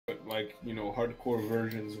like hardcore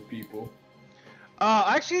versions of people.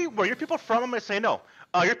 Actually, where your people from? I'm gonna say no.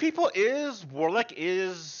 Your people is Warlock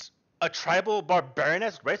is a tribal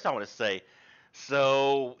barbarian-esque race. I want to say.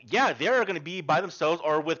 So yeah, they're gonna be by themselves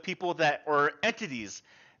or with people that or entities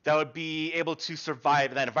that would be able to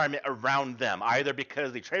survive in that environment around them, either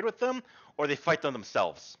because they trade with them or they fight them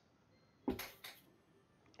themselves.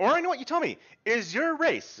 Or you know what? You tell me. Is your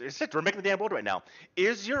race? We're making the damn world right now.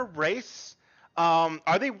 Is your race?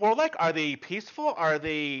 Are they warlike? Are they peaceful? Are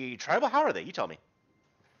they tribal? How are they? You tell me.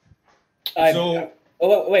 So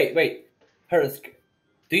Oh wait, Hursk.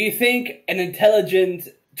 Do you think an intelligent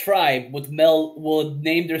tribe would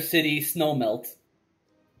name their city Snowmelt?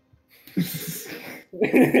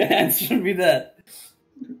 Answer me that.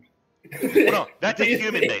 No, that's a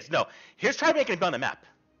human base. No, his tribe ain't gonna be on the map.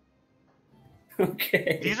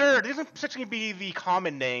 Okay. These are essentially gonna be the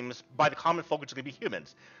common names by the common folk, which are gonna be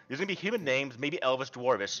humans. These are gonna be human names, maybe Elvish,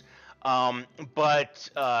 Dwarvish, but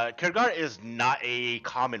Kirgar is not a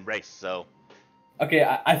common race, so. Okay,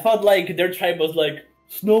 I thought like their tribe was like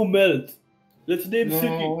snow melt. Let's name no,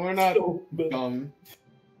 city. we're not Snowmelt. dumb.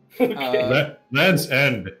 Okay. Land's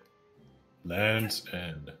End. Land's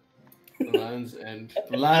End. Land's End.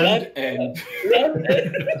 Land End.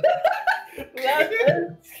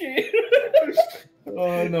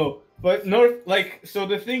 Oh no! But north, so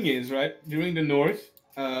the thing is, right? During the north,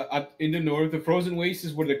 in the north, the frozen waste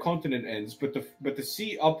is where the continent ends, but the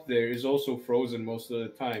sea up there is also frozen most of the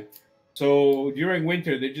time. So during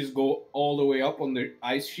winter, they just go all the way up on their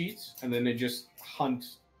ice sheets, and then they just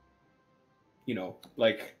hunt,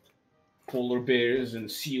 like polar bears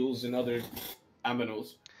and seals and other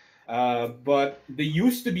aminals. But they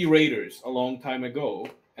used to be raiders a long time ago,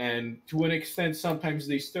 and to an extent, sometimes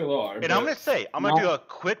they still are. And I'm gonna do a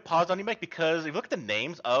quick pause on you, Mike, because if you look at the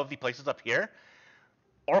names of the places up here,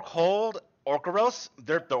 Orkhold, Orkaros,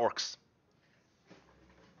 they're the orcs.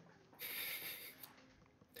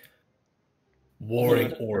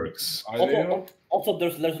 Warring orcs. Also,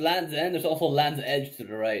 there's Land's End. There's also Land's Edge to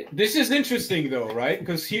the right. This is interesting, though, right?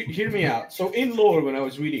 Because hear me out. So in lore, when I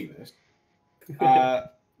was reading this,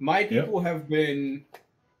 my people have been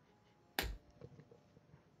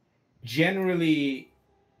generally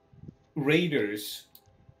raiders,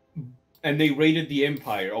 and they raided the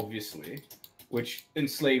Empire, obviously, which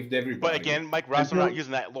enslaved everybody. But again, Mike, Ross, we're not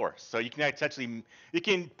using that lore, so you can essentially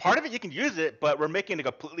part of it you can use it, but we're making a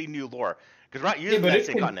completely new lore because we're not using that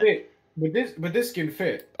same continent. But this can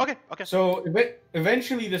fit. Okay. So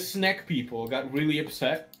eventually, the Snack people got really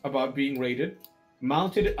upset about being raided,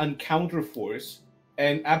 mounted a counter force,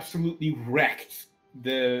 and absolutely wrecked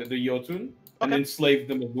the Jotun and enslaved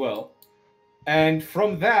them as well. And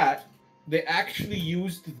from that, they actually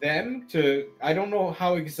used them to, I don't know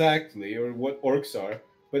how exactly or what orcs are,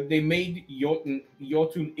 but they made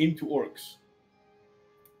Jotun into orcs.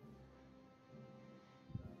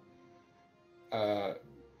 At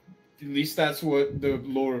least that's what the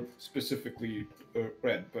lore specifically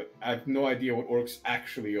read, but I have no idea what orcs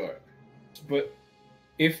actually are. But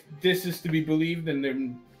if this is to be believed, then they're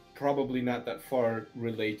probably not that far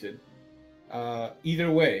related.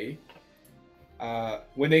 Either way,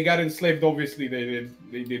 when they got enslaved, obviously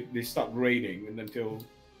they stopped raiding, and until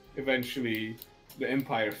eventually the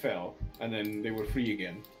empire fell, and then they were free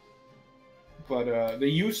again. But they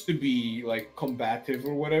used to be like combative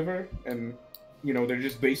or whatever, and they're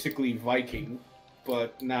just basically Viking.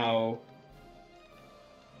 But now,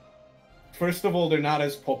 first of all, they're not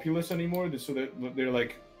as populous anymore, so they're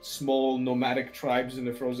like small nomadic tribes in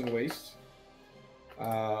the frozen wastes,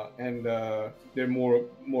 and they're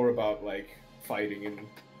more about like fighting and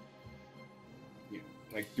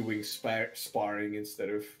like doing sparring instead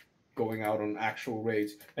of going out on actual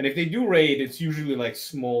raids. And if they do raid, it's usually like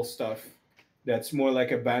small stuff that's more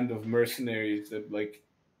like a band of mercenaries that like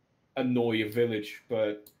annoy a village,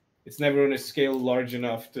 but it's never on a scale large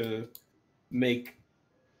enough to make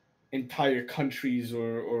entire countries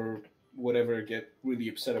or whatever get really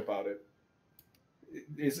upset about it.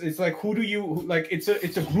 It's like, who do you like? It's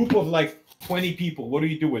a group of like 20 people. What do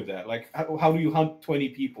you do with that? Like, how do you hunt 20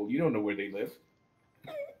 people? You don't know where they live.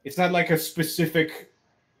 It's not like a specific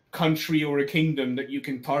country or a kingdom that you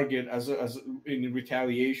can target as in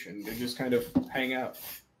retaliation. They just kind of hang out.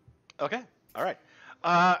 Okay, all right.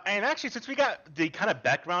 And actually, since we got the kind of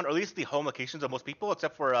background, or at least the home locations of most people,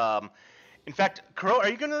 except for, in fact, Crow, are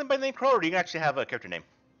you going to by the name Crow, or do you actually have a character name?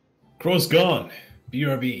 Crow's gone.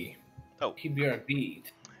 BRB. Oh. BRB. In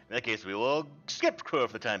that case, we will skip Crow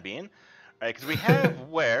for the time being, right? Because we have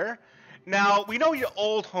Where, Now, we know your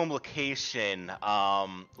old home location,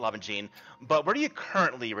 Love and Jean, but where do you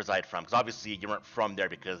currently reside from? Because obviously you weren't from there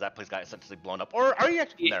because that place got essentially blown up. Or are you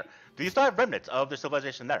actually from there? Do you still have remnants of their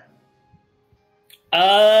civilization there?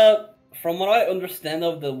 From what I understand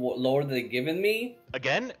of the lore they've given me.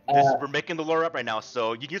 Again, we're making the lore up right now,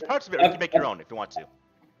 so you can use parts of it or you can make your own if you want to.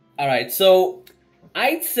 All right, so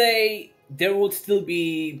I'd say there would still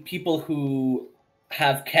be people who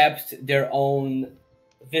have kept their own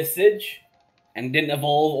visage and didn't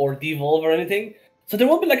evolve or devolve or anything. So there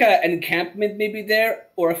will be like an encampment maybe there,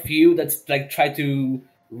 or a few that's like try to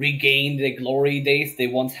regain the glory days they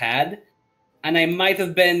once had. And I might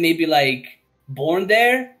have been maybe like born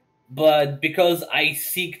there, but because I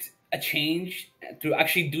seeked a change to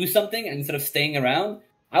actually do something instead of staying around,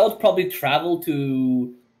 I would probably travel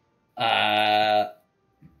to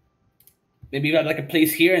maybe like a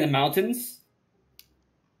place here in the mountains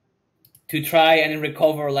to try and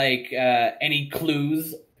recover like any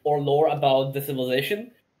clues or lore about the civilization,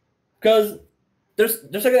 because there's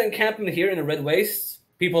like an encampment here in the Red Wastes.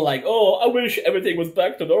 People like, oh, I wish everything was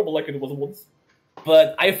back to normal like it was once.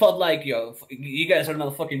 But I felt like, yo, you guys are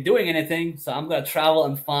not fucking doing anything, so I'm gonna travel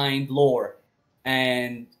and find lore,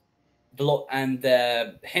 and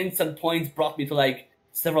the hints and points brought me to like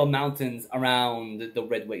several mountains around the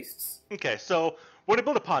Red Wastes. Okay, so we're going to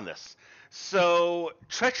build upon this. So,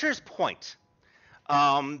 Treacherous Point,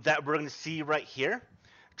 that we're going to see right here.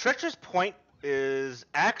 Treacherous Point is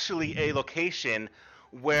actually a location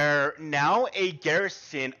where now a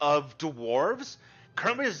garrison of dwarves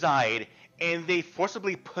currently reside, and they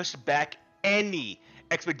forcibly push back any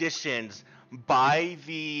expeditions by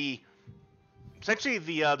essentially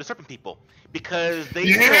the Serpent People, because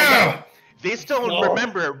they still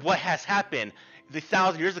remember what has happened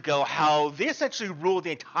 1,000 years ago, how they essentially ruled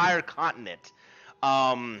the entire continent.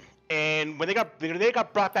 And when they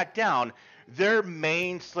got brought back down, their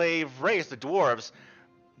main slave race, the dwarves,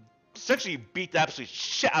 essentially beat the absolute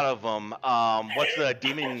shit out of them once the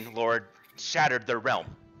demon lord shattered their realm.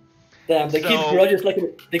 Damn, they keep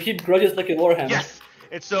grudges like in Warhammer. Yes,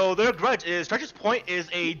 and so their grudge is Treacherous Point is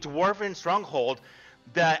a dwarven stronghold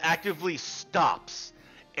that actively stops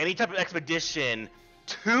any type of expedition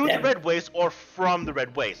to the Red Waste or from the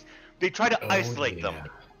Red Waste. They try to isolate them.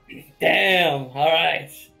 Damn. All right.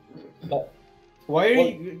 Why are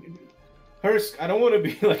you, Hursk? I don't want to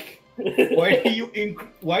be like.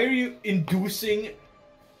 Why are you inducing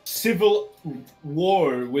civil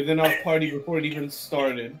war within our party before it even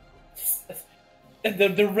started?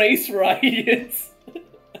 The race riots.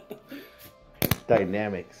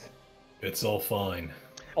 Dynamics. It's all fine.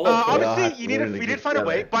 Obviously, we did find a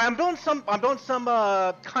way, but I'm building some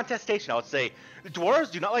contestation. I would say the dwarves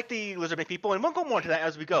do not like the lizard people, and we'll go more into that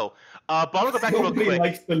as we go. But I'm gonna go back real Nobody quick.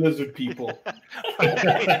 likes the lizard people.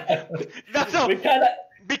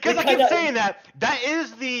 Because I keep saying that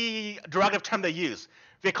is the derogative term they use.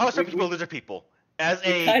 They call certain people lizard people as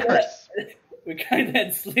a curse. We kind of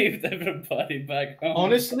enslaved everybody back home.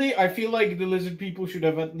 Honestly, I feel like the lizard people should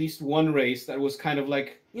have at least one race that was kind of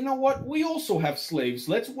like, you know what, we also have slaves.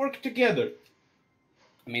 Let's work together.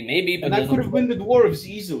 I mean, maybe, but and that could have been the dwarves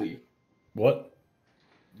easily. What?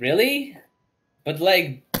 Really? But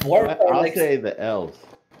like dwarves are I'll like say the elves,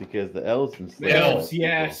 because the elves and The elves,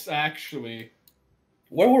 yes, actually.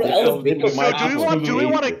 Where were elves? They Because might Do we want to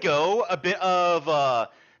Absolutely. go a bit of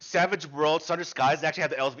Savage World, Thunder Skies, and actually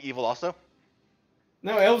have the elves be evil also?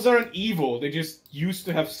 No, elves aren't evil. They just used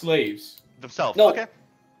to have slaves. Themselves. No. Okay.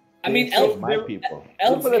 I mean, They elves. saved my people.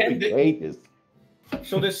 elves Look what can- the ages.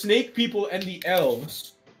 So the snake people and the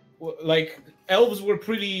elves, like elves were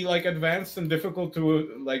pretty like advanced and difficult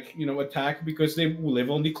to like attack because they live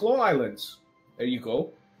on the Claw Islands. There you go.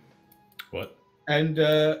 What? And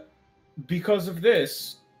because of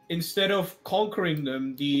this, instead of conquering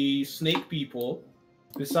them, the snake people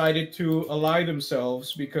decided to ally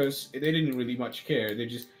themselves because they didn't really much care.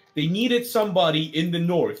 They needed somebody in the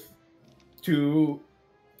north to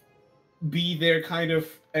be their kind of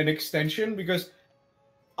an extension, because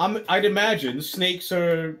I'd imagine snakes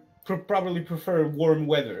are probably prefer warm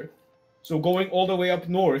weather. So going all the way up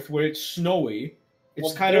north where it's snowy, it's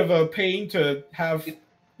Well, kind of a pain to have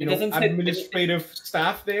doesn't say- administrative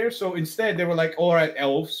staff there. So instead they were like, all right,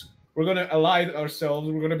 elves, we're going to ally ourselves.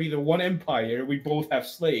 We're going to be the one empire. We both have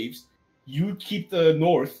slaves. You keep the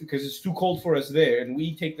north because it's too cold for us there, and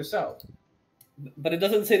we take the south. But it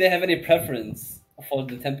doesn't say they have any preference for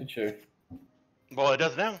the temperature. Well, it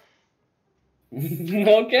does now.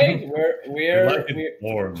 Okay, We we're like it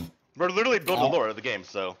warm. We're literally building the lore of the game,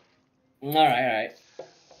 so. all right.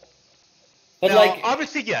 But Now, like,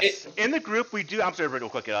 obviously, yes. In the group, we do. I'm sorry, real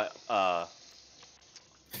quick.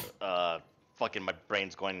 Fucking my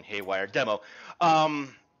brain's going haywire. Demo. I want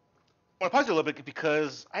to pause it a little bit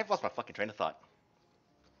because I've lost my fucking train of thought.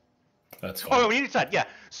 That's Oh, fine. we need to decide. Yeah.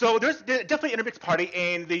 So there's definitely an intermixed party,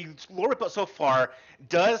 and the lore report so far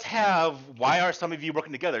does have why are some of you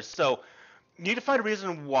working together. So you need to find a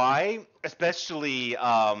reason why, especially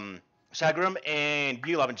Shagrum and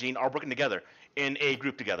Yulov and Jean are working together in a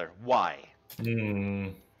group together. Why?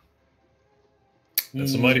 That's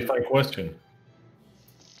a mighty fine question.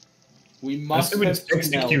 We I must say we have just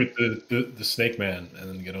execute Tunel. the snake man and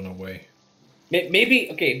then get on our way.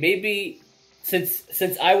 Maybe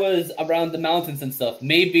since I was around the mountains and stuff,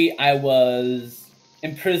 maybe I was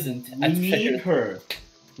imprisoned. We need her.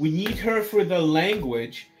 We need her for the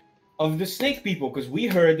language of the snake people, because we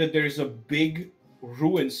heard that there's a big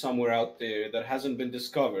ruin somewhere out there that hasn't been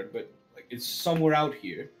discovered, but like it's somewhere out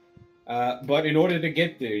here. But in order to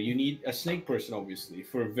get there, you need a snake person, obviously,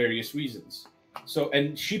 for various reasons. So,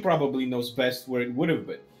 and she probably knows best where it would have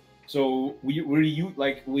been. So we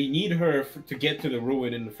need her to get to the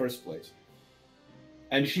ruin in the first place.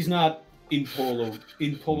 And she's not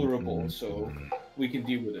intolerable, so we can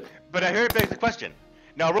deal with it. But I hear it begs the question.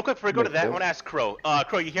 Now, real quick before we go to that, I want to ask Crow.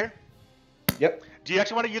 Crow, you here? Yep. Do you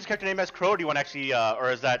actually want to use the character name as Crow, or do you want to actually,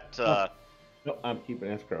 or is that? No, I'm keeping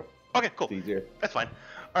it as Crow. Okay, cool. It's easier. That's fine.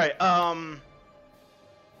 All right.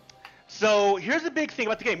 So here's the big thing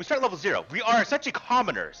about the game. We start at level 0. We are essentially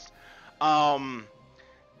commoners.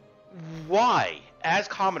 Why, as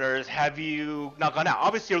commoners, have you not gone out?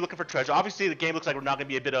 Obviously, you're looking for treasure. Obviously, the game looks like we're not going to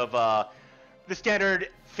be a bit of the standard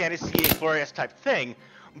fantasy glorious type thing.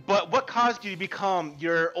 But what caused you to become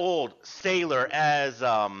your old sailor as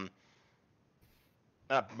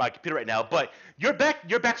my computer right now? But your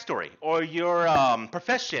backstory or your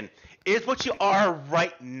profession is what you are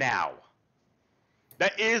right now.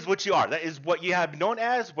 That is what you are. That is what you have known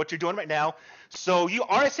as, what you're doing right now. So you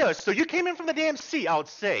are a sailor. So you came in from the damn sea, I would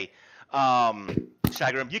say.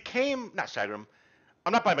 Shagrum. You came... Not Shagrum.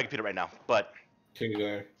 I'm not buying my computer right now, but...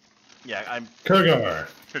 Kurgar. Yeah, I'm... Kurgar.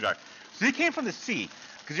 Kurgar. So you came from the sea,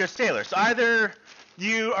 because you're a sailor. So either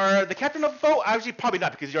you are the captain of a boat, actually probably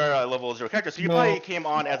not, because you're a level 0 character. So you probably came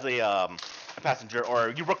on as a passenger,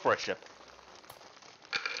 or you work for a ship.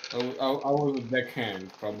 I was a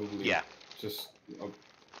deckhand, probably. Yeah. Just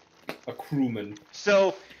a crewman.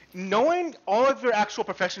 So, knowing all of your actual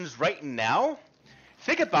professions right now,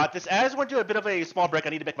 think about this. As we're doing a bit of a small break, I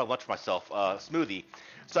need to make my lunch for myself, smoothie.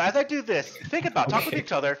 So as I do this, think about, talk with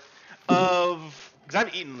each other of, because I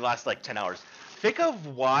haven't eaten in the last like 10 hours. Think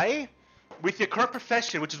of why, with your current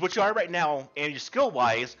profession, which is what you are right now, and your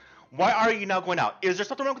skill-wise, why are you now going out? Is there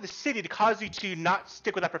something wrong with the city to cause you to not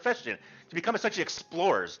stick with that profession, to become essentially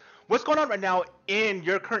explorers? What's going on right now in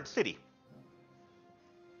your current city?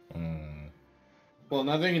 Well,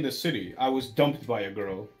 nothing in the city. I was dumped by a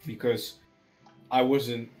girl because I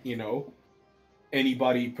wasn't,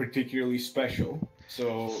 anybody particularly special.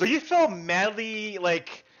 So you fell madly,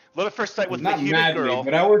 like, love at first sight with the not human madly, girl.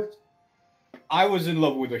 but I was in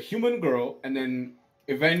love with a human girl, and then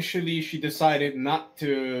eventually she decided not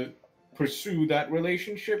to pursue that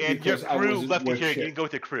relationship And your because I crew wasn't left you worth here. You shit. didn't go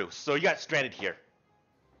with your crew, so you got stranded here.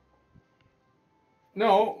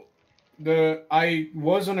 No, I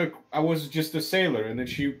was just a sailor, and then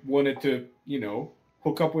she wanted to,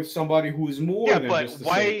 hook up with somebody who's more Yeah, than but just a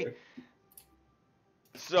why- sailor.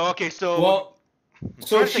 So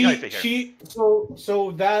So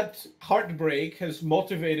so that heartbreak has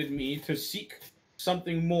motivated me to seek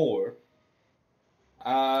something more.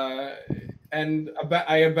 And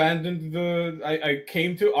I abandoned I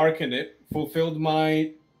came to Arcanet, fulfilled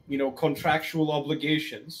my, contractual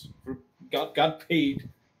obligations, got paid,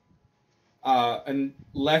 and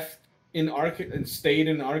left in and stayed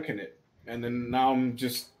in Arcanet. And then now I'm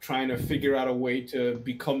just trying to figure out a way to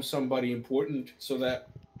become somebody important so that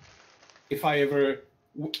if I ever,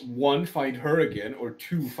 one, find her again, or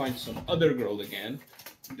two, find some other girl again,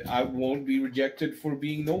 I won't be rejected for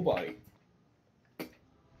being nobody.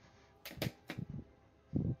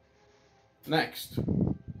 Next.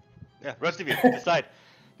 yeah, rest of you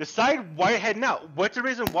decide why you're heading out. What's the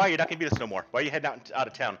reason why you're not gonna be this no more? Why are you heading out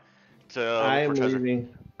of town to I'm look for treasure? leaving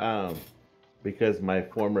because my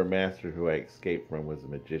former master, who I escaped from, was a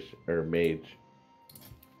magician or mage.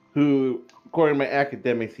 Who, according to my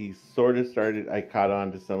academics, he sort of started. I caught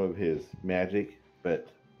on to some of his magic, but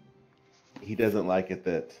he doesn't like it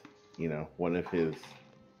that one of his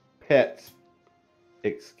pets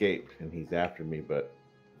escaped, and he's after me. But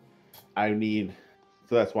so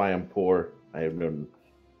that's why I'm poor. I'm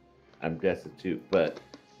destitute, but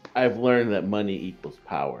I've learned that money equals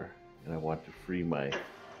power, and I want to free my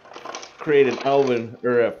create an elven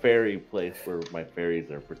or a fairy place where my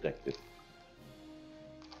fairies are protected.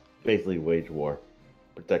 Basically, wage war,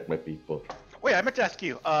 protect my people. Wait, I meant to ask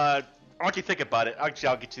you. Why don't you think about it? Actually,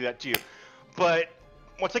 I'll get to that too. But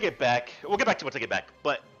once I get back, we'll get back to once I get back.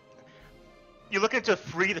 But you're looking to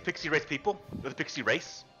free the pixie race people, or the pixie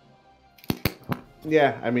race.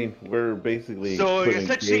 Yeah, I mean, we're basically So putting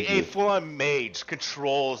essentially, a cages. full-on mage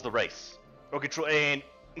controls the race, or control and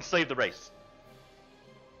enslave the race.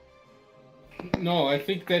 No, I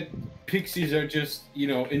think that pixies are just,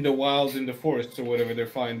 in the wilds, in the forests or whatever, they're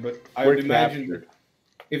fine. But I We're would imagine captured.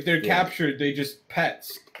 if they're Yeah. captured, they just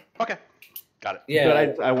pets. Okay, got it.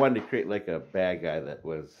 Yeah. But I wanted to create like a bad guy that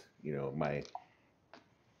was,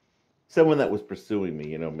 someone that was pursuing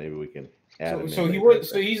me. Maybe we can add him. So in he like was.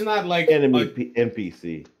 So he's not like enemy a-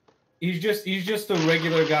 NPC. he's just a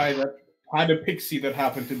regular guy that had a pixie that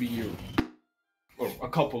happened to be you, or a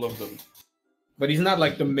couple of them. But he's not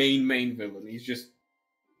like the main villain. He's just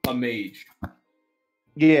a mage.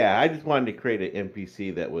 Yeah, I just wanted to create an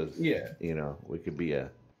NPC that was, Yeah. we could be a.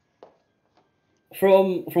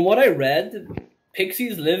 From what I read,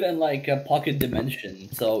 pixies live in like a pocket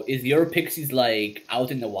dimension. So is your pixies like out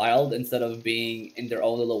in the wild instead of being in their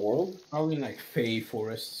own little world? Probably in like Fey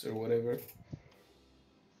forests or whatever.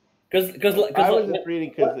 Because I was just reading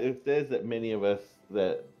because it says that many of us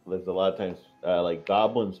that there's a lot of times like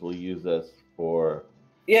goblins will use us for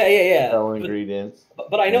yeah. sell ingredients.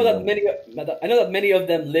 But I know that many of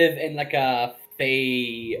them live in like a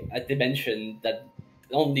Fey dimension that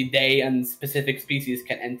only they and specific species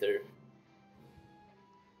can enter.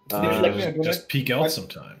 So there's like Just peek out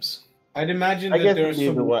sometimes. I'd imagine I that guess there's it'd be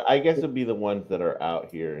some. the one. I guess it'd be the ones that are out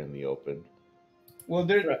here in the open. Well,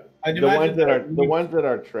 there. I'd The ones imagine the ones that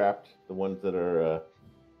are trapped, the ones that are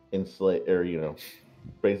enslaved, or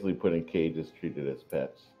basically put in cages, treated as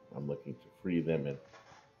pets. I'm looking to free them and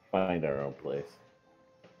find our own place.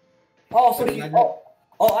 Oh, so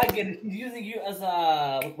I get it. He's using you as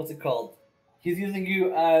a what's it called? He's using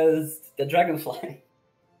you as the dragonfly.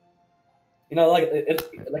 He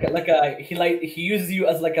uses you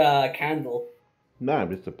as like a candle. No,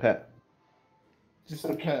 I'm just a pet, just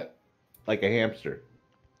a pet. like a hamster.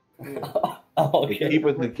 Oh, They okay. keep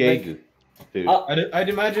us in cages, dude. I'd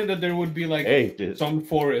imagine that there would be like Hey, dude. some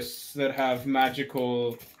forests that have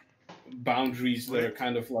magical boundaries that are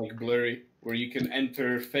kind of like blurry, where you can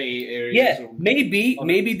enter Fey areas. Yeah, or- maybe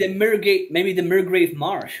the Mirgrave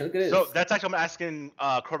Marsh. Look at this. So that's actually what I'm asking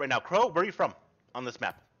Crow right now. Crow, where are you from on this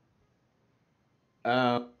map?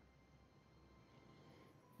 The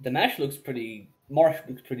marsh looks pretty. Marsh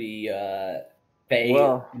looks pretty. Fey.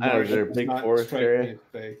 Well, I don't know, Marsh is there a does big not forest strike area? me as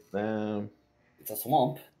Fey. It's a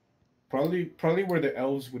swamp. Probably where the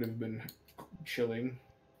elves would have been chilling.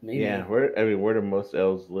 Maybe. Yeah, where do most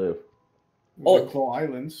elves live? Oh. The Claw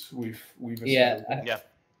Islands. We've Yeah. established.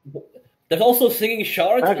 Yeah. There's also singing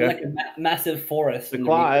sharks Okay. and like a massive forest. The in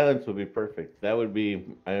Claw region. Islands would be perfect. That would be,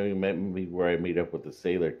 might be where I meet up with the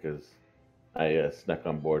sailor because I snuck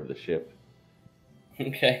on board the ship.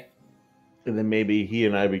 Okay. And then maybe he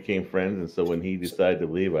and I became friends, and so when he decided to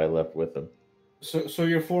leave, I left with him. So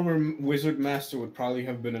your former wizard master would probably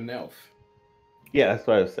have been an elf. Yeah, that's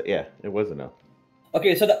why I was saying. Yeah, it was enough.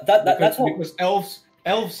 Okay, so that's what. Because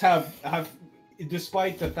elves have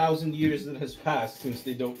despite the 1,000 years that has passed since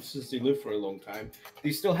they live for a long time,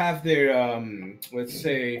 they still have their let's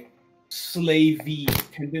say slavey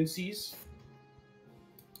tendencies.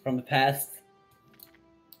 From the past,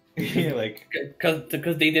 Yeah, like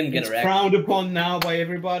because they didn't get it's wrecked. frowned upon now by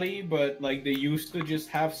everybody, but like they used to just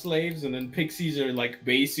have slaves, and then pixies are like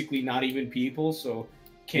basically not even people, so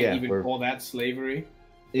can't Yeah, even we're- call that slavery.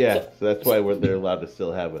 Yeah, So- so that's why they're allowed to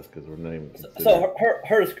still have us because we're not even. considered- So,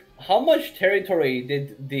 hers, how much territory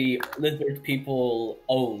did the lizard people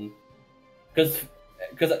own? Because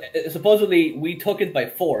supposedly we took it by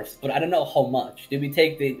force, but I don't know how much. Did we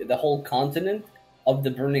take the whole continent of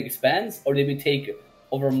the Burning Expanse, or did we take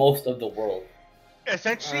over most of the world?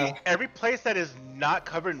 Essentially, every place that is not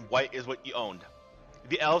covered in white is what you owned.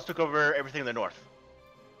 The elves took over everything in the north.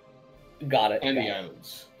 Got it. And got the it.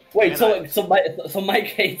 islands. Wait, And so Mike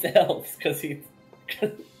hates elves because he.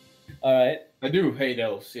 All right. I do hate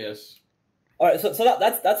elves, yes. All right, so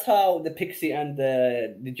that's how the pixie and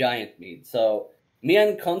the giant meet. So me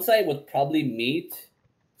and Konsai would probably meet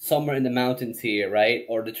somewhere in the mountains here, right,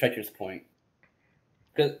 or the Treacher's Point.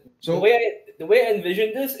 Because So the way I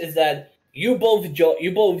envision this is that you both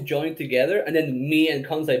join together, and then me and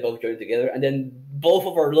Konsai both join together, and then both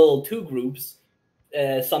of our little two groups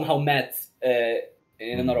somehow met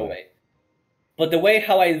in another way. But the way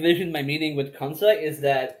how I envisioned my meeting with Konsai is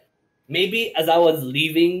that maybe as I was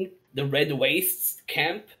leaving the Red Wastes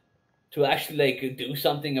camp, to actually like do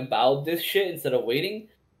something about this shit instead of waiting.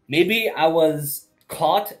 Maybe I was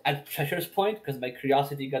caught at Treasure's Point because my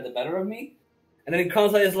curiosity got the better of me, and then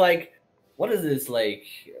Kansai is like, "What is this? Like,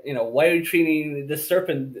 why are you treating this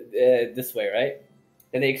serpent this way, right?"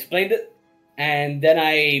 Then they explained it, and then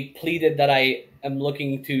I pleaded that I am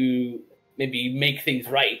looking to maybe make things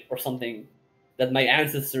right or something. That my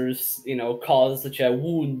ancestors, caused such a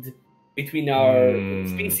wound between our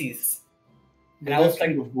species. But And I was that's like,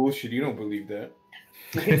 kind of bullshit. You don't believe that.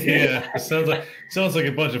 Yeah, it sounds like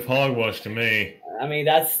a bunch of hogwash to me. I mean,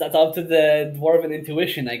 that's up to the dwarven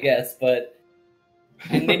intuition, I guess. But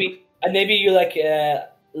and maybe you like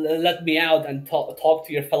let me out and talk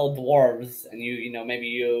to your fellow dwarves, and maybe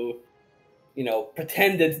you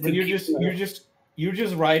pretended to. But you're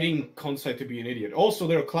just writing Konsai to be an idiot. Also,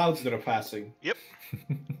 there are clouds that are passing. Yep.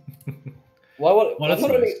 Well, Well, that's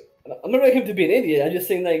nice. I'm not writing him to be an idiot. I'm just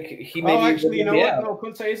saying like he maybe. Oh, actually, you know what? Out. No,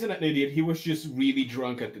 Konsai isn't an idiot. He was just really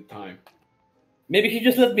drunk at the time. Maybe he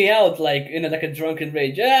just let me out like in like a drunken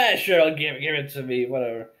rage. Yeah, sure, I'll give it to me,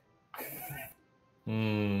 whatever.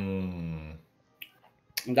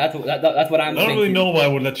 That's what I'm. I don't really thinking. know why I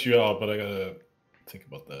would let you out, but I gotta think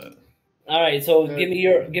about that. All right, so give me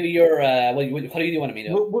your what do you want me to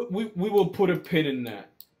do? We will put a pin in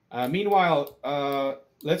that. Meanwhile,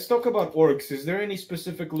 let's talk about orcs. Is there any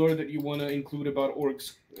specific lore that you want to include about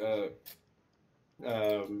orcs?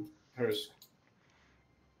 Hers.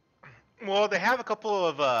 Well, they have a couple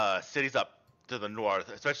of cities up to the north.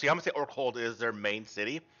 Especially, I'm gonna say Orkhold is their main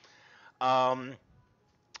city.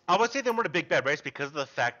 I would say they were the big bad race because of the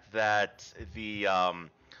fact that the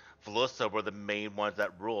Velosa were the main ones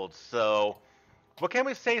that ruled. So, what can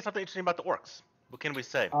we say something interesting about the orcs? What can we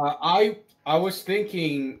say? I was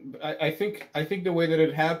thinking. I think the way that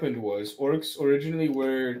it happened was orcs originally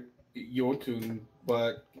were Jotun,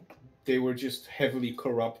 but they were just heavily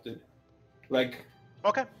corrupted. Like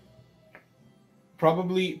Okay.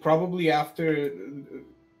 probably after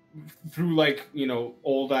through like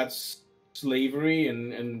all that slavery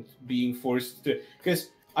and being forced to, because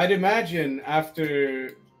I'd imagine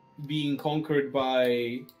after being conquered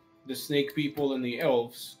by the snake people and the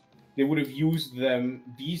elves, they would have used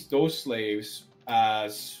those slaves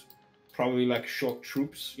as probably like shock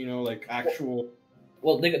troops, like actual.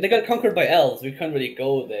 Well, they got conquered by elves. We couldn't really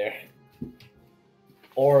go there.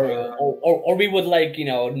 Or we would like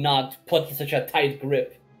not put such a tight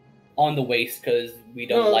grip on the waist because we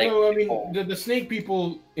don't like. No, I mean the snake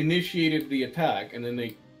people initiated the attack and then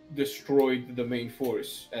they destroyed the main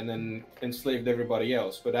force and then enslaved everybody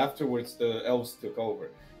else. But afterwards, the elves took over.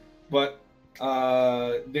 But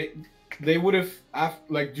they would have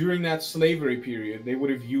like during that slavery period, they would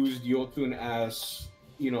have used Jotun as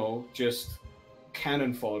just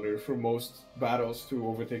cannon fodder for most battles to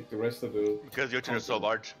overtake the rest of the. Because Jotun are so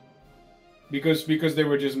large. Because they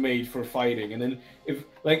were just made for fighting, and then if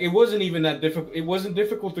like it wasn't even that difficult. It wasn't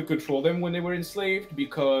difficult to control them when they were enslaved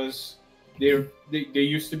because they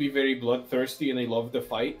used to be very bloodthirsty and they loved to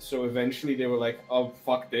fight. So eventually they were like, "Oh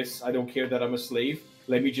fuck this! I don't care that I'm a slave.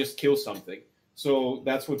 Let me just kill something." So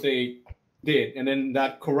that's what they did, and then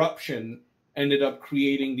that corruption ended up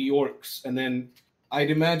creating the orcs, and then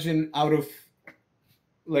I'd imagine out of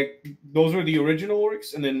like those are the original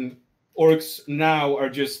orcs, and then orcs now are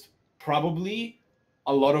just probably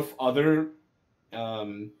a lot of other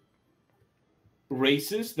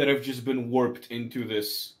races that have just been warped into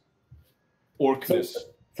this orcness.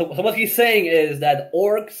 So what he's saying is that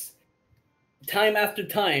orcs, time after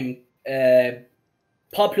time,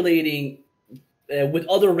 populating with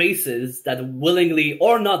other races that willingly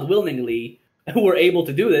or not willingly who were able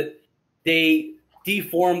to do it, they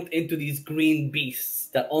deformed into these green beasts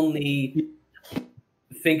that only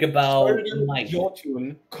think about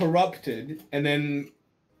Jotun, corrupted, and then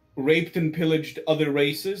raped and pillaged other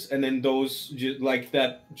races, and then those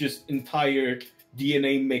just entire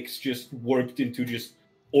DNA mix just warped into just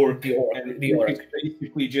orc. The orc. It's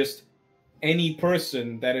basically just any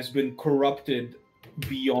person that has been corrupted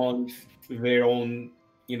beyond their own,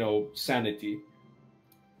 sanity.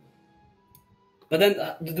 But then,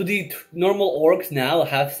 do the normal orcs now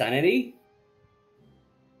have sanity?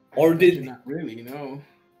 Or did not really, no.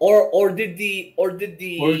 Or did they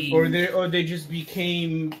just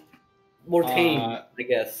became more tame? I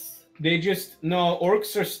guess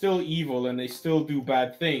orcs are still evil and they still do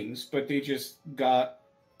bad things, but they just got.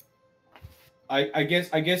 I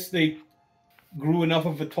guess they grew enough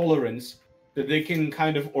of a tolerance that they can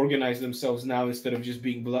kind of organize themselves now instead of just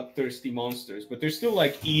being bloodthirsty monsters. But they're still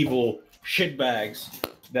like evil shitbags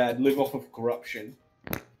that live off of corruption.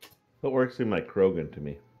 The orcs seem like Krogan to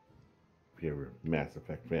me. If you're a Mass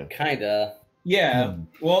Effect fan. Kinda. Yeah. Hmm.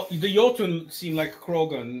 Well, the Jotun seem like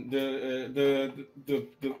Krogan.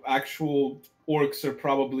 The actual orcs are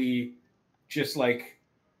probably just like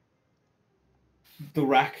the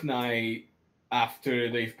Rachni after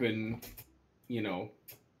they've been, you know,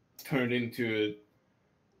 turned into,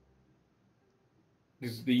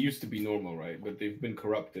 because they used to be normal, right? But they've been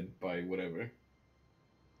corrupted by whatever.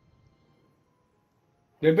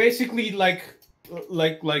 They're basically like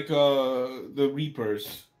the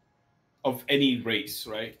Reapers of any race,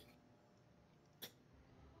 right?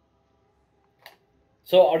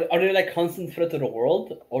 So are they like constant threat to the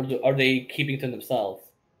world, or are they keeping to themselves?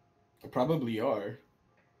 They probably are.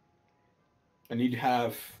 And you'd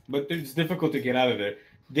have, but it's difficult to get out of there.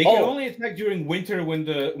 They can Oh, only attack during winter when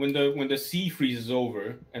the sea freezes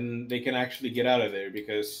over, and they can actually get out of there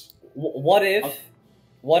because what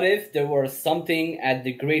if there was something at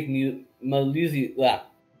the Great Malusi?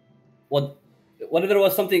 What if there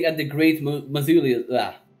was something at the Great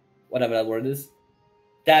Mazuli? Whatever that word is,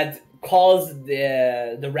 that caused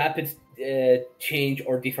the rapid change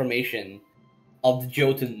or deformation of the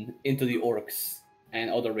Jotun into the orcs and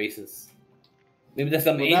other races. Maybe there's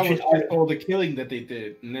some well, that was ancient just all the killing that they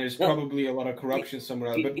did, and there's No. probably a lot of corruption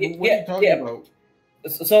somewhere else. But Y- what are you talking yeah. about?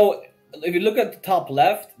 So if you look at the top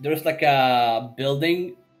left, there's like a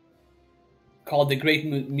building called the Great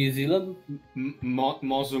Museum.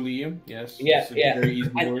 Mausoleum? Yes. Yeah, It's a yeah. very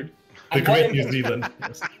easy And- word. The And what Great if- New Zealand.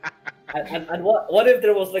 Yes. And what if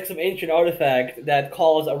there was like some ancient artifact that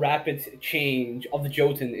caused a rapid change of the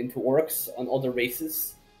Jotun into orcs on other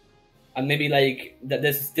races, and maybe like that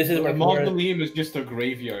this is The where mausoleum is just a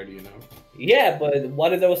graveyard, you know. yeah, but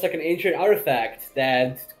what if there was like an ancient artifact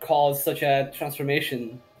that caused such a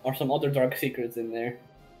transformation, or some other dark secrets in there?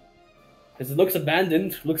 Because it looks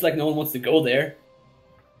abandoned, looks like no one wants to go there.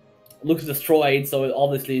 It looks destroyed, so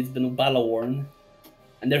obviously it's been battle worn.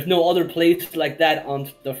 And there's no other place like that on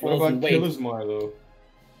the What frozen about waste. Killismar, though?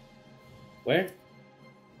 Where?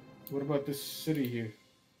 What about this city here?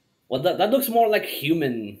 Well, that looks more like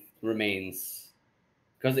human remains.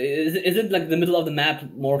 Because isn't like the middle of the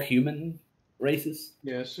map more human races?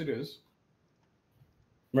 Yes, it is.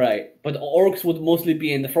 Right, but orcs would mostly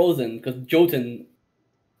be in the frozen, because Jotun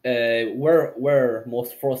were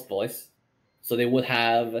most frost boys, so they would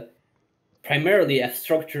have primarily a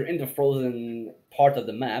structure in the frozen part of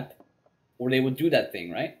the map where they would do that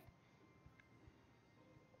thing, right?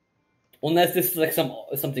 Unless this is like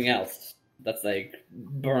something else that's like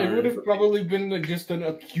burned. It would have probably been like just an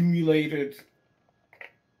accumulated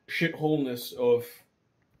shitholeness of,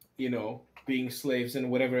 you know, being slaves and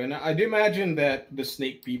whatever. And I'd imagine that the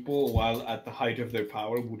snake people, while at the height of their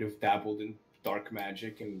power, would have dabbled in dark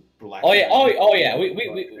magic and black. Oh yeah, magic. oh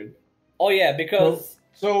yeah, oh yeah, because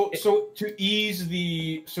So to ease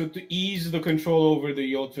the control over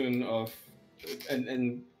the Jotun of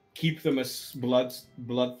and keep them as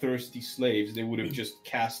bloodthirsty slaves, they would have just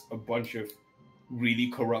cast a bunch of really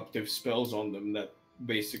corruptive spells on them that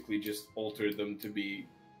basically just altered them to be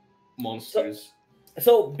monsters.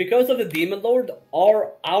 So because of the demon lord,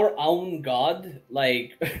 our own god,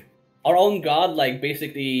 like our own god, like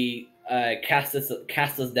basically cast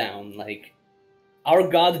us down. Like our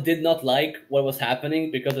god did not like what was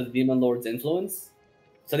happening because of the demon lord's influence.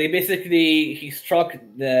 So he struck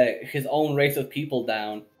his own race of people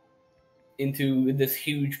down into this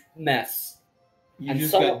huge mess. You And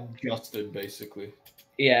just some- got justed, basically.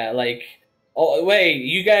 Yeah, like, oh wait,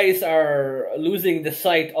 you guys are losing the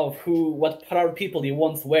sight of what proud people you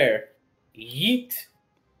once were. Yeet.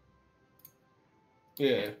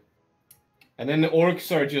 Yeah. And then the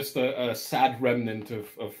orcs are just a sad remnant of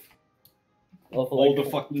all the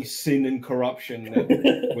fucking sin and corruption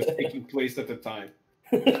that was taking place at the time.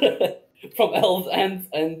 from elves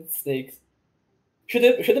and snakes. Should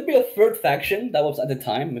it be a third faction that was at the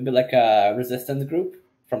time? Maybe like a resistance group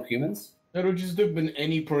from humans? That would just have been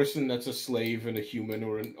any person that's a slave and a human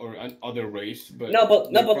or an other race. But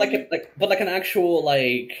But like an actual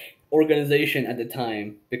like organization at the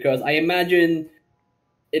time, because I imagine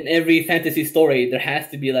in every fantasy story there has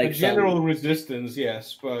to be like a general resistance,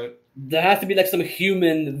 yes, but there has to be like some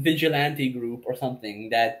human vigilante group or something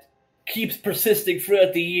that keeps persisting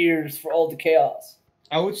throughout the years for all the chaos.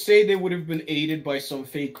 I would say they would have been aided by some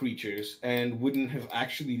fake creatures and wouldn't have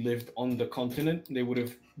actually lived on the continent. They would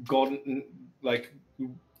have gotten, like,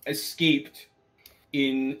 escaped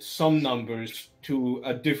in some numbers to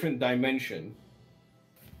a different dimension.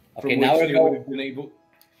 Okay, from now which we're they going. would have been able.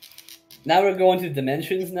 Now we're going to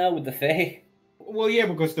dimensions now with the Fae. Well, yeah,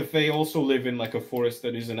 because the Fae also live in like a forest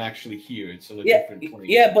that isn't actually here. It's on a Yeah, different plane.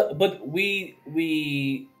 yeah, but we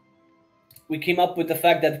we came up with the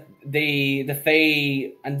fact that the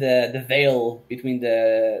Fae and the veil between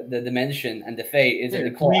the dimension and the Fae is in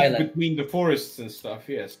the Claw Island. between the forests and stuff.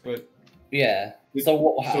 Yes, but Yeah. it- So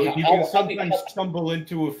you can sometimes stumble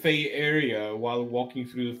into a Fey area while walking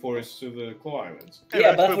through the forests of the Claw Islands. Anyway,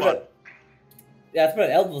 yeah, but let's move on. that's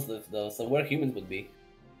where elves live, though. So where humans would be.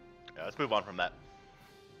 Yeah, let's move on from that.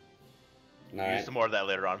 All Use right. some more of that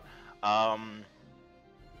later on.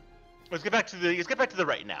 Let's get back to the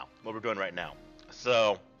right now. What we're doing right now.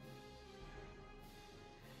 So,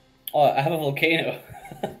 Oh, I have a volcano.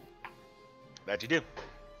 that you do.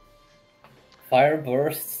 Fire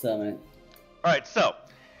burst summit. All right. So,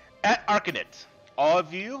 at Arcanet, all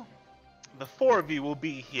of you, the 4 of you, will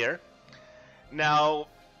be here. Now,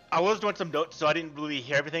 I was doing some notes, so I didn't really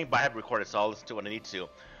hear everything, but I have recorded, so I'll listen to it when I need to.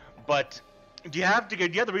 But do you have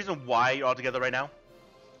the reason why you're all together right now?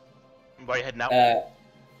 Why are you heading out?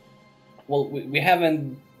 Well, we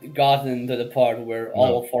haven't gotten to the part where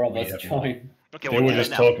all 4 of we us have join. Okay, They well, were right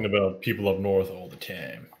just now. talking about people up north all the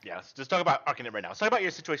time. Yeah, let's talk about Arcanet right now. Let's talk about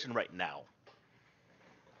your situation right now.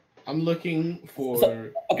 I'm looking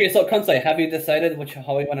for. Okay, so Kansai, have you decided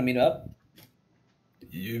how you want to meet up?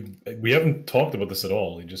 We haven't talked about this at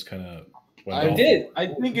all. You just kind of went I off. did. I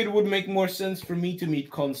think it would make more sense for me to meet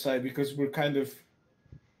Konsai because we're kind of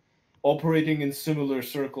operating in similar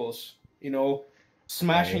circles. You know,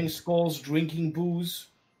 smashing Right. skulls, drinking booze,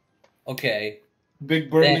 Okay. big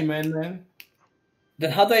burly Then- man.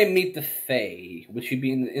 Then how do I meet the Fae? Would she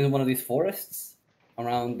be in one of these forests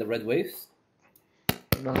around the Red Waves?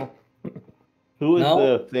 No. Who is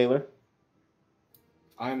No? the sailor?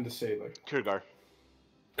 I'm the sailor. Kurgar.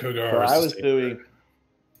 Cougar. So I is was the doing.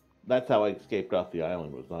 That's how I escaped off the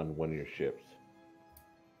island. Was on one of your ships,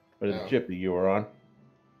 or the Oh. ship that you were on.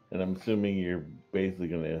 And I'm assuming you're basically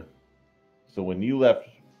gonna. So when you left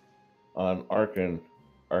on Arcanet,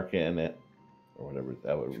 or whatever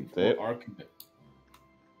that would we say it, Arcanet.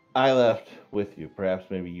 I left with you. Perhaps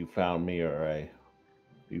maybe you found me, or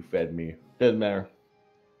you fed me. Doesn't matter.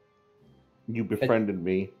 You befriended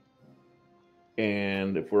me,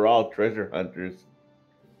 and if we're all treasure hunters,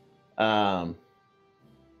 perhaps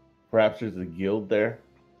there's a guild there,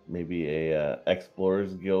 maybe a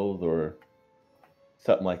explorers guild or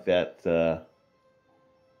something like that.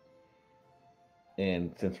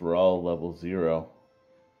 And since we're all level 0,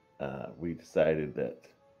 we decided that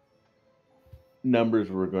numbers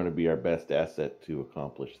were going to be our best asset to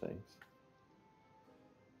accomplish things.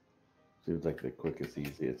 Seems like the quickest,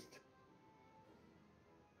 easiest.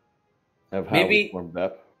 Of how Maybe- we formed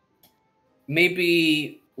up.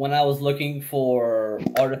 Maybe when I was looking for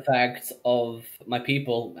artifacts of my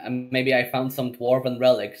people, and maybe I found some dwarven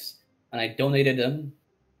relics, and I donated them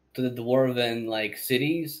to the dwarven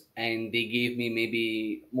cities, and they gave me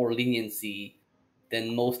maybe more leniency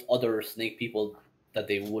than most other snake people that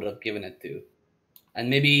they would have given it to. And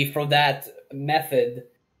maybe from that method,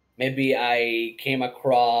 maybe I came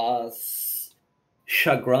across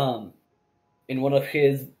Shagram in one of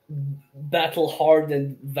his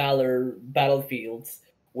battle-hardened valor battlefields,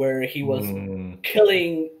 where he was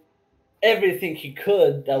killing everything he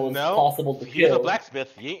could that was No, possible to He's a kill.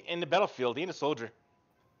 blacksmith. He ain't in the battlefield. He ain't a soldier.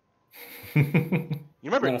 Mm. You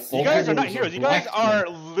remember, Not a you soldier, guys are not he was a heroes. You guys blacksmith. are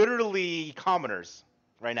literally commoners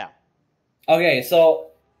right now. Okay, so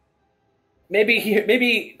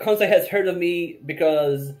maybe Kansai has heard of me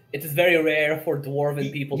because it is very rare for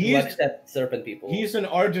dwarven people to he's- accept serpent people. He's an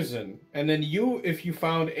artisan, and then if you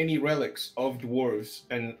found any relics of dwarves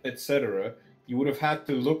and etc., you would have had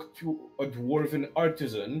to look to a dwarven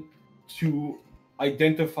artisan to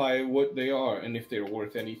identify what they are and if they're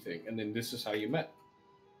worth anything. And then this is how you met.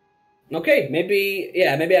 Okay, maybe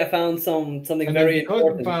I found something And very then because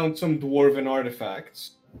important. we found some dwarven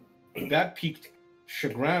artifacts, that piqued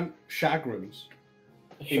Chagram's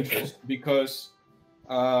interest because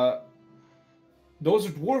those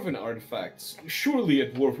are dwarven artifacts. Surely a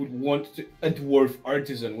dwarf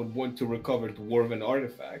artisan would want to recover dwarven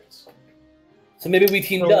artifacts. So maybe we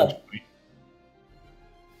teamed So- up.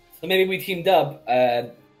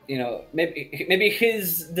 Maybe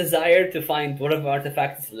his desire to find dwarven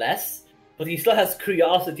artifacts is less, but he still has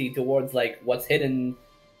curiosity towards what's hidden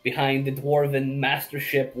behind the dwarven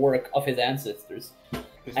mastership work of his ancestors.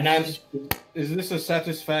 Is this a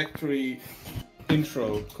satisfactory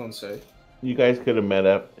intro, Konsei? You guys could have met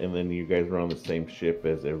up, and then you guys were on the same ship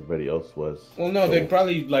as everybody else was. Well, no, So- they'd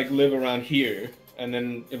probably live around here, and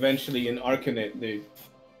then eventually in Arcanet, they.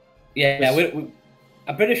 Yeah,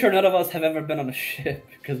 I'm pretty sure none of us have ever been on a ship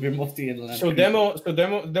because we're mostly in land. So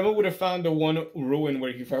Demo would have found the one ruin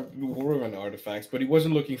where he found ruin artifacts, but he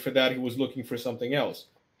wasn't looking for that. He was looking for something else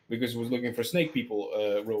because he was looking for snake people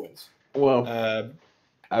ruins. Well, Uh,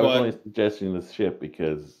 I was but- only suggesting the ship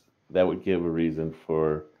because that would give a reason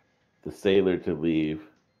for the sailor to leave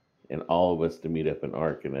and all of us to meet up in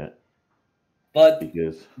Arcanet. But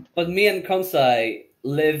Because me and Kansai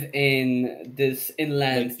live in this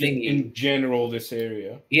inland like just thingy. in general, this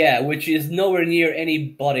area. Yeah, which is nowhere near any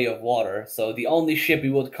body of water. So the only ship we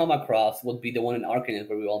would come across would be the one in Arcanet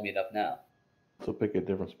where we all meet up now. so pick a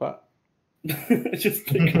different spot. Just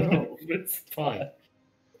pick a No, different spot. Fine.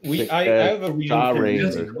 Pick I a have a reason Shaw for Range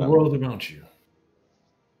Just or leaving. the something. world around you.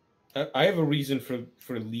 I have a reason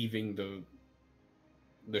for leaving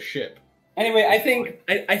the ship. Anyway, I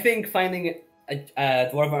think finding a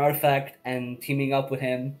dwarven artifact and teaming up with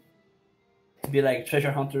him to be like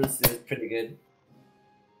treasure hunters is pretty good.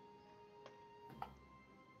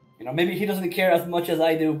 You know, maybe he doesn't care as much as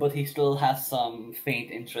I do, but he still has some faint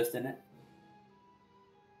interest in it.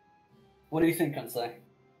 What do you think, Kansai?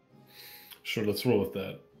 Sure, let's roll with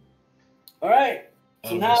that. All right.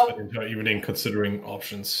 So I'll now, spend the entire evening considering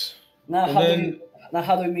options. now And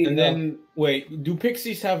how then- do we meet And up? then wait, do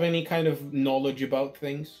pixies have any kind of knowledge about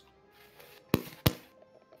things?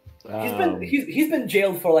 He's been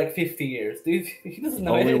jailed for like 50 years, dude. He doesn't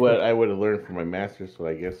know Only anything. what I would have learned from my master, so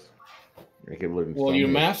I guess I could learn. Well, some your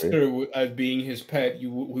history. master, as being his pet, we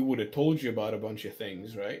would have told you about a bunch of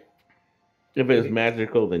things, right? If it was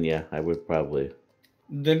magical, then yeah, I would probably.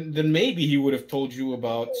 Then maybe he would have told you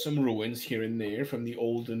about some ruins here and there from the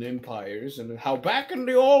olden empires and how back in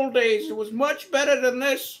the old days it was much better than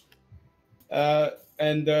this.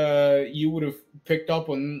 And you would have picked up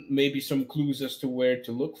on maybe some clues as to where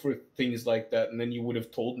to look for things like that, and then you would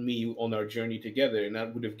have told me on our journey together, and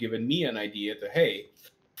that would have given me an idea to, hey,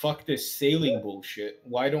 fuck this sailing bullshit.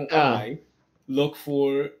 Why don't I look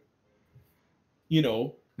for,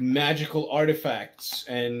 magical artifacts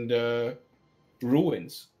and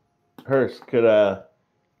ruins? Hearst, could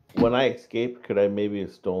when I escaped, could I maybe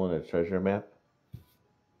have stolen a treasure map?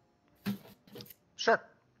 Sure.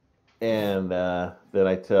 And then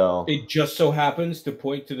I tell. It just so happens to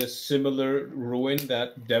point to the similar ruin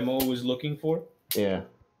that Demo was looking for, Yeah.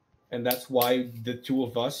 and that's why the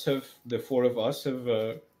four of us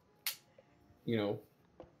have, Yeah.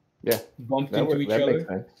 bumped That, into would, each that other. makes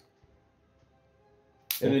sense.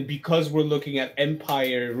 And then because we're looking at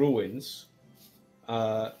Empire ruins,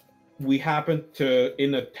 we happened to,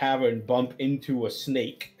 in a tavern, bump into a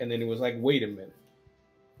snake, and then it was like, wait a minute,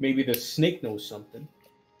 maybe the snake knows something.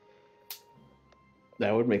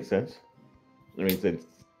 That would make sense. I mean, since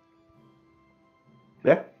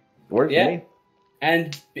yeah, works Yeah. for me.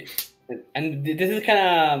 And this is kind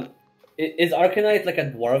of is Arcanite like a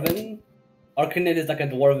dwarven? Arcanite is like a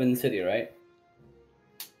dwarven city, right?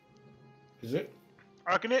 Is it?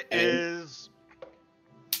 Arcanet is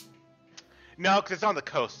no, because it's on the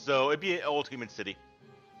coast, so it'd be an old human city.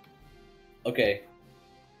 Okay.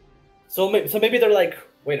 So maybe they're like,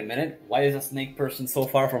 wait a minute, why is a snake person so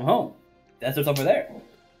far from home? That's what's over there.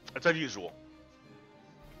 It's unusual.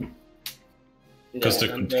 Because they're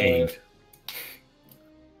and, contained.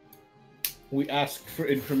 We asked for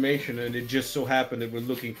information, and it just so happened that we're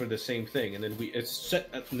looking for the same thing, and then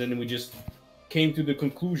we just came to the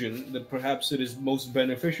conclusion that perhaps it is most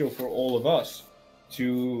beneficial for all of us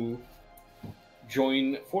to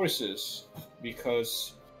join forces,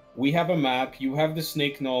 because we have a map, you have the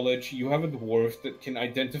snake knowledge, you have a dwarf that can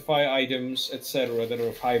identify items, etc., that are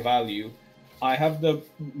of high value. I have the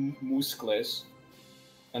muscles,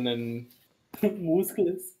 and then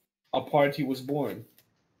Muscles. a party was born.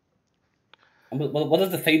 What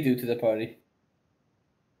does the Fae do to the party?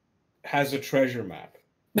 Has a treasure map.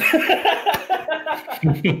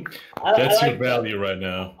 That's your value right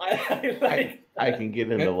now. I like. I can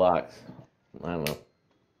get into locks. I don't know.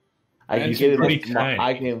 I And can she's get pretty into small,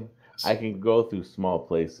 tiny. I can go through small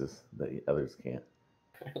places that others can't.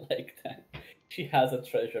 I like that. She has a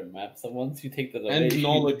treasure map, so once you take the And donation-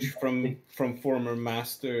 knowledge from former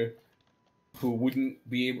master who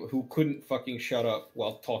couldn't fucking shut up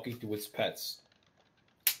while talking to his pets.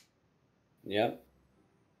 Yep.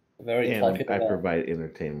 Very And I talkative. provide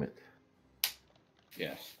entertainment.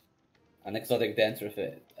 Yes. An exotic dancer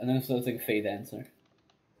fit. An exotic Fae dancer.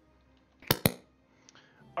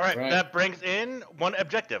 All right, Right. that brings in one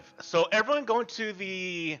objective. So everyone go into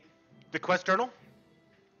the quest journal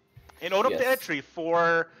and open up the Yes. entry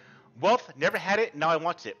for wealth. Never had it, now I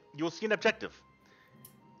want it. You will see an objective,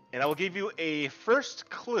 and I will give you a first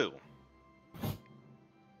clue.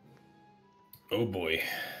 Oh boy.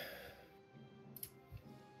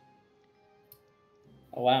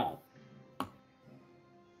 Oh, wow.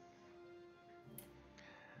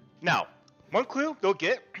 Now, one clue you'll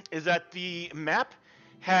get is that the map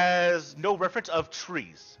has no reference of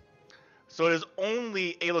trees. So it is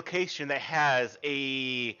only a location that has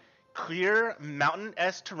a clear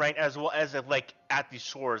mountain-esque terrain as well as a lake at the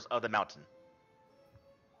shores of the mountain.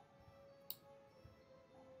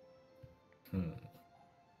 Hmm.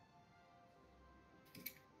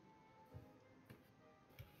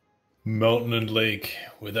 Mountain and lake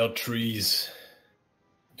without trees.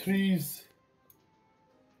 Trees.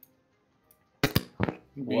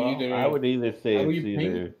 Well, I would either say how do it's you ping?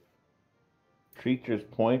 either Treacher's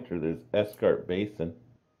Point or there's Escart Basin.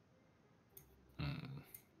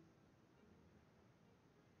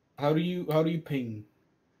 How do you ping?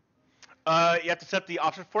 You have to set the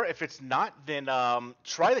option for it. If it's not, then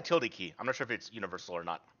try the tilde key. I'm not sure if it's universal or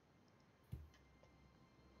not.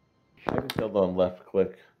 I just held on left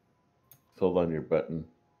click. Hold on your button.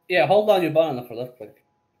 Yeah, hold down your button for left click.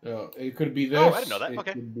 It could be this. Oh, I didn't know that. It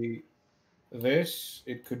Okay. could be this.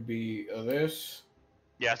 It could be this.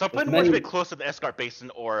 Yeah, so I'm putting more to be close to the Escart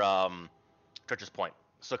Basin or Treacher's Point.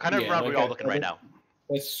 So kind of Yeah, around where like you're all looking right now.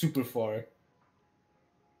 That's super far.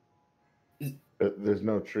 There's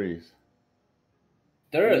no trees.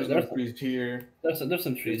 There's no trees here. There's some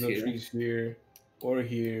trees There's no here. trees here, or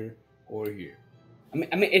here, or here. I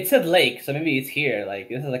mean, it said lake, so maybe it's here. Like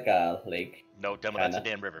this is like a lake. No, demo, that's a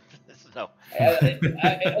damn river. No. Okay,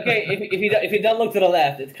 if you don't look to the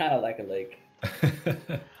left, it's kind of like a lake.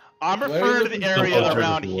 I'm referring to the area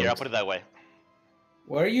around here. I'll put it that way.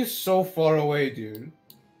 Why are you so far away, dude?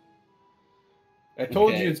 I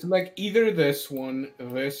told you it's like either this one,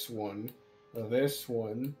 this one, this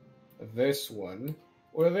one, this one,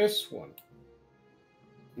 or this one.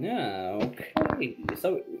 Yeah. Okay.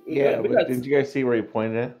 So yeah, did you guys see where he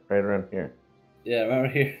pointed at? Right around here. Yeah,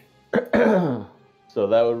 right here. So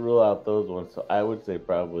that would rule out those ones. So I would say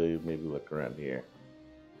probably maybe look around here,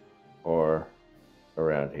 or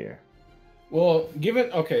around here. Well,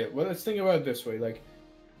 let's think about it this way. Like,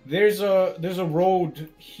 there's a road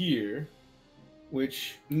here,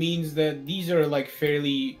 which means that these are like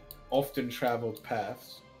fairly often traveled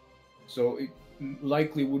paths, so it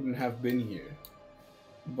likely wouldn't have been here.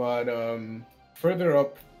 But further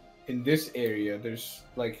up in this area, there's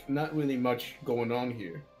like not really much going on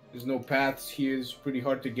here. There's no paths here. It's pretty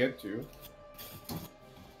hard to get to.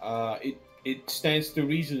 It stands to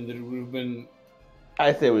reason that it would have been.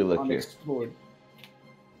 I say we look unexplored.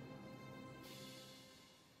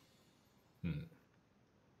 Here.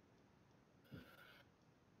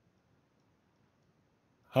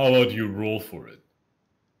 How about you roll for it?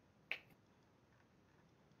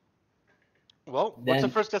 Well, what's the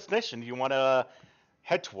first destination you want to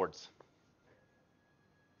head towards?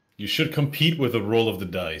 You should compete with a roll of the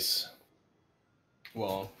dice.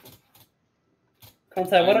 Well,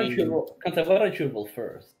 Kansai, why don't you roll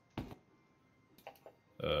first?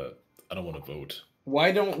 I don't want to vote.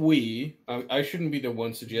 Why don't we? I shouldn't be the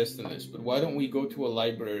one suggesting this, but why don't we go to a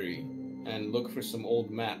library and look for some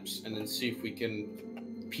old maps and then see if we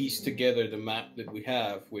can piece together the map that we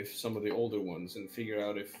have with some of the older ones and figure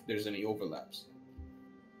out if there's any overlaps.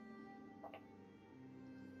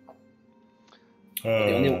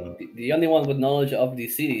 The only one with knowledge of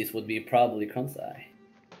these cities would be probably Kansai.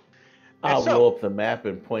 I'll roll up the map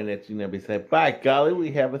and point at you and say, by golly,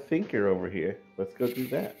 we have a thinker over here. Let's go do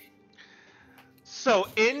that. So,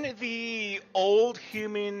 in the old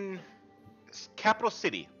human capital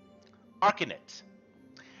city, Arcanet,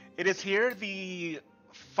 it is here the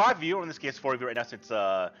 5 of you, or in this case 4 of you right now, since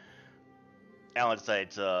Alan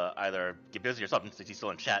decided to either get busy or something, since he's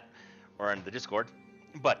still in chat or in the Discord.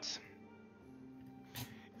 But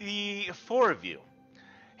the 4 of you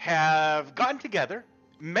have gotten together,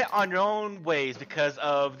 met on your own ways because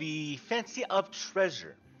of the fancy of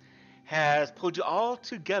treasure has pulled you all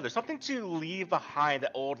together, something to leave behind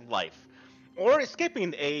the old life or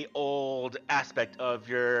escaping a old aspect of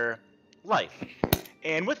your life.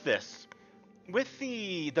 And with this, with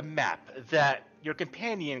the map that your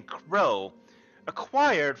companion Crow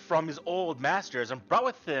acquired from his old masters and brought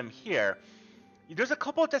with him here, there's a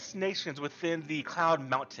couple of destinations within the Cloud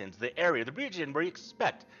Mountains, the area, the region where you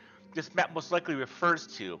expect this map most likely refers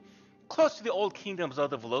to, close to the old kingdoms of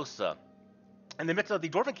the Velosa. In the midst of the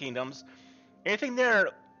Dwarven kingdoms, anything there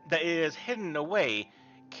that is hidden away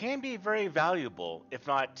can be very valuable, if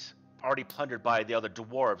not already plundered by the other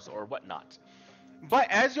dwarves or whatnot. But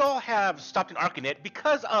as y'all have stopped in Arcanet,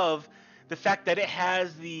 because of the fact that it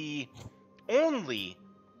has the only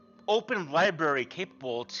open library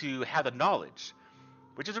capable to have the knowledge,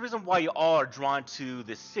 which is the reason why you all are drawn to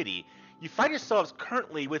this city, you find yourselves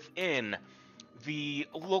currently within the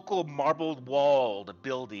local marbled walled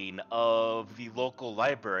building of the local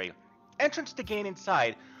library. Entrance to gain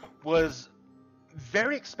inside was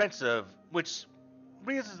very expensive, which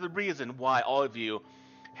this is the reason why all of you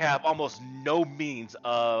have almost no means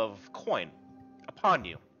of coin upon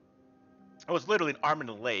you. It was literally an arm and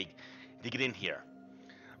a leg to get in here.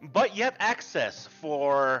 But you have access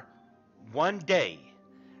for 1 day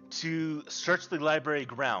to search the library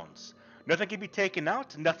grounds. Nothing can be taken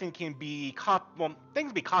out, nothing can be copied. Well, things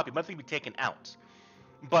can be copied, but nothing can be taken out.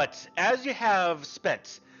 But as you have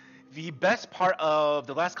spent the best part of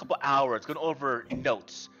the last couple hours going over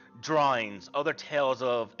notes, drawings, other tales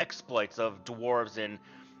of exploits of dwarves in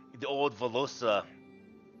the old Velosa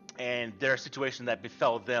and their situation that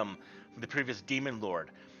befell them from the previous demon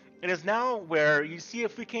lord, it is now where you see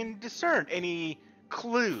if we can discern any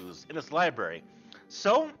clues in this library.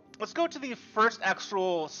 So let's go to the first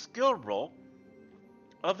actual skill roll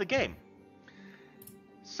of the game.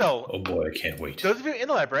 So, Oh boy, I can't wait. those of you in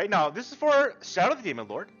the library, now this is for Shadow of the Demon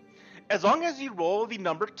Lord. As long as you roll the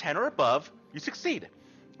number 10 or above, you succeed.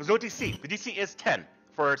 There's no DC. The DC is 10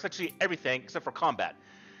 for essentially everything except for combat.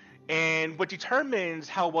 And what determines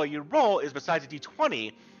how well you roll is besides the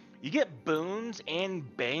D20, you get boons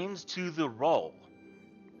and banes to the roll.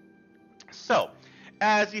 So,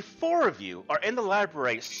 as the four of you are in the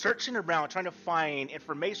library searching around trying to find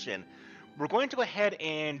information, we're going to go ahead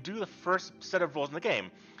and do the first set of rolls in the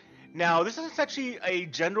game. Now, this is actually a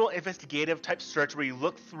general investigative type search where you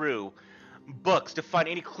look through books to find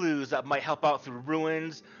any clues that might help out through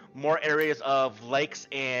ruins, more areas of lakes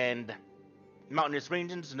and mountainous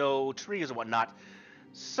regions, no trees and whatnot.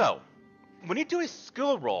 So, when you do a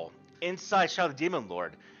skill roll inside Shadow of the Demon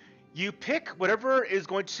Lord, you pick whatever is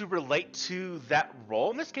going to relate to that roll.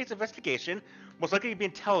 In this case, investigation, most likely it'd be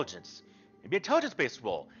intelligence. It'd be an intelligence-based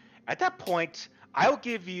roll. At that point, I'll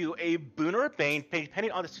give you a boon or a bane,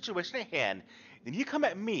 depending on the situation at hand. Then you come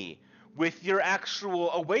at me with your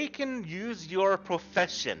actual, a way you can use your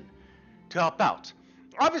profession to help out.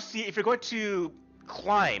 Obviously, if you're going to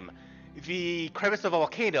climb the crevice of a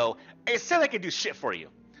volcano, it said I can do shit for you.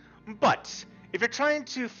 But if you're trying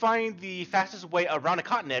to find the fastest way around a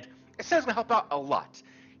continent, it says it's going to help out a lot.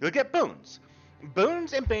 You'll get boons.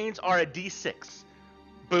 Boons and banes are a d6.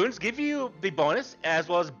 Boons give you the bonus, as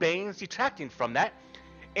well as banes detracting from that,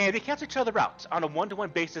 and they cancel each other out on a one-to-one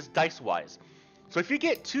basis dice-wise. So if you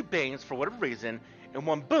get 2 banes for whatever reason, and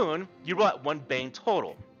 1 boon, you roll at 1 bane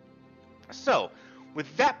total. So,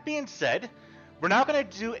 with that being said, we're now going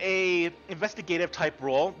to do a investigative type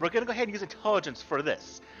roll. We're going to go ahead and use intelligence for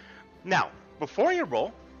this. Now, before you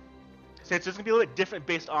roll, since it's going to be a little bit different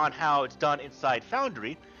based on how it's done inside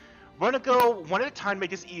Foundry, we're going to go one at a time to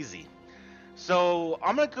make this easy. So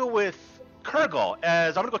I'm going to go with Kurgal,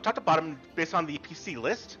 as I'm going to go top to bottom based on the PC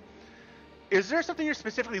list. Is there something you're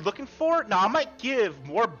specifically looking for? Now, I might give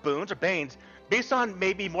more boons or banes based on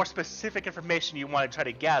maybe more specific information you want to try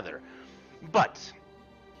to gather. But,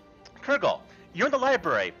 Kurgal, you're in the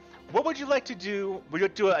library. What would you like to do? Would you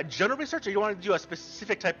do a general research, or you want to do a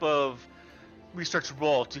specific type of research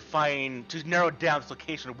role to narrow down this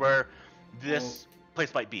location where this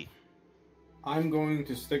place might be? I'm going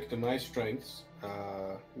to stick to my strengths,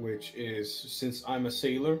 which is, since I'm a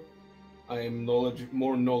sailor, I am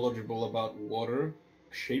more knowledgeable about water,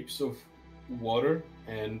 shapes of water,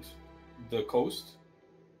 and the coast.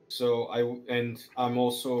 So I'm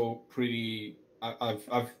also pretty.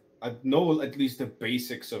 I know at least the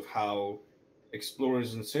basics of how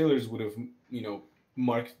explorers and sailors would have,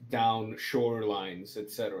 marked down shorelines,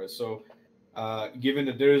 etc. So, given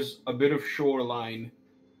that there's a bit of shoreline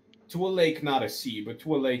to a lake, not a sea, but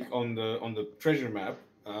to a lake on the treasure map,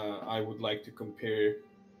 I would like to compare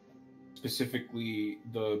specifically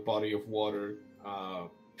the body of water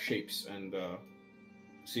shapes and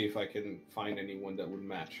see if I can find anyone that would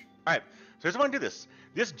match. All right, so here's how I want to do this.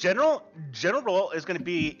 This general roll is going to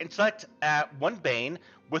be intellect at 1 bane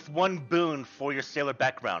with 1 boon for your sailor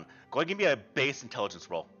background. Go ahead and give me a base intelligence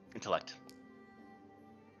roll. Intellect.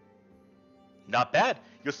 Not bad.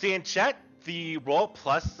 You'll see in chat the roll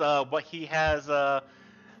plus what he has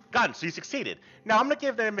gotten, so you succeeded. Now I'm going to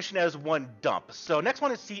give the mission as 1 dump. So next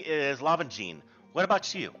one to see is Lavangine. What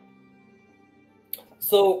about you?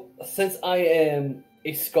 So, since I am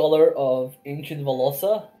a scholar of ancient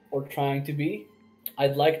Velosa, or trying to be,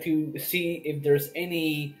 I'd like to see if there's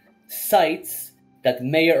any sites that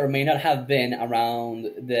may or may not have been around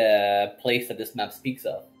the place that this map speaks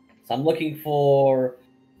of. So I'm looking for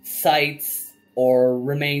sites or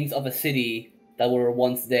remains of a city that were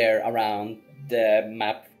once there around the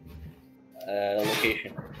map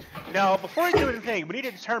location. Now, before we do anything, we need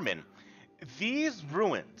to determine these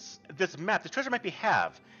ruins, this map, the treasure map you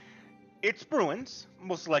have, it's ruins,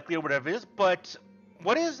 most likely, or whatever it is, but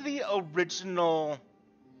what is the original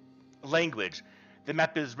language the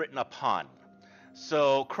map is written upon?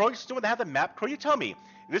 So, Crow, you still want to have the map? Crow, you tell me.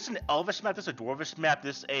 This is an Elvish map, this is a Dwarvish map,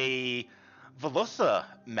 this is a Velosa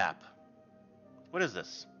map. What is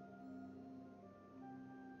this?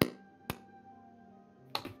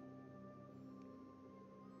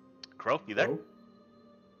 Crow, you there?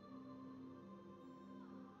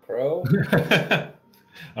 Crow?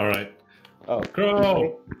 All right. Oh,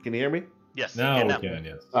 Crow. Can you hear me? Yes. Now yeah, we can,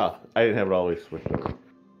 yes. Oh, I didn't have it all the way switched over.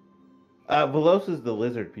 Velosa's the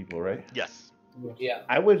lizard people, right? Yes. Yeah.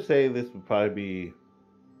 I would say this would probably be.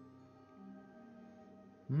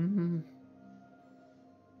 Hmm.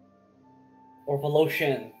 Or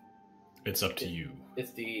Velocian. It's up to you.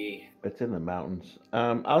 It's the... It's in the mountains.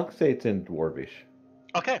 I'll say it's in Dwarvish.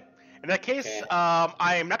 Okay. In that case, Okay.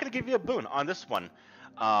 I'm not going to give you a boon on this one,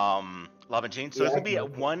 Lava Jean. So Yeah, it's going to be I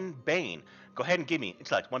can- one Bane. Go ahead and give me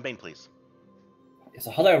intellect. One Bane, please. So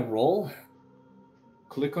how do I roll?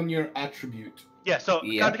 Click on your attribute. Yeah, so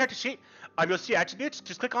Yeah. on the character sheet, you'll see attributes.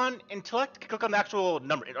 Just click on intellect. Click on the actual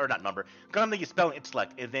number, or not number. Click on the spelling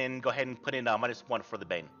intellect, and then go ahead and put in -1 for the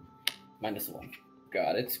Bane. -1.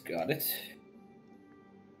 Got it, got it.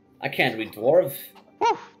 I can't read dwarf.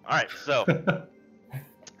 Whew. All right, so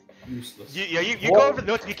Useless. you go over the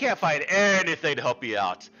notes. You can't find anything to help you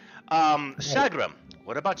out. Shagrim,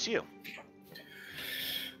 what about you?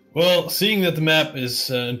 Well, seeing that the map is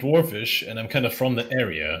dwarfish and I'm kind of from the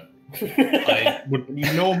area, I would And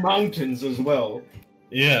you know mountains as well.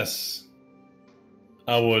 yes,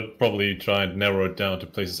 I would probably try and narrow it down to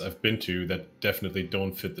places I've been to that definitely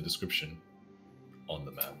don't fit the description on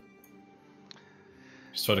the map.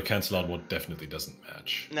 Just try to cancel out what definitely doesn't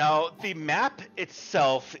match. Now, the map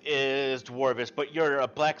itself is dwarvish, but you're a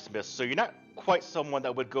blacksmith, so you're not quite someone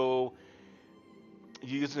that would go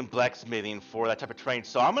using blacksmithing for that type of terrain.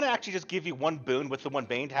 So I'm going to actually just give you one boon with the one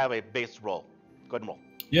bane to have a base roll. Go ahead and roll.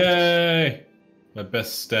 Yay! My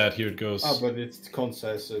best stat, here it goes. Ah, but it's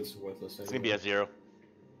concise, so it's worthless. It's going to be a 0.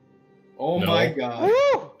 Oh No. my god.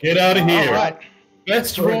 Woo! Get out of here! All right.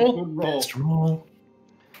 Let's Good roll! roll. Let's roll!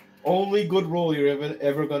 Only good roll you're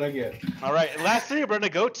ever gonna get. All right. And lastly, we're going to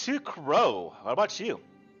go to Crow. What about you?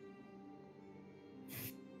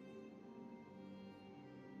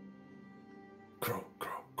 Crow,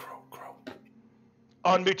 crow, crow, crow.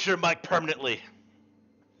 Unmute your mic permanently.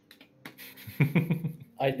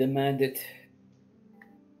 I demand it.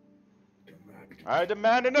 I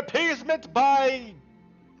demand an appeasement by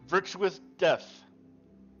virtuous death.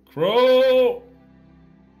 Crow!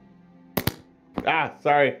 Ah,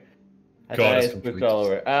 sorry. I God, thought I it's switched complete. all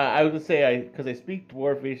over. I was gonna say because I speak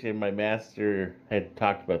Dwarfish and my master had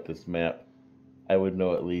talked about this map, I would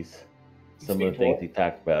know at least some of the speak things dwarf? he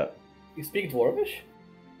talked about. You speak dwarvish?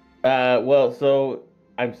 Well, so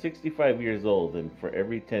I'm 65 years old, and for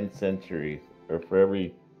every 10 centuries, or for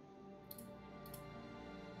every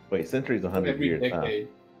century's 100 Every years. Huh? decade.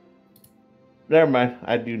 Never mind.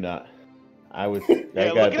 I do not. I was. Yeah, I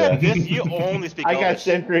got. looking at this, you only speak I got Elvish.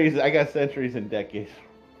 centuries. I got centuries and decades.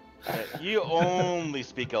 You only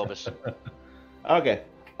speak Elvish. Okay.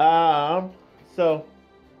 So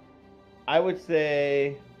I would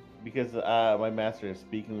say because my master is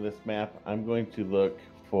speaking this map, I'm going to look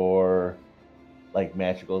for like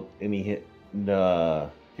magical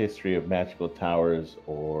history of magical towers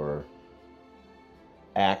or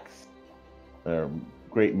acts or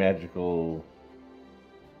great magical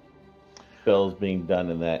spells being done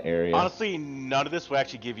in that area. Honestly, none of this will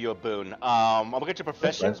actually give you a boon. I'm looking at your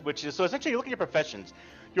professions, Okay. which is so essentially you look at your professions.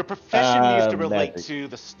 Your profession needs to relate magic. to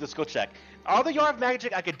the skill check. Although you are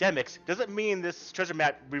magic academics, doesn't mean this treasure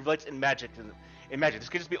map relates in magic. In magic, this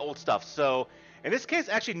could just be old stuff. So in this case,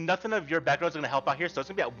 actually, nothing of your background is going to help out here. So it's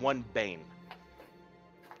going to be at one bane.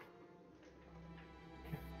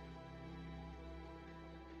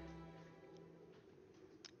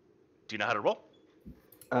 Do you know how to roll?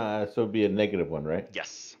 So it'd be a negative one, right?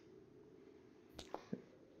 Yes.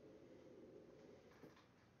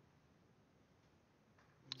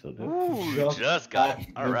 So Ooh, just got it.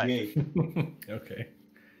 All right. Negate. Okay.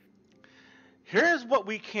 Here's what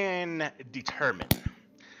we can determine.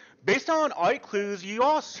 Based on all your clues, you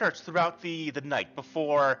all search throughout the night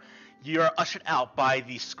before you're ushered out by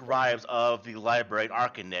the scribes of the library at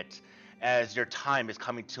Arcanet as your time is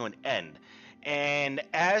coming to an end. And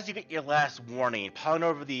as you get your last warning, piling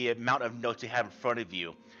over the amount of notes you have in front of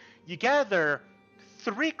you, you gather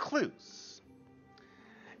 3 clues.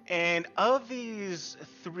 And of these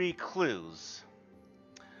 3 clues,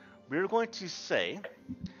 we're going to say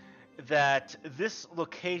that this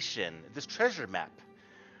location, this treasure map,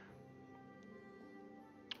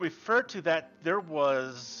 referred to that there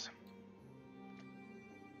was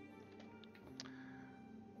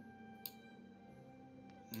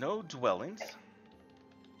no dwellings,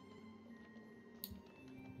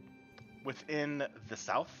 within the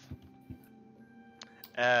south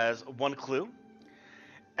as one clue,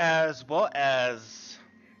 as well as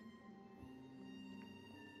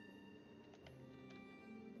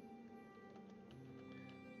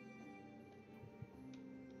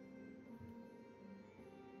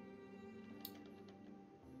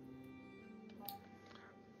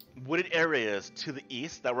wooded areas to the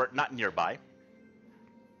east that were not nearby.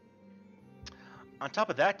 On top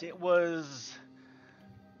of that, it was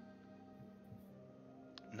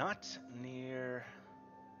not near.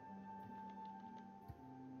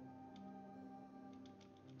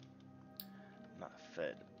 Not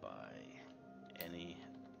fed by any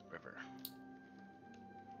river.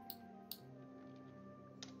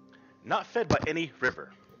 Not fed by any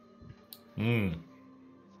river. Hmm.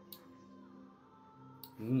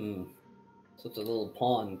 So it's a little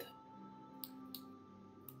pond.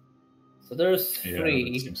 So there's Yeah,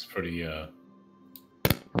 three. that seems pretty.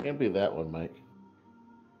 Can't be that one, Mike.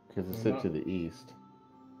 Because it's Why to the east.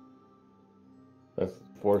 That's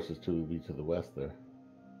forces to be to the west there.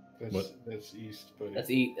 That's east, buddy. That's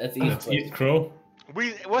east. That's That's east. East Crow.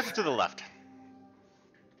 It wasn't to the left.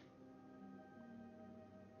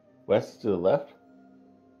 West to the left?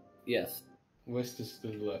 Yes. West is to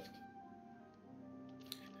the left.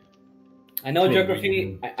 I know Probably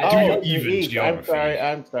geography. I Do know, your the even east. geography.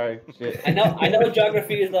 I'm sorry. Shit. I know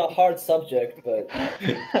geography is a hard subject, but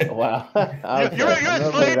Wow. You're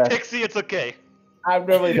a slave, Pixie. It's okay. I'm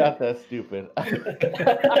really not that stupid.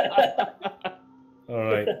 All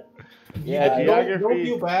right. Yeah, Don't geography.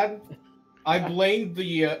 feel bad. I blame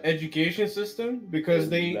the education system because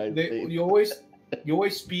United States. you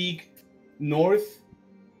always speak north,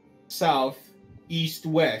 south, east,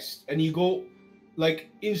 west, and you go like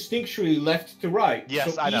instinctually left to right.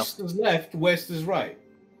 Yes, so I know. east is left, west is right.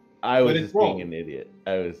 I was But it's just being wrong. an idiot.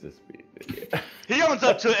 I was just being an idiot. He owns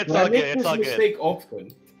up to it. It's I all make good. It's this all good. mistake often.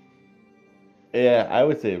 Yeah, I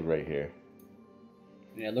would say right here.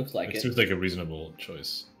 yeah, it looks like It it. seems like a reasonable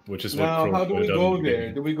choice, which is what Now, Crow how do we pointed out go in the there?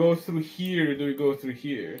 beginning. Do we go through here? Do we go through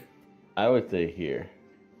here? I would say here.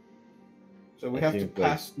 So we That have to seems like-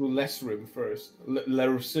 pass through Lesrim first.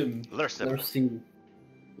 Lersim. Lursim. There's some-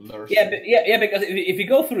 Lersim. yeah, because if you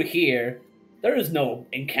go through here, there is no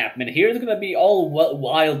encampment here. It's gonna be all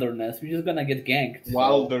wilderness. We're just gonna get ganked.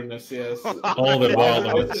 Wilderness, yes. All the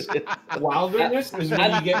wilderness. Wilderness is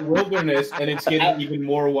when you get wilderness and it's getting even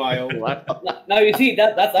more wild. Now you see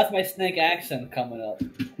that's my snake accent coming up.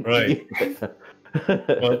 Right.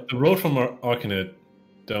 Well, the road from Arcanet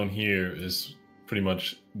down here is pretty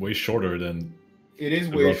much way shorter than. It is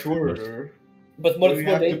The way road shorter. But more, But we it's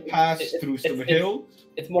more have to dan- pass it- through some it's- hills.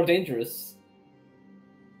 It's more dangerous.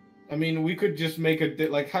 I mean, we could just make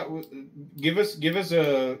give us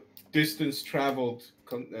a distance traveled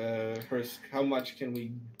first. How much can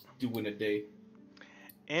we do in a day?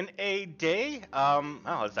 In a day,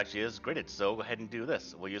 this actually is gridded, so go ahead and do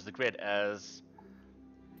this. We'll use the grid as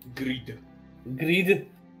Grid. Greed.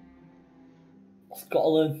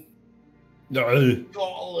 Scotland. No.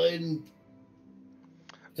 Colin.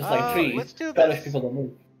 Just like trees. let's do Scottish this. people don't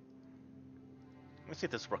move. Let's see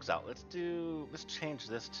if this works out. Let's change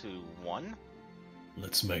this to 1.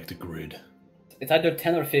 Let's make the grid. It's either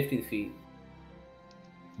 10 or 15 feet.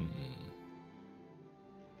 Hmm.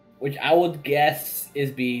 Which I would guess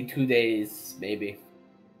is be 2 days, maybe.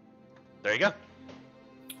 There you go.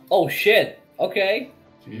 Oh shit! Okay.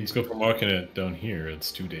 Let's go from Arcanet down here.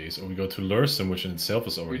 It's 2 days, or we go to Lursum, which in itself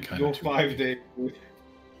is We already could kind go of 2 5 days. days.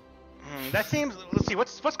 That seems. Let's see.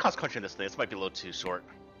 What's cross country in this thing? This might be a little too short.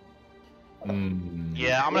 Hmm.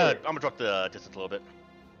 Yeah, I'm gonna drop the distance a little bit.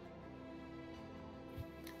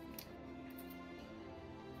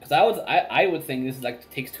 Because I would think this is like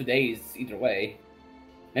takes 2 days either way.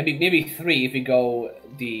 Maybe 3 if we go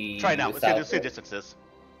the. Try it now. the Let's see south the distances.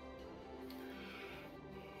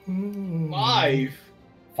 5.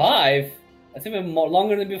 5? That's even more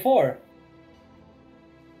longer than before.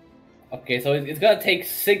 Okay, so it's gonna take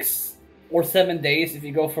 6 or 7 days if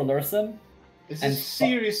you go for Lursum. Is And this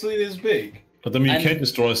seriously this big? But I mean, you And- can't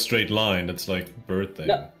just draw a straight line. That's like bird thing.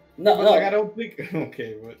 No, But, like, I no, don't think.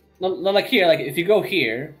 Okay, but no, like here. Like if you go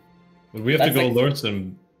here, But we have to That's go like-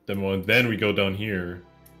 Lursum, then we go down here,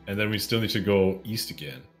 and then we still need to go east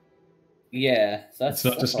again. yeah. So that's It's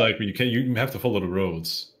not just like you have to follow the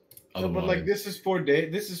roads. no, but like this is 4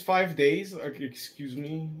 days. This is 5 days. Like, excuse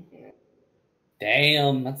me.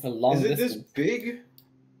 Damn, that's a long Is it this distance. big?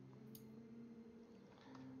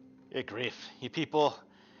 Good grief! You people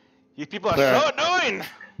are so annoying.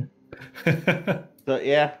 So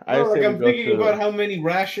yeah, I No, like say we I'm go thinking to. about how many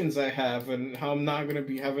rations I have and how I'm not gonna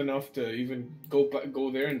have enough to even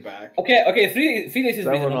go there and back. Okay. 3 days is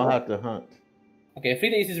Someone will reasonable. have to hunt. Okay, 3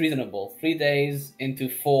 days is reasonable. 3 days into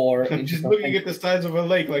 4. I'm into just something. looking at the size of a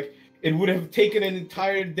lake. Like it would have taken an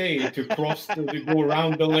entire day to cross to go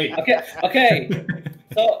around the lake. Okay.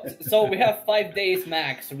 So we have 5 days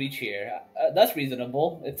max to reach here. That's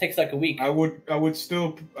reasonable. It takes like a week. I would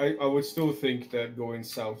still think that going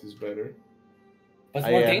south is better. But it's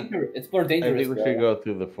more dangerous. It's more I dangerous. think we should go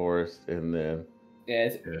through the forest and then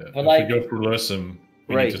Yes, Yeah, but if like we go through Lusum,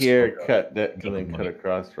 we right need to here, stock up. cut that, Get and then the cut money.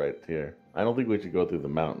 across right here. I don't think we should go through the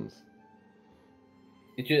mountains.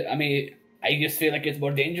 I mean, I just feel like it's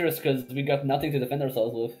more dangerous because we got nothing to defend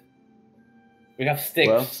ourselves with. We have sticks.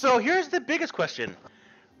 Well, So here's the biggest question.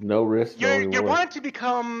 No risk, no You're reward. wanting to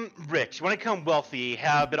become rich, you want to become wealthy,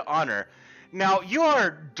 have a bit of honor. Now, you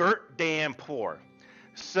are dirt damn poor.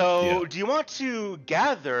 So, Yeah. do you want to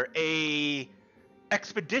gather a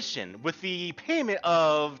expedition with the payment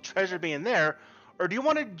of treasure being there, or do you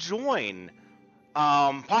want to join,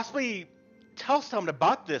 possibly tell someone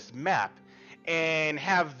about this map and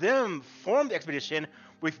have them form the expedition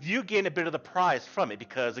with you getting a bit of the prize from it?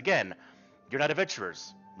 Because, again, you're not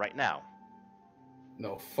adventurers right now.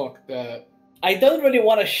 No, fuck that. I don't really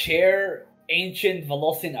want to share ancient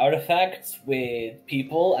Velocian artifacts with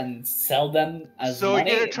people and sell them as So money.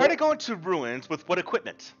 you're gonna try to go into ruins with what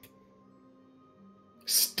equipment?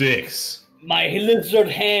 Sticks. My lizard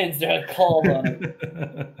hands, they're called on it.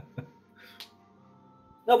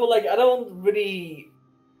 No, but like I don't really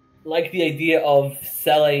like the idea of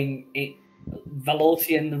selling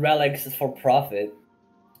Velocian relics for profit,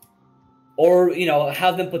 or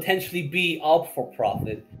have them potentially be up for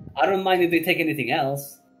profit. I don't mind if they take anything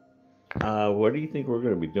else. What do you think we're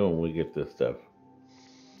going to be doing when we get this stuff?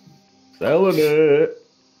 Selling it.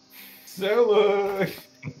 Sell it.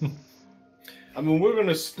 I mean, we're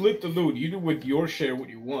gonna split the loot. You do with your share what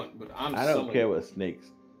you want, but I don't selling care it. what snakes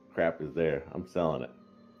crap is there. I'm selling it.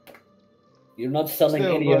 You're not selling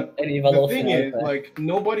Still, any but The Velocian thing is, artifacts. like,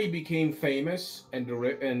 nobody became famous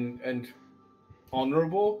and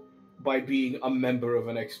honorable by being a member of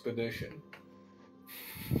an expedition.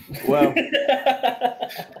 Well,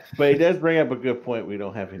 but it does bring up a good point. We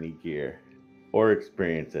don't have any gear or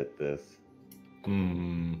experience at this.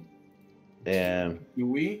 Hmm. And Do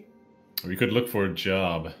we? We could look for a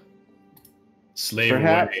job. Slave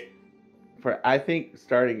Perhaps. away. I think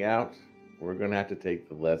starting out, we're going to have to take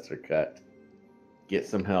the lesser cut, get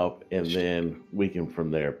some help, and then we can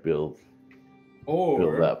from there build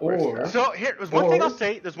up our stuff. So there's one thing I'll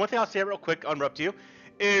say. There's one thing I'll say real quick. I'll interrupt you.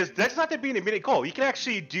 Is that's not to be an immediate goal. You can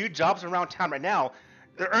actually do jobs around town right now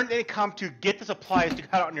that earn income to get the supplies to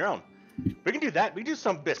cut out on your own. We can do that. We can do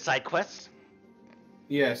some bit side quests.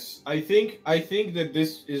 Yes, I think that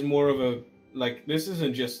this is more of a this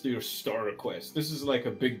isn't just your starter quest. This is like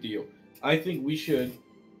a big deal. I think we should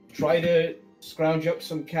try to scrounge up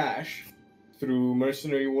some cash through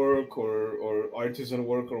mercenary work or artisan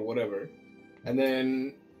work or whatever, and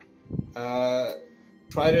then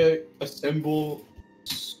try to assemble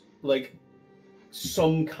like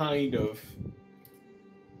some kind of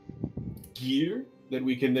gear that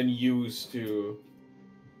we can then use to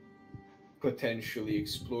potentially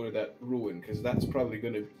explore that ruin, because that's probably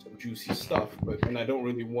going to be some juicy stuff, and I don't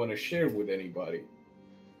really want to share with anybody.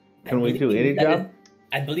 Can we do any job?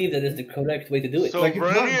 I believe that is the correct way to do it. So Like, it's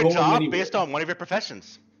run not your going job anywhere. based on one of your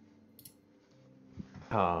professions.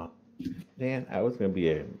 Dan, I was going to be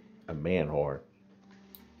a man whore.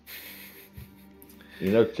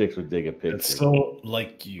 You know, chicks would dig a picture. It's so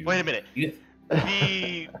like you. Wait a minute. You-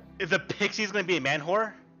 The pixie's gonna be a man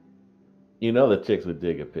whore? You know, the chicks would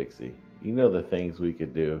dig a pixie. You know the things we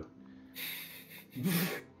could do.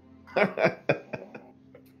 I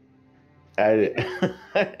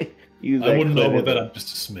wouldn't know about that. I'm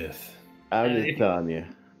just a smith. I'm just telling you.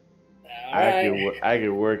 Alright. I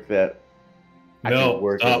could work that. I No, could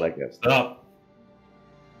work stop. it like a Stop.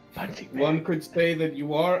 punching man. One could say that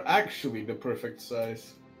you are actually the perfect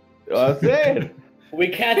size. I said. We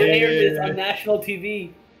can't air this on national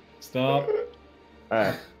TV. Stop.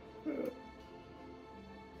 Alright.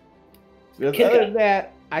 Because Kick other it. than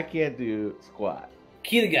that, I can't do squat.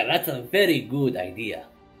 Kirga, that's a very good idea.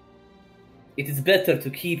 It is better to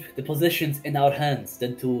keep the positions in our hands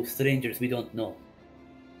than to strangers we don't know.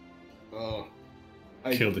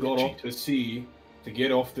 I Kill the got cheat. off the sea to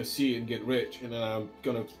get off the sea and get rich, and then I'm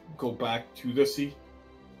gonna go back to the sea.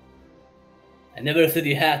 I never said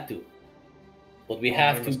you had to, but we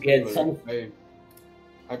have to get some. I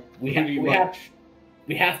We have- pretty we have- much.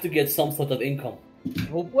 We have to get some sort of income.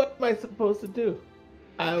 Well, what am I supposed to do?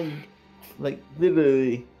 I'm Like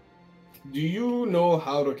literally. Do you know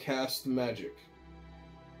how to cast magic?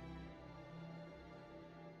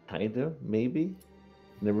 Kind of, maybe.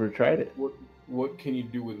 Never tried it. What can you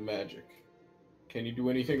do with magic? Can you do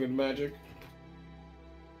anything with magic?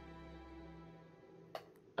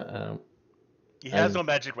 He has I'm- no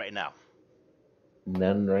magic right now.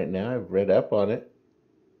 None right now. I've read up on it.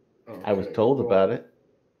 I was Okay, told well, about it.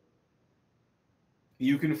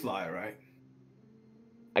 You can fly, right?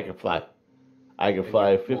 I can fly. I can And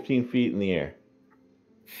fly you- 15 feet in the air.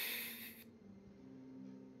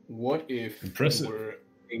 What if Impressive. you were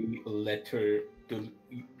a letter to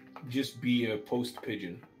just be a post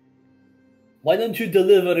pigeon? Why don't you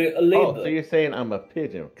deliver a Oh, label? so you're saying I'm a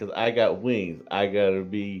pigeon because I got wings. I gotta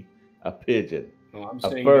be a pigeon. No, I'm A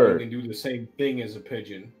saying bird. that you can do the same thing as a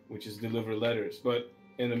pigeon, which is deliver letters, but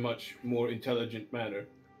in a much more intelligent manner.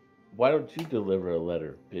 Why don't you deliver a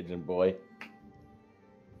letter, pigeon boy?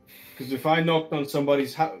 Because if I knocked on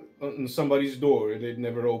somebody's on somebody's door, they'd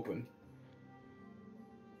never open.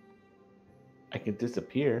 I can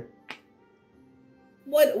disappear.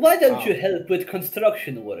 Why don't Oh. you help with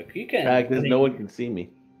construction work? You can. Because no one can see me.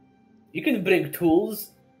 You can bring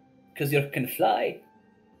tools because you can fly.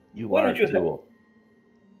 You Why are don't you a tool.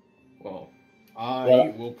 Well, I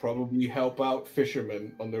Well- will probably help out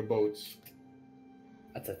fishermen on their boats.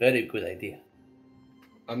 That's a very good idea.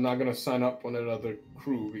 I'm not gonna sign up on another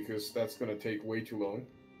crew because that's gonna take way too long.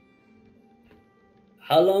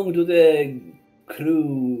 How long do the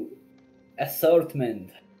crew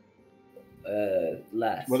assortment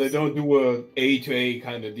last? Well, they don't do a A to A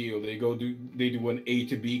kind of deal. They do an A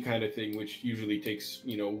to B kind of thing, which usually takes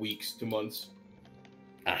weeks to months.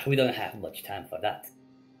 We don't have much time for that.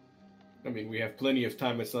 I mean, we have plenty of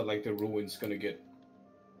time. It's not like the ruin's gonna get.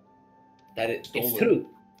 It's Stolen. true.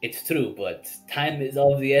 It's true, but time is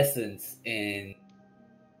of the essence in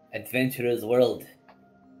adventurers' world.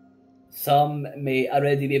 Some may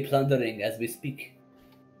already be plundering as we speak.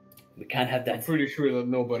 We can't have I'm that. pretty sure that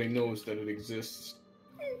nobody knows that it exists.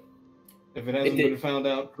 If it hasn't It- been found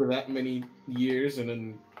out for that many years, and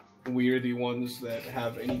then we're the ones that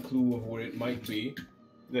have any clue of where it might be,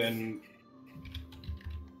 then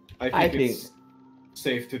I think it's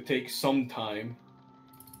safe to take some time.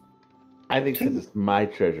 I think since it's my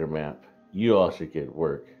treasure map, you all should get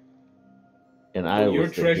work. And I Your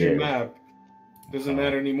was the treasure heir. map doesn't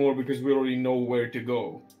matter anymore because we already know where to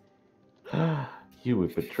go. You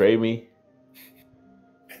would betray me.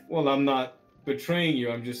 Well, I'm not betraying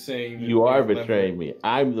you. I'm just saying that You are your betraying me.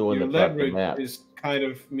 I'm the one Your that brought the leverage map. is kind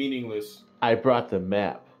of meaningless. I brought the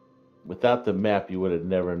map. Without the map, you would have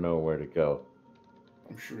never known where to go.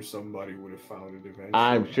 I'm sure somebody would have found it eventually.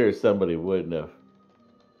 I'm sure somebody wouldn't have.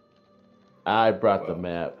 I brought the Well,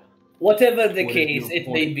 map. Whatever the What is case your it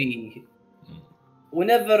may point? be,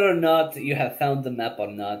 whenever or not you have found the map or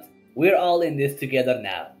not, we're all in this together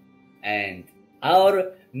now. And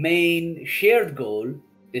our main shared goal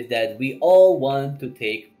is that we all want to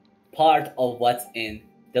take part of what's in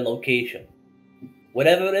the location.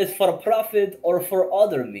 Whatever it is for profit or for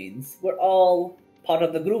other means, we're all part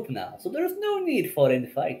of the group now. So there's no need for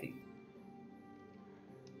infighting.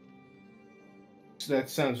 That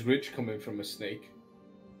sounds rich coming from a snake.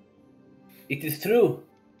 It is true.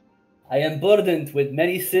 I am burdened with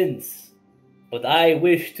many sins, but I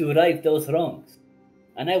wish to right those wrongs.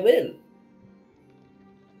 And I will.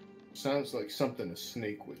 Sounds like something a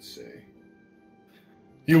snake would say.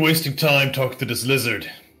 You're wasting time talking to this lizard.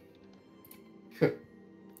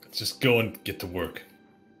 Let's just go and get to work.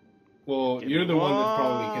 Well, Give you're me the one that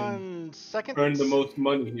probably can 1 second. earn the most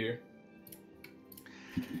money here.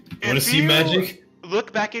 You want to If see you magic?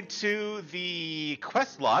 Look back into the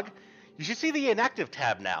quest log. You should see the inactive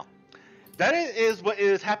tab now. That is what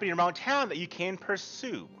is happening around town that you can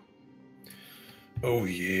pursue. Oh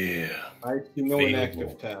yeah. I see no Available.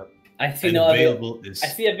 inactive tab. I see And no available is I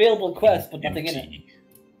see available quests, but nothing in it. empty.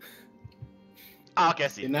 Ah, okay, I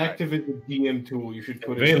see. Inactive is a DM tool. You should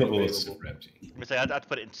put Available it in is available. super empty. Let me say, I have to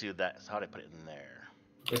put it into that. So how do I put it in there?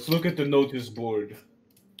 Let's look at the notice board.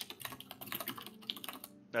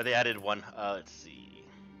 No, they added one. Let's see.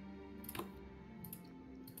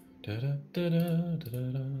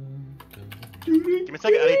 Da-da-da-da-da-da-da. Give me a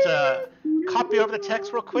second. I need to copy over the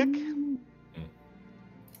text real quick.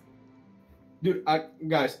 Dude,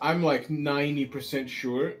 guys, I'm like 90%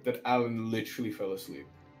 sure that Alan literally fell asleep.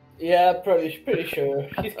 Yeah, pretty sure.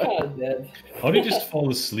 He's kind of dead. How did you just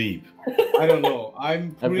fall asleep? I don't know.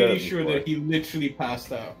 I'm I've done pretty it sure before. that he literally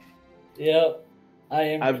passed out. Yep. I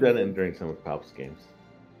am. I've done it during some of Pop's games.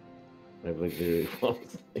 I've like literally fallen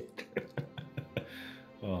asleep.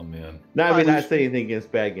 Oh man. No, I mean, Fine. not saying anything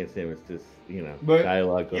bad against him. It's just, But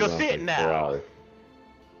dialogue goes you'll on see for it like 4 now. hours.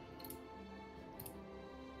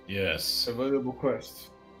 Yes. available quests.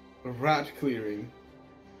 Rat clearing.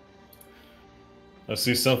 I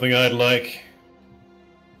see something I'd like.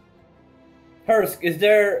 Hursk, is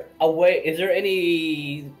there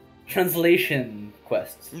any translation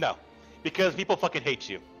quests? No, because people fucking hate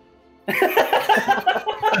you.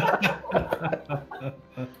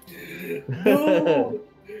 No,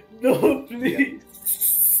 no,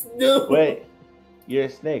 please, no. Wait, you're a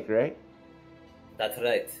snake, right? That's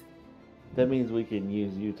right. That means we can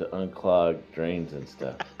use you to unclog drains and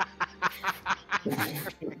stuff.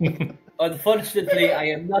 Unfortunately, I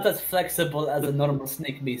am not as flexible as a normal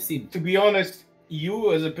snake may seem. To be honest,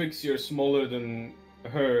 you as a pixie are smaller than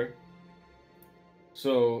her,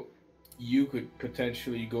 so you could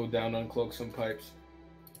potentially go down unclog some pipes.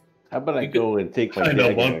 How about I You go and take my I know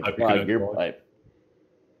dagger one and pipe you clog can your unclog. pipe?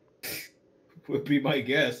 Would be my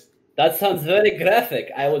guess. That sounds very graphic.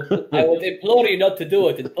 I would implore you not to do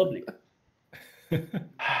it in public.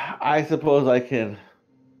 I suppose I can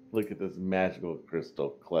look at this magical crystal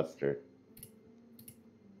cluster.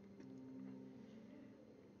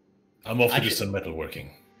 I'm off to do Actually- some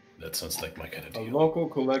metalworking. That sounds like my kind of A deal. local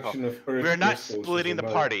collection of earth We're not crystals is splitting the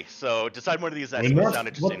about- party, so decide one of these We're actually not- sound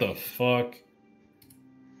what interesting. the fuck?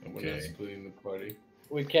 We're not Okay. splitting the party.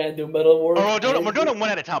 We can't do metal work. Oh, we're doing it one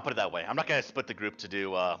at a time. Put it that way. I'm not gonna split the group to do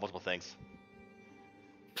multiple things.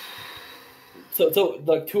 So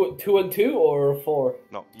like two and two or 4?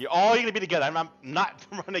 No, you're all gonna be together. I'm not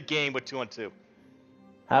running a game with 2 on 2.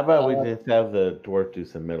 How about we just have the dwarf do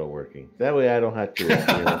some metalworking? That way I don't have to.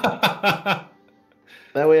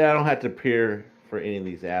 That way I don't have to peer for any of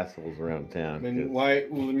these assholes around I town. mean, 'cause- why?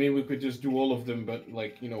 Well, I mean, we could just do all of them, but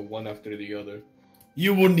one after the other.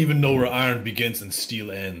 You wouldn't even know where iron begins and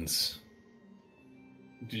steel ends.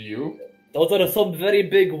 Do you? Those are some very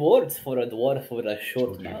big words for a dwarf with a short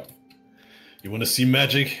Told you. mouth. You want to see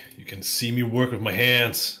magic? You can see me work with my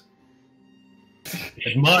hands.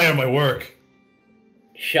 Admire my work.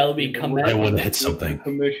 Shall we I commence? want to hit something.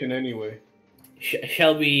 Commission anyway.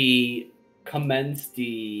 Shall we commence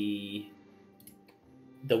the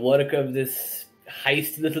work of this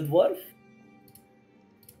heist little dwarf?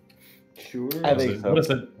 Sure. I think so.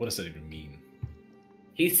 What does that even mean?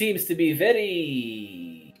 He seems to be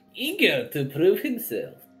very eager to prove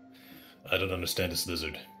himself. I don't understand this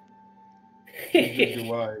lizard. Neither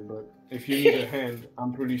do I, but if you need a hand,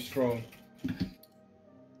 I'm pretty strong.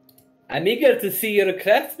 I'm eager to see your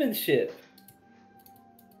craftsmanship.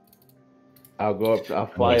 I'll go up. I'll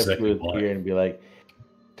fly exactly up to his why. ear and be like,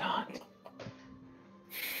 "Don't."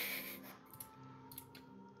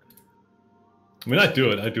 I mean, I do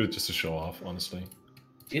it just to show off, honestly.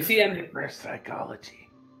 You see, I'm Reverse psychology.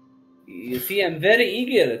 very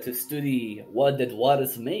eager to study what the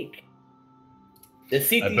dwarves make. The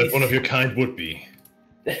I bet one of cities, your kind would be.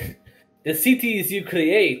 the cities you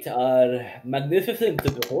create are magnificent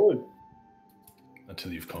to behold.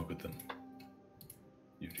 Until you've conquered them.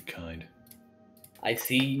 You're the kind. I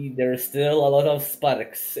see there are still a lot of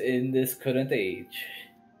sparks in this current age.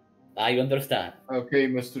 I understand. Okay,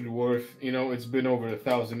 Mr. Dwarf, it's been over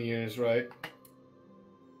 1,000 years, right?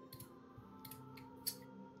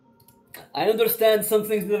 I understand some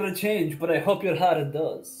things never change, but I hope your heart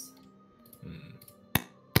does.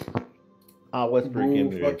 I'll whisper Who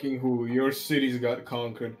again. fucking who? Your cities got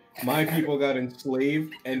conquered. My people got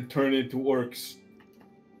enslaved and turned into orcs.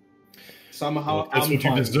 Somehow, Well, that's I'm what you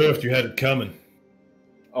fine. deserved. You had it coming.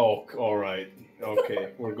 Oh, alright.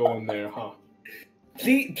 Okay, we're going there, huh?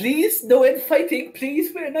 Please, no infighting.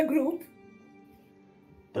 Please, we're in a group.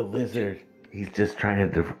 The lizard. He's just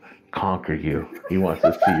trying to conquer you. He wants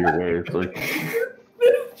to see your ways. Like,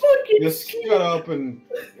 Fucking Just shut up and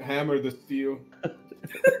hammer the steel.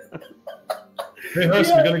 Hey,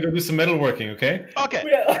 Hurst, we're gonna go do some metalworking, okay? Okay.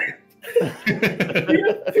 we are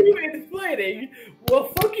too infighting. A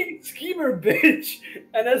fucking schemer bitch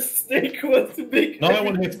and a snake wants to make. Now I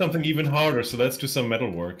want to hit something even harder, so let's do some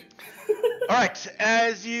metalwork. All right.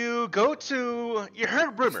 As you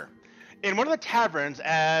heard rumor in one of the taverns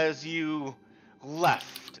as you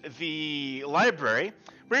left the library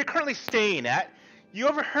where you're currently staying at. You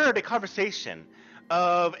overheard a conversation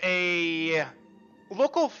of a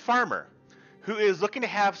local farmer who is looking to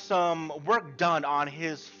have some work done on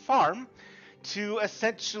his farm to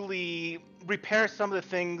essentially repair some of the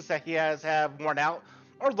things that he have worn out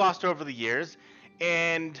or lost over the years.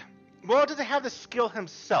 And, well, doesn't have the skill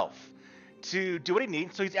himself to do what he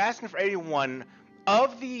needs, so he's asking for anyone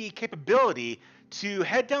of the capability to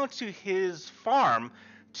head down to his farm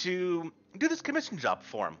to do this commission job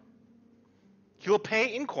for him. he will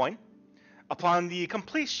pay in coin upon the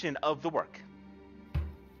completion of the work.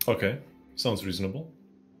 Okay, sounds reasonable.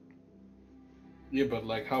 Yeah, but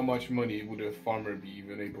like, how much money would a farmer be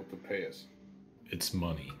even able to pay us? It's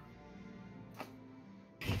money.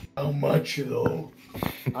 How much though?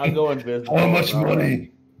 I'll go invisible. How much and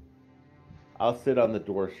money? I'll sit on the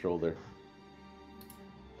dwarf's shoulder.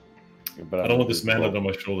 But I don't want this man invisible. on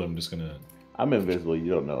my shoulder. I'm just gonna. I'm invisible.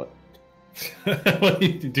 You don't know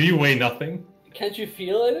it. Do you weigh nothing? Can't you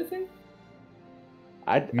feel anything?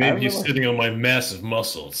 Maybe he's sitting on my massive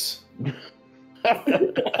muscles.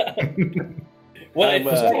 What I'm, if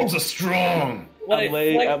Muscles are strong. I'm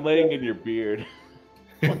laying in your beard,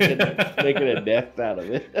 making a nest out of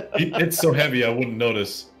it. It's so heavy, I wouldn't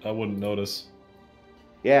notice.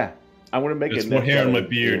 Yeah, I'm gonna make There's a more nest hair out in my of his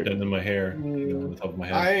beard than in my hair on the top of my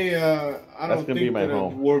head. I That's don't gonna be think my that a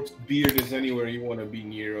home. dwarf's beard is anywhere you want to be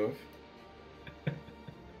near of.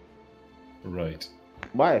 Right.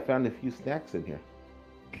 Why? I found a few snacks in here.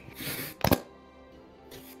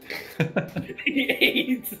 he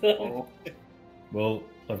ate them? Well,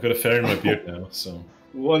 I've got a fairy in my beard now, so.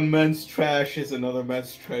 One man's trash is another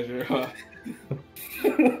man's treasure, huh?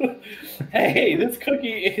 Hey, this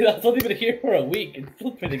cookie, I was only been here for a week. It's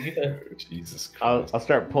still pretty good. Jesus I'll Christ.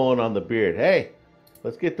 start pulling on the beard. Hey,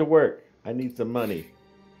 let's get to work. I need some money.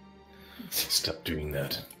 Stop doing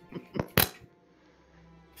that.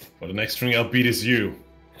 Well, the next string I'll beat is you.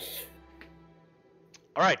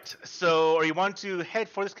 All right. So, or you want to head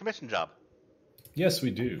for this commission job? Yes,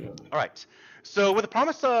 we do. All right. So, with the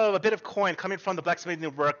promise of a bit of coin coming from the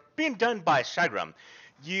blacksmithing work being done by Shagram,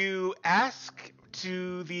 you ask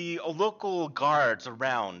to the local guards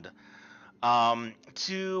around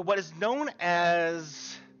to what is known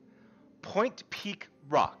as Point Peak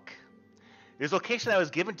Rock. It is a location that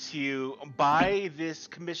was given to you by this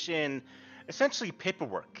commission, essentially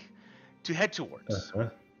paperwork, to head towards. Uh-huh.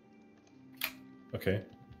 Okay.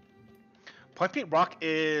 Point Peak Rock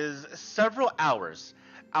is several hours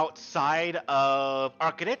outside of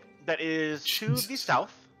Arcanet, that is to the Jesus.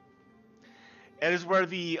 south. It is where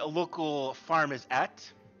the local farm is at.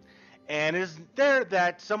 And it is there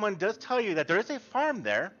that someone does tell you that there is a farm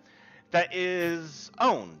there that is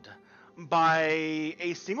owned by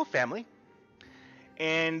a single family.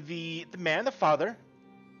 And the man, the father,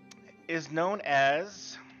 is known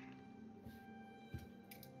as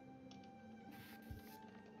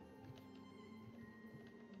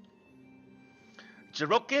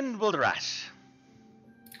Jerokin Wilderash.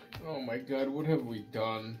 Oh my god, what have we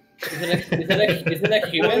done? Is it a What have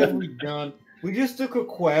human? we done? We just took a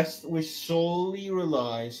quest which solely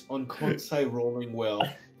relies on Konsai rolling well.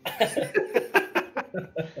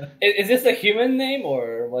 Is this a human name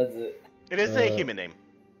or was it? It is a human name.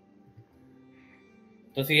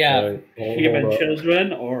 Does he have Hold human up.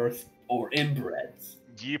 children or inbreds?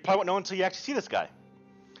 You probably won't know until you actually see this guy.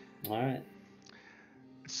 All right.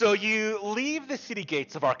 So you leave the city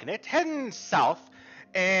gates of Arcanet, heading south,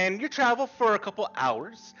 and you travel for a couple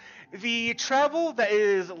hours. The travel that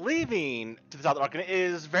is leaving to the south of Arcanet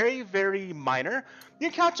is very, very minor. You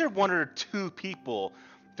encounter one or two people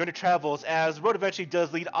during the travels, as the road eventually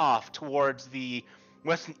does lead off towards the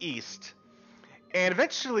west and east. And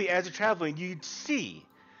eventually, as you're traveling, you'd see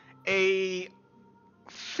a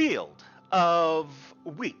field of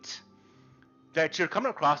wheat that you're coming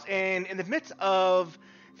across, and in the midst of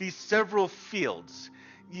these several fields,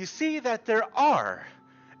 you see that there are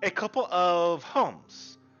a couple of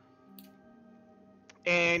homes.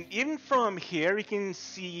 And even from here, you can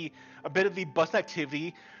see a bit of the bustling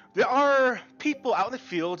activity. There are people out in the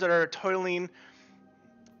fields that are toiling,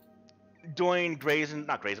 doing grazing,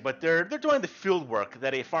 not grazing, but they're doing the field work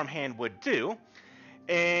that a farmhand would do.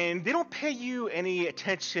 And they don't pay you any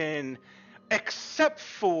attention except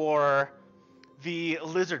for the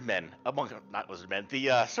lizard men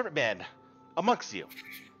the serpent men amongst you.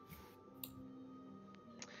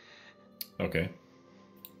 Okay.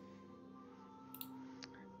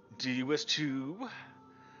 Do you wish to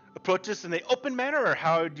approach this in an open manner, or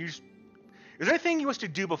how do you? Is there anything you wish to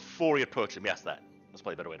do before you approach them? Yes, that's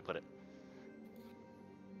probably a better way to put it.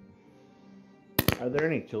 Are there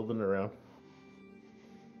any children around?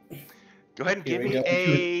 Go ahead and Here give we me go.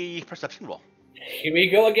 a perception roll. Here we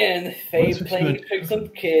go again. Faye What's playing good? tricks on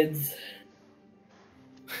kids.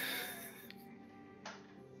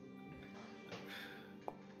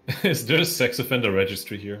 Is there a sex offender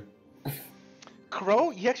registry here? Crow,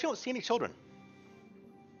 you actually don't see any children.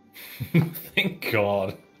 Thank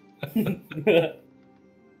God.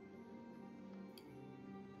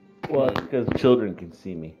 Well, because children can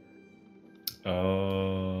see me.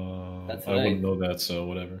 That's I wouldn't right. know that, so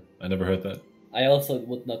whatever. I never heard that. I also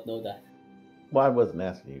would not know that. Well, I wasn't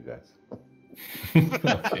asking you guys.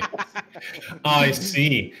 Okay. I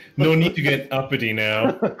see. No need to get uppity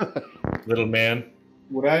now, little man.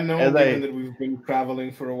 Would I know, As given I- that we've been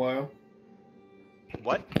traveling for a while?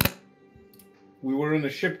 What? We were in a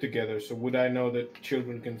ship together, so would I know that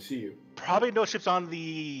children can see you? Probably no children on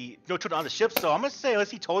the ship. So I'm gonna say, unless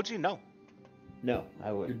he told you, no. No,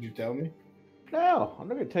 I wouldn't. Could you tell me? No, I'm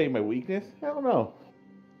not gonna tell you my weakness. Hell no.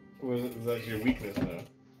 Was that your weakness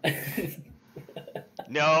now?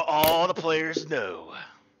 No, all the players know.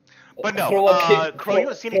 But no, Throw a kick- Crow, you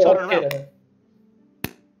haven't seen any throw a children around. kick.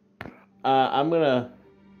 I'm gonna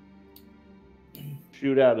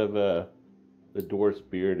shoot out of the dwarf's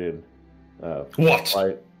beard and What?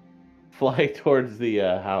 fly towards the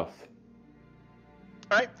house.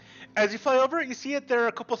 All right. As you fly over, you see that there are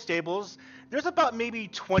a couple stables. There's about maybe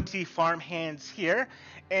 20 farm hands here,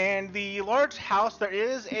 and the large house. There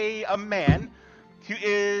is a man who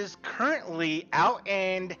is currently out,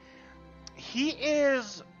 and he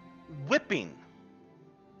is whipping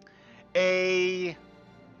a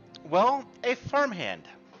farmhand.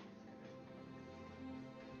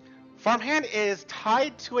 Farmhand is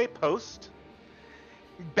tied to a post.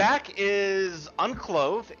 Back is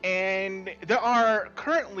unclothed, and there are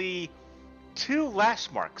currently 2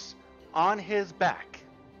 lash marks on his back.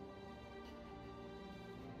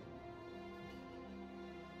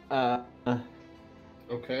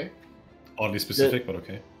 Okay. Oddly specific, but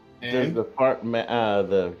okay. Does And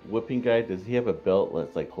the whipping guy, does he have a belt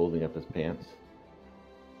that's like holding up his pants?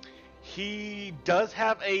 He does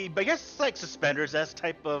have but I guess it's like suspenders, as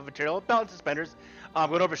type of material. Belt and suspenders.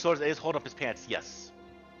 Going over his shoulders, it is holding up his pants, yes.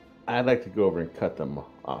 I'd like to go over and cut them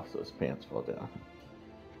off so his pants fall down.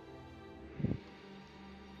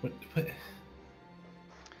 What?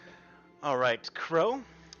 All right, Crow.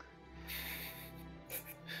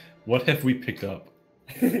 What have we picked up?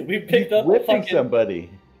 We picked up a Whipping fucking. somebody.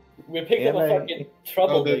 We picked up a And I- fucking oh,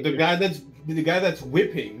 troublemaker. the guy that's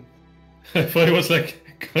whipping. I thought it was like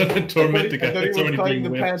gonna torment the guy I thought that's he was already cutting being the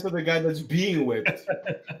whipped. pants of the guy that's being whipped.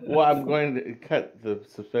 Well, I'm going to cut the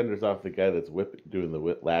suspenders off the guy that's doing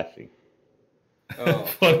the lashing. I Oh.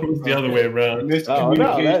 thought it was the other way around.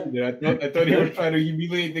 Miscommunication there. I thought he was trying to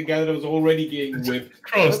humiliate the guy that was already getting whipped.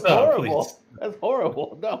 Crow, That's stop, horrible. please. That's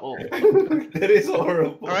horrible. No. That is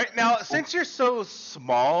horrible. All right, now since you're so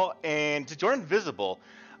small and since you're invisible,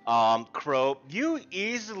 Crow, you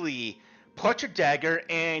easily put your dagger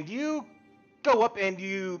and you go up and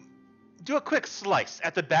you do a quick slice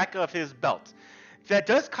at the back of his belt. That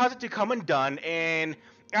does cause it to come undone, and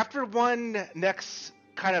after one next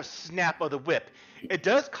kind of snap of the whip, it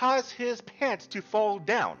does cause his pants to fall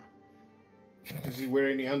down. Is he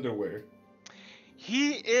wearing the underwear?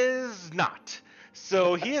 He is not.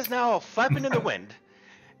 So he is now flapping in the wind.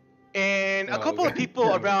 And a Oh, couple of okay.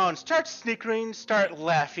 people around start snickering, start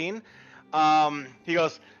laughing. He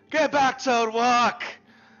goes, "Get back, Toad, walk!"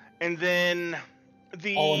 And then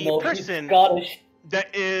the Oh no, he's person Scottish.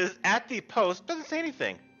 that is at the post doesn't say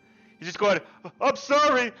anything. He's just going, I'm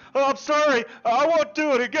sorry, I won't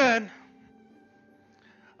do it again."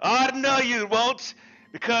 "I know you won't,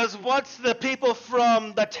 because once the people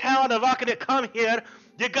from the town of Arcadia come here,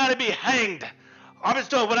 you gotta be hanged. I'm just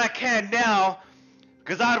doing what I can now,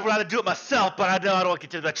 because I'd rather do it myself, but I know I don't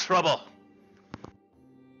get into the trouble."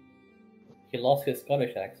 He lost his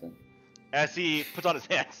Scottish accent. As he puts on his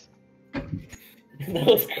hands. That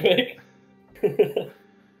was quick.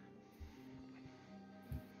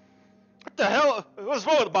 What the hell? What's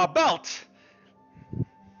wrong with my belt?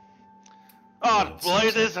 Oh,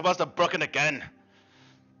 blazes, I must have broken again.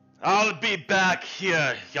 I'll be back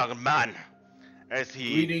here, young man. As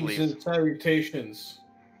he Greetings leaves. and salutations.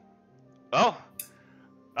 Oh?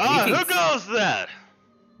 Ah, who Greetings. goes there?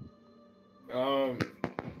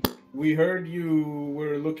 We heard you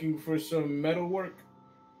were looking for some metal work.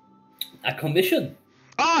 A commission.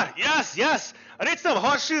 Ah, yes. I need some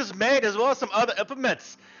horseshoes made as well as some other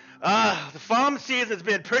implements. The farm season's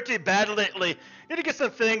been pretty bad lately. Need to get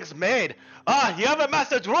some things made. You have a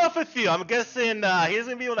master dwarf with you. I'm guessing he's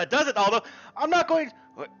gonna be the one that does it. Although I'm not going.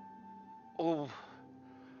 Oh,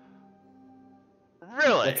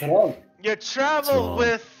 really? What's wrong? You travel wrong?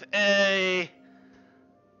 with a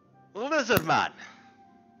lizard man.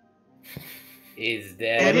 Is And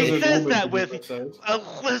there? he Lizard says woman, that to be with precise. a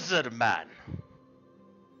lizard man.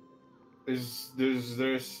 Is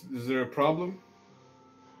there a problem?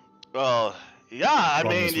 Well, yeah, I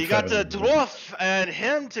Problems mean, you with got the traveling. dwarf and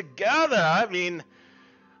him together. I mean,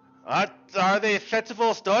 are they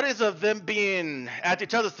fanciful stories of them being at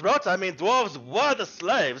each other's throats? I mean, dwarves were the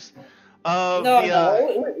slaves of No,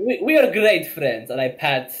 the. we are great friends. And I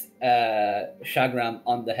pat Shagram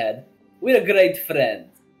on the head. We're great friends.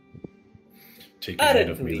 Take your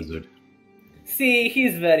hand off Aren't me, we? lizard. See,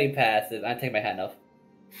 he's very passive. I take my hand off.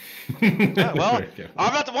 Well, Very careful.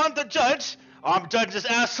 I'm not the one to judge. I'm judging this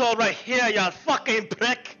asshole right here, you fucking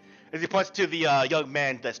prick. As he points to the young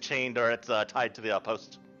man that's chained or it's tied to the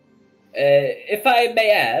post. If I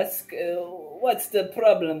may ask, what's the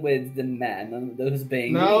problem with the man who's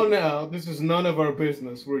being... No, this is none of our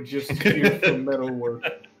business. We're just here for metal work.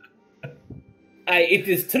 It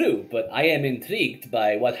is true, but I am intrigued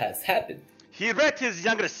by what has happened. He raped his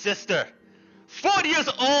younger sister. 40 years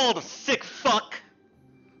old, sick fuck.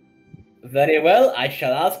 Very well, I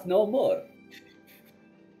shall ask no more.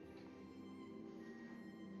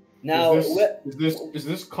 Now, is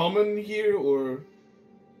this common here, or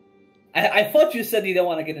I thought you said you don't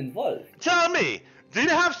want to get involved. Tell me, did you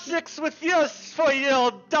have sex with your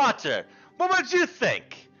 4-year-old daughter? What would you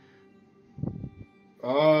think?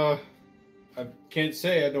 I can't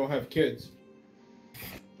say. I don't have kids.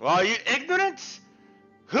 Well, are you ignorant?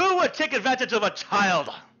 Who would take advantage of a child?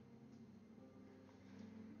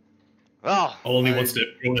 Well, Only wants to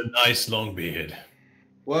grow a nice long beard.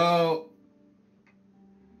 Well,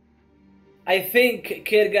 I think,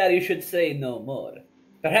 Kirgar, you should say no more.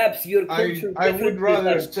 Perhaps your cultural I would differences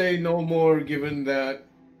rather are- say no more, given that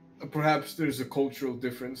perhaps there's a cultural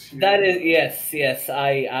difference here. That is, yes,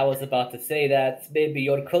 I was about to say that. Maybe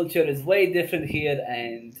your culture is way different here,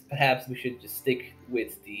 and perhaps we should just stick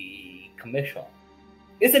with the commission.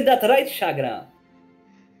 Isn't that right, Shagran?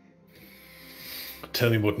 Tell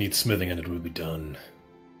me what needs smithing and it will be done.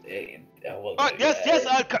 Well, yes,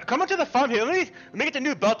 come onto the farm here. Let me get the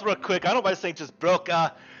new belt real quick. I don't know why this thing just broke.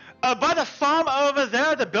 By the farm over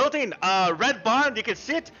there, the building, red barn, you can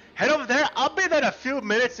see it. Head over there. I'll be there in a few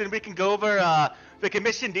minutes and we can go over the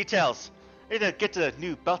commission details. I need to get the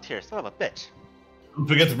new belt here, son of a bitch. Don't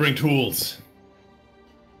forget to bring tools.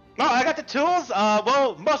 No, I got the tools.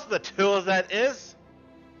 Well, most of the tools, that is.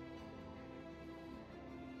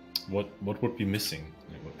 What would be missing?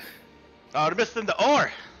 We're missing the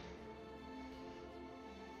ore.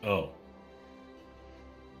 Oh.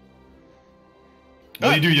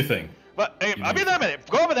 Well, you do your thing. But hey, I'll be there in a minute.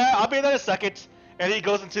 Go over there. I'll be there in a second. And he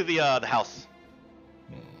goes into the house.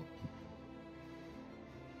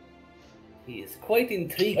 He is quite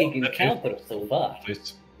intriguing encounter so far.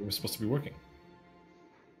 Place we were supposed to be working.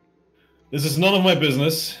 This is none of my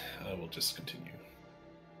business. I will just continue.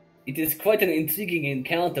 It is quite an intriguing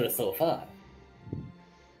encounter so far.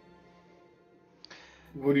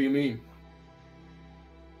 What do you mean?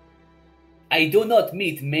 I do not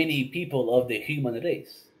meet many people of the human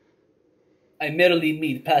race. I merely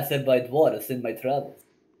meet passerby dwarves in my travels.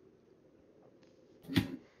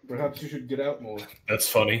 Perhaps you should get out more. That's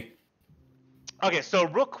funny. Okay, so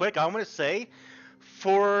real quick, I want to say,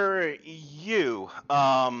 for you,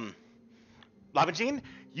 Lavagine,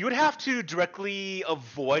 you would have to directly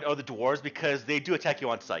avoid other dwarves because they do attack you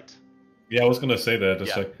on sight. Yeah, I was gonna say that. It's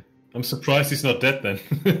Yeah. like, I'm surprised he's not dead then.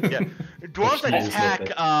 Yeah, dwarves that Actually, it's not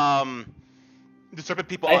attack the serpent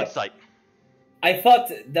people on sight. I thought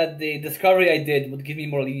that the discovery I did would give me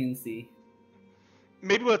more leniency.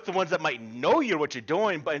 Maybe with the ones that might know you're what you're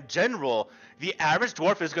doing, but in general, the average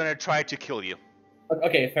dwarf is going to try to kill you.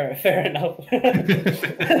 Okay, fair enough.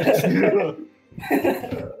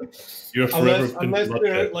 You're forever unless not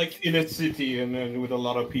they're dead. like in a city and then with a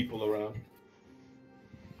lot of people around.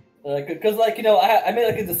 Because, I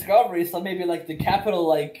made a discovery, so maybe the capital,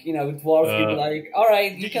 dwarves people all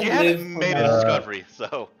right, you can You live. haven't made a discovery,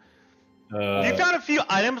 so you found a few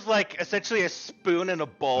items like essentially a spoon and a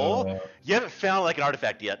bowl. You haven't found an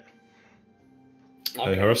artifact yet.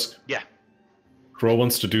 Hey, Hursk? Yeah. Crow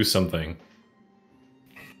wants to do something.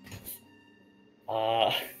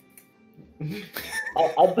 I'll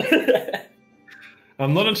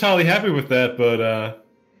I'm not entirely happy with that, but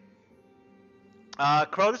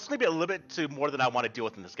Crow, this is going to be a little bit too more than I want to deal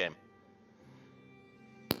with in this game.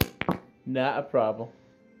 Not a problem.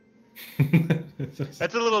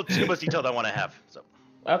 That's a little too much detail that I want to have. So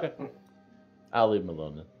Okay. I'll leave him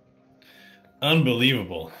alone then.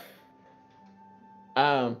 Unbelievable.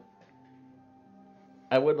 I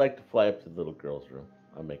would like to fly up to the little girl's room.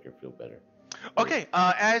 I'll make her feel better. Okay,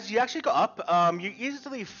 as you actually go up, you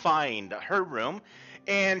easily find her room,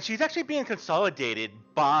 and she's actually being consolidated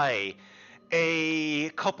by a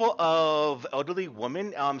couple of elderly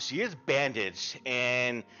women. She is bandaged,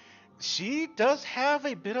 and she does have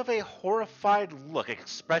a bit of a horrified look,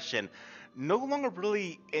 expression, no longer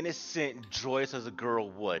really innocent, joyous as a girl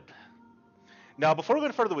would. Now, before we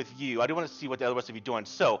go further with you, I do want to see what the other rest of you are doing.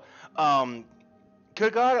 So, Kurgar,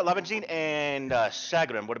 Lavangine, and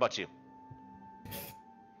Shagrim, what about you?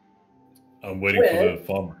 I'm waiting for the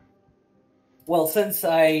farmer. Well, since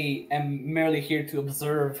I am merely here to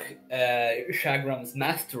observe Shagram's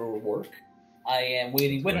masterwork, I am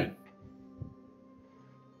waiting with Right. him.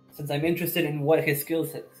 Since I'm interested in what his skill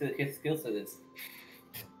set is.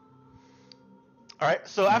 All right.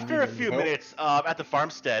 So after a need any few help? minutes at the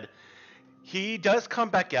farmstead, he does come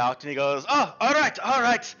back out and he goes, "Oh, all right, all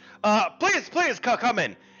right. Please, come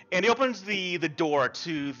in." And he opens the door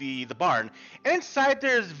to the barn. And inside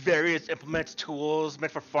there's various implements, tools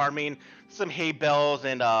meant for farming, some hay bales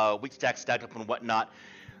and wheat stacks stacked up and whatnot.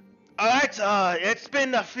 All right. It's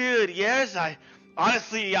been a few years. I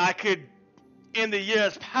could in the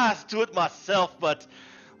years past do it myself, but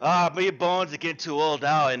my bones are getting too old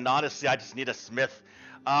now, and honestly, I just need a smith.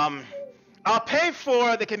 I'll pay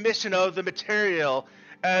for the commission of the material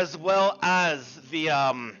as well as the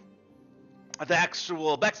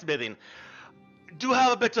actual blacksmithing. Do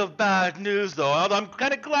have a bit of bad news though, although I'm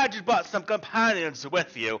kind of glad you brought some companions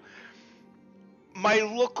with you. My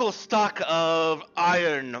local stock of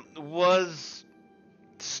iron was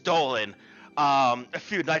stolen a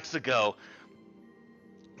few nights ago.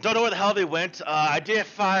 Don't know where the hell they went. I did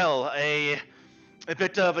file a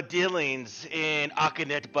bit of a dealings in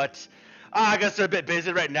Akinet, but I guess they're a bit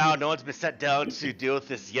busy right now. No one's been sent down to deal with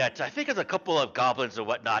this yet. I think there's a couple of goblins or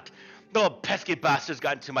whatnot. The pesky bastards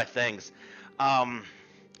got into my things.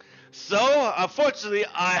 So, unfortunately,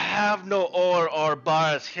 I have no ore or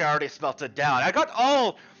bars here already smelted down. I got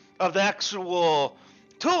all of the actual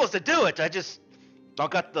tools to do it. I just don't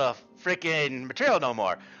got the freaking material no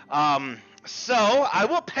more. So I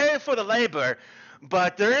will pay for the labor,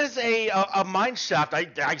 but there is a mine shaft I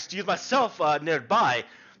used to use myself nearby.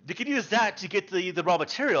 You can use that to get the raw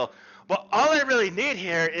material. But all I really need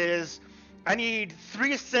here is I need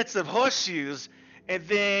 3 sets of horseshoes and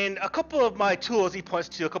then a couple of my tools. He points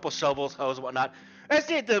to a couple shovels, hoes, and whatnot. I just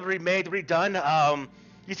need them remade, redone.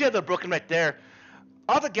 You see how they're broken right there.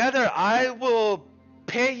 Altogether, I will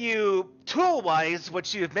pay you tool-wise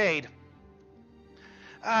what you've made.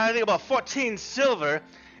 I think about 14 silver,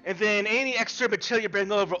 and then any extra material you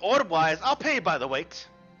bring over order-wise, I'll pay you by the weight.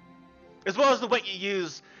 As well as the weight you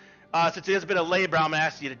use, since there's a bit of labor I'm going to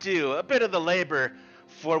ask you to do, a bit of the labor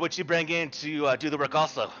for what you bring in to do the work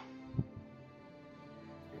also.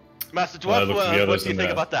 Master Dwarf, look to the what others do you in think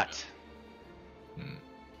there. about that?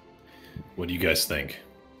 What do you guys think?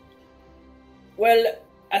 Well,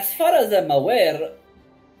 as far as I'm aware,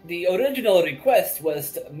 the original request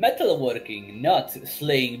was metalworking, not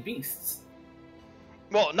slaying beasts.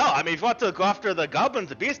 Well, no, I mean, if you want to go after the goblins,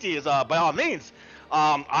 the beasties, by all means.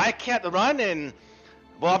 I can't run, and,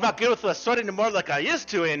 well, I'm not good with the sword anymore like I used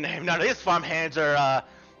to, and nowadays farm hands are,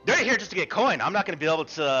 they're here just to get coin. I'm not going to be able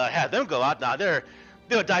to have them go out now.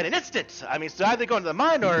 They'll die in an instant. I mean, so either go into the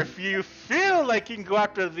mine, or if you feel like you can go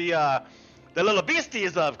after the little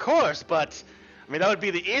beasties, of course, but, I mean, that would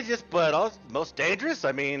be the easiest, but also most dangerous.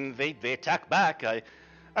 I mean, they attack back.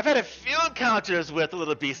 I've had a few encounters with the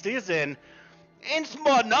little beasties, and in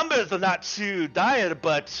small numbers, they're not too dire,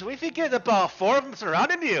 but if you get about 4 of them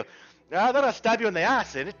surrounding you, that'll stab you in the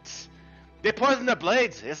ass, and they poison their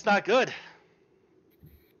blades. It's not good.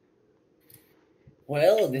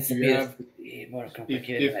 Well, this Do you appears have- to be more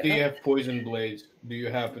complicated If than they I thought. have poison blades, do you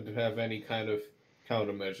happen to have any kind of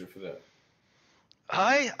countermeasure for that?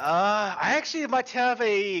 I actually might have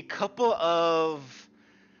a couple of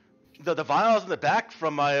the vials in the back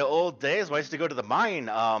from my old days when I used to go to the mine.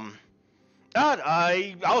 I'll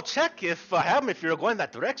check if I have them if you're going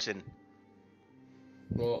that direction.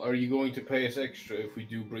 Well, are you going to pay us extra if we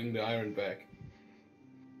do bring the iron back?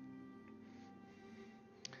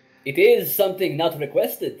 It is something not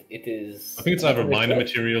requested. It is. I think it's not either a mine the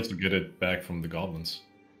request. materials to get it back from the goblins.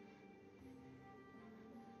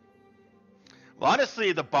 Well,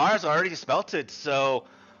 honestly, the bars are already smelted, so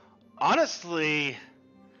honestly,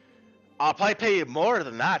 I'll probably pay you more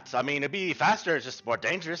than that. I mean, it'd be faster, it's just more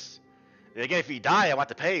dangerous. Again, if you die, I want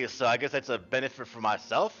to pay you, so I guess that's a benefit for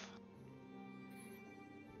myself.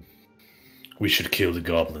 We should kill the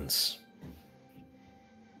goblins.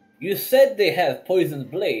 You said they have poison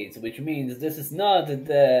blades, which means this is not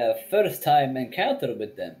the first time encounter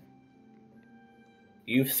with them.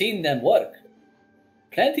 You've seen them work.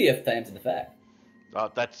 Plenty of times, in fact.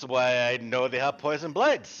 Well, that's why I know they have poison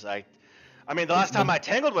blades. I mean, the last time I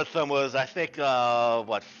tangled with them was, I think,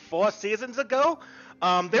 4 seasons ago?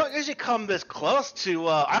 They don't usually come this close to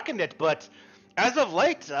Arcanet, but as of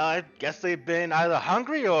late, I guess they've been either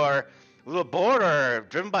hungry or a little bored or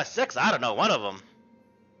driven by sex. I don't know, one of them.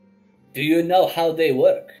 Do you know how they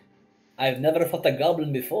work? I've never fought a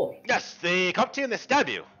goblin before. Yes, they come to you and they stab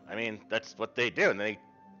you. I mean, that's what they do, and they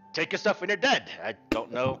take your stuff when you're dead. I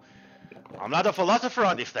don't know I'm not a philosopher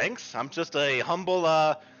on these things. I'm just a humble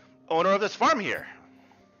owner of this farm here.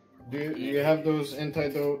 Do you have those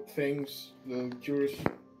antidote things, the cures?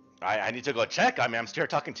 I need to go check. I mean, I'm still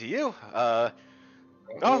talking to you. Oh,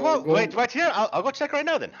 Go- wait, right here. I'll go check right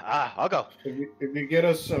now then. I'll go. If you get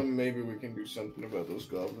us some, maybe we can do something about those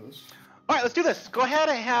goblins. All right, let's do this. Go ahead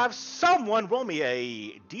and have someone roll me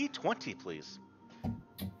a d20, please.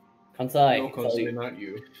 Kansai, No, it's all Kansai, you. not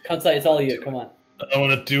you. Kansai, it's all you. Come on. I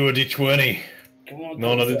want to do a d20. Come on.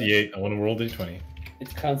 No, not a Kansai. d8. I want to roll a d20.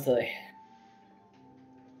 It's Kansai.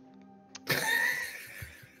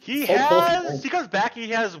 He So close. has. He comes back. He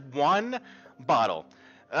has one bottle.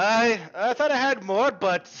 I thought I had more,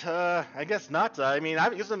 but I guess not. I mean, I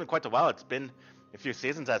haven't used them in quite a while. It's been a few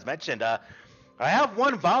seasons, as mentioned. I have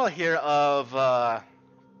one bottle here of.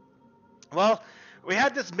 Well, we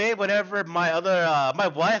had this made whenever my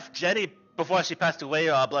wife Jenny, before she passed away,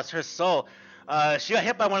 bless her soul, she got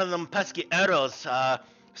hit by one of them pesky arrows.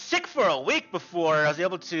 Sick for a week before I was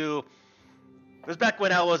able to. It was back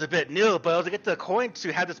when I was a bit new, but I was able to get the coin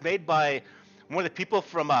to have this made by one of the people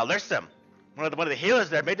from Lersum. One of the healers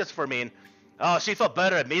there made this for me, and she felt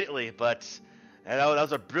better immediately. But that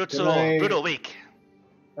was a brutal week.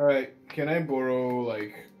 All right, can I borrow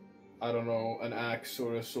like, I don't know, an axe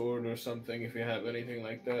or a sword or something if you have anything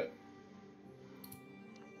like that?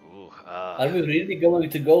 Ooh, Are we really going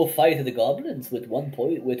to go fight the goblins with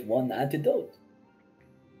one antidote?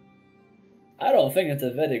 I don't think it's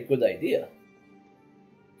a very good idea.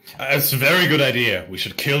 That's a very good idea. We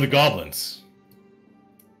should kill the goblins.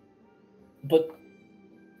 But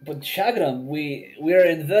Shagram, we're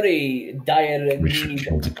in very dire We should need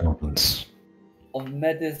kill the goblins. of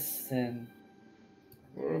medicine.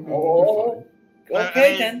 We'll Oh, be fine.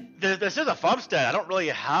 okay then. This is a farmstead. I don't really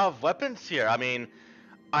have weapons here. I mean,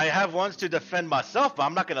 I have ones to defend myself, but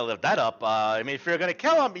I'm not gonna live that up. I mean, if you're gonna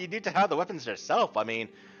kill them, you need to have the weapons yourself. I mean,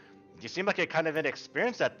 you seem like you're kind of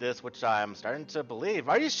inexperienced at this, which I'm starting to believe.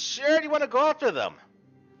 Are you sure you want to go after them?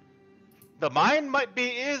 The mine might be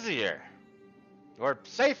easier. Or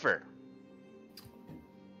safer.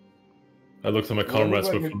 I looked at my Well, comrades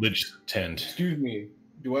look with like religious intent. Excuse me,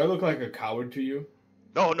 do I look like a coward to you?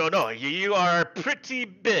 No. You are pretty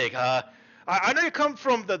big. I know you come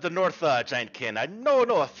from the North Giantkin. I know,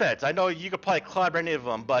 no offense. I know you could probably club any of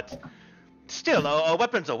them, but still, a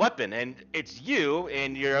weapon's a weapon, and it's you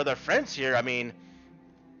and your other friends here. I mean,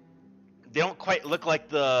 they don't quite look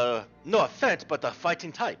like no offense, but the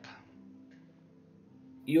fighting type.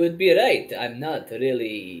 You would be right. I'm not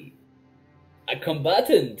really a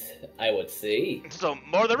combatant, I would say. So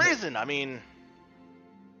more the reason. I mean,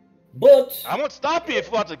 But I won't stop you if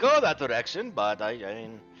you want to go that direction, but I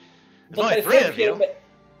mean, there's But only my three friend of here, you.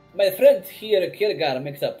 my friend here, Kirgar,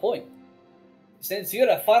 makes a point. Since you're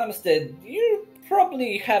a farmstead, you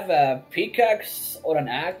probably have a pickaxe or an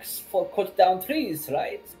axe for cut down trees,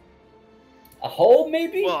 right? A hoe,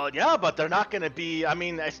 maybe? Well, yeah, but they're not going to be. I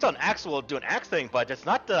mean, it's still an axe will do an axe thing, but it's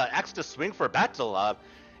not the axe to swing for battle.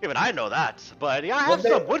 Even I know that. But yeah, I have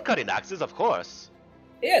Well, some woodcutting axes, of course.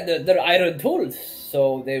 Yeah, they're iron tools,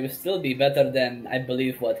 so they will still be better than, I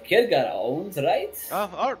believe, what Kirgar owns, right?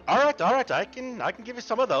 All right. I can give you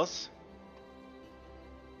some of those.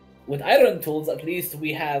 With iron tools, at least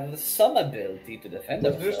we have some ability to defend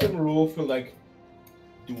Is there ourselves. some rule for like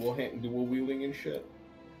dual wielding and shit?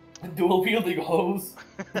 Dual wielding hoes.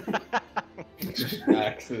 Just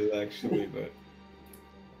axes, actually, but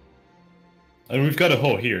And we've got a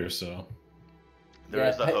hoe here, so. There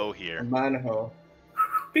is a Yeah. hoe a here. manhole.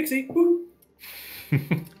 Pixie. Woo.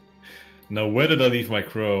 Now, where did I leave my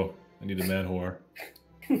crow? I need a man whore.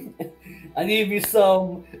 I need me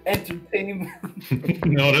some entertainment.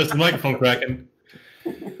 No, there's the microphone cracking.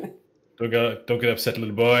 Don't get upset,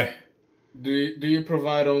 little boy. Do you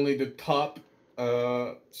provide only the top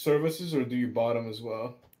services, or do you bottom as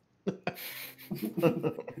well?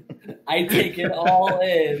 I take it all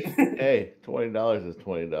in. Hey, $20 is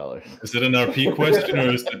 $20. Is it an RP question or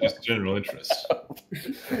is it just general interest?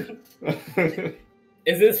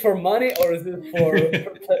 Is this for money or is this for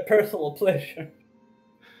personal pleasure?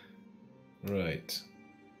 Right.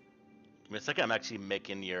 Give me a second. I'm actually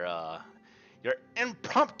making your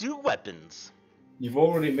impromptu weapons. You've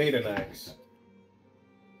already made an axe.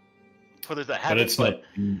 For those that But haven't, it's not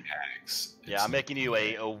an axe. Yeah, I'm making you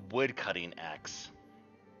a wood cutting axe.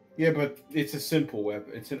 Yeah, but it's a simple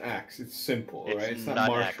weapon. It's an axe. It's simple, It's right? It's not not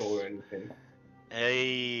an martial axe. or anything.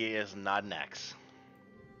 Is not an axe.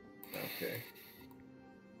 Okay.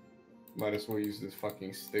 Might as well use this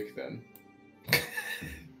fucking stick then.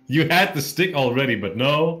 You had the stick already, but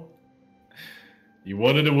no. You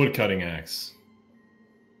wanted a woodcutting axe.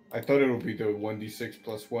 I thought it would be the 1d6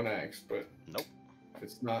 plus 1 axe, but Nope. if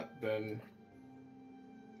it's not, then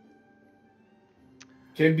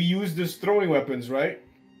can be used as throwing weapons, right?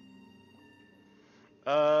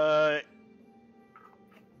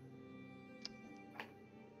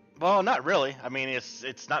 Well, not really. I mean,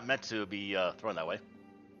 it's not meant to be thrown that way.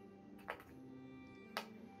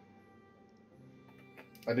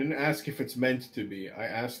 I didn't ask if it's meant to be. I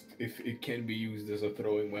asked if it can be used as a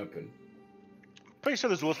throwing weapon. Pretty sure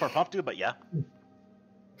there's rules for impromptu, but yeah.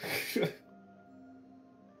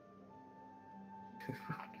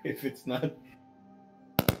 If it's not,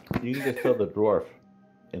 You can just tell the dwarf,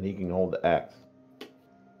 and he can hold the axe.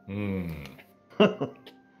 Hmm.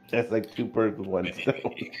 That's like 2 birds with 1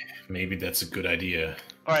 stone. Maybe that's a good idea.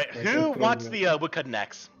 All right, Like who a wants throwing the woodcutting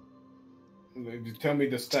axe? you tell me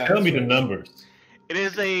the stats. Tell me the right? numbers. It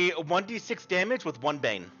is a 1d6 damage with 1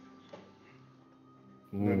 bane.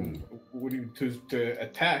 Ooh. Then what do you to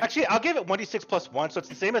attack? Actually, I'll give it 1d6 plus 1, so it's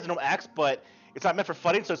the same as no axe, but it's not meant for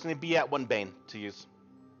fighting, so it's going to be at 1 bane to use.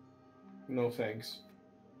 No thanks.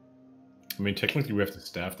 I mean, technically, we have the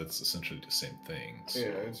staff. That's essentially the same thing. So. Yeah,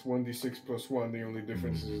 it's 1d6 plus 1. The only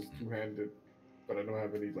difference is two-handed, but I don't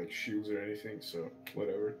have any like shields or anything, so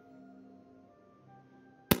whatever.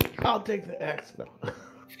 I'll take the axe now.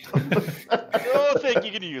 I don't think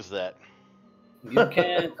you can use that. You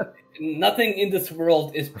can't. Nothing in this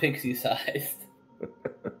world is pixie sized.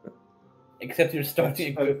 Except your starting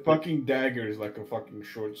A equipment. fucking dagger is like a fucking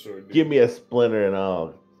short sword. Dude. Give me a splinter and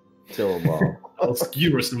I'll kill them all. I'll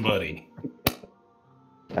skewer somebody.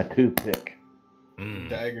 A toothpick. Mm.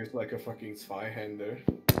 Dagger's like a fucking Zweihander.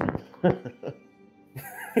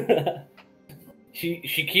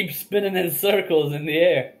 She keeps spinning in circles in the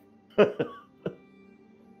air.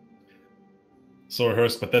 Sorry,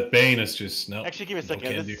 Hurst, but that Bane is just no. Actually, give me a no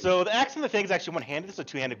second. can do. So the axe and the thing is actually one-handed. This is a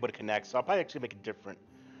two-handed would connect, so I'll probably actually make it different.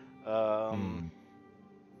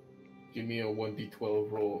 Give me a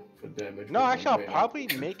 1d12 roll for damage. No, with actually, one I'll bane.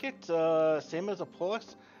 probably make it same as a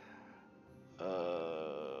poleaxe.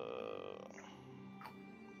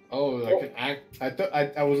 Oh, like an axe. I thought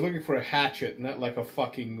I was looking for a hatchet, not like a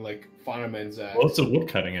fucking like fireman's axe. Well, it's a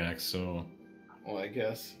woodcutting axe, so Well, I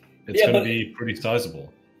guess. it's Yeah, gonna but- be pretty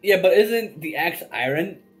sizable. Yeah, but isn't the axe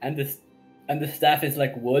iron and the staff is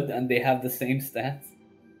like wood and they have the same stats?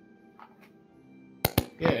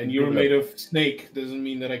 Yeah, and you're made of snake doesn't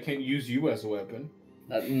mean that I can't use you as a weapon.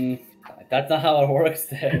 That's not how it works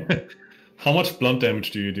there. How much blunt damage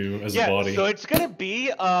do you do as a Yeah, body? so it's gonna be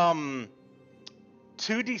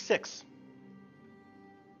 2d6.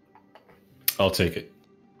 I'll take it.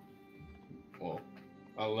 Well,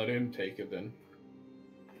 I'll let him take it then.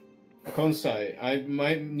 Konsai, I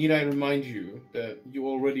remind you that you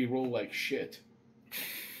already roll like shit.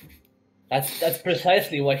 That's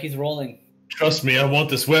precisely what he's rolling. Trust me, I want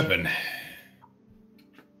this weapon.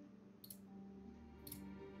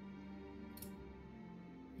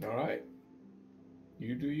 All right,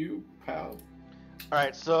 you do you, pal. All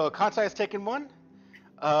right, so Kansai has taken one.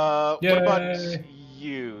 What about Yay.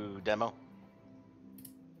 you, Demo?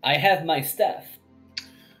 I have my staff.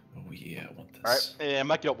 Oh yeah, I want this. All right, and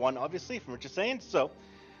Mike, you got one, obviously, from what you're saying. So,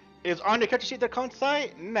 is on the character sheet there,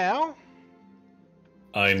 Kansai? Now,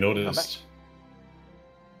 I noticed.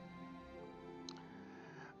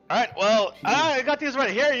 all right. Well, I got these right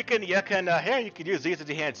here. You can use these as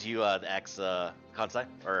he hands you the axe, Kansai,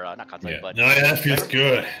 or not Kansai, Yeah. but No, yeah, that feels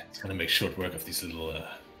good. It's gonna make short work of these little.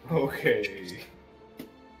 Okay.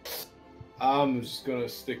 I'm just gonna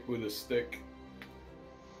stick with a stick.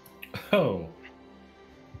 Oh.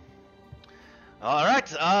 All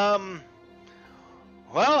right.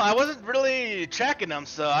 Well, I wasn't really tracking them,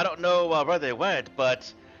 so I don't know where they went,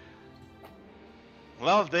 but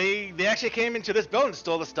well, they actually came into this building and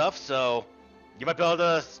stole the stuff, so you might be able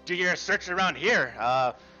to do your search around here.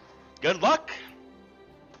 Good luck.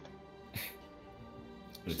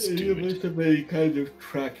 Let's You do must it. have any kind of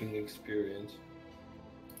tracking experience.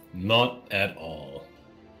 Not at all.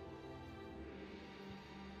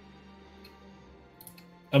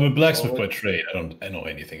 I'm a blacksmith by trade. I know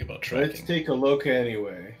anything about tracking. Let's take a look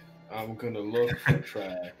anyway. I'm gonna look for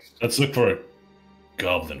tracks. Let's look for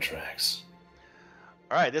goblin tracks.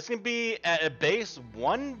 All right, this can be at a base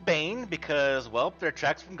 1 Bane because, well, they're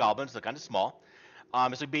tracks from goblins. They're kind of small.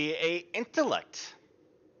 This would be a intellect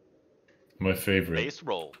My favorite. base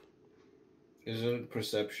roll Isn't it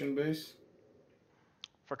perception based?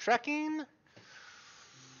 for tracking.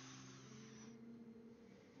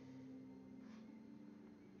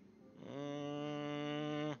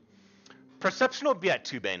 Perception will be at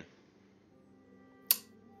 2 Bane.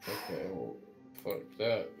 Okay, well, fuck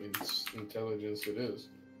that. It's intelligence it is.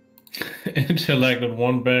 Intellect with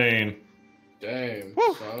 1 bane. Damn,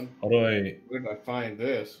 Woo. son. How do Where did I find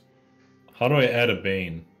this? I add a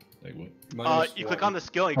bane? Like what? You -1. click on the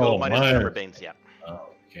skill and you go Oh, minus the number of minus. banes. Yeah.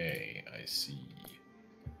 Okay, I see.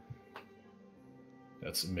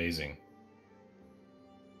 That's amazing.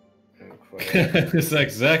 Incredible. This is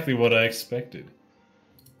exactly what I expected.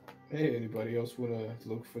 Hey, anybody else wanna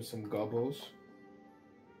look for some gobbles?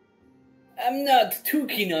 I'm not too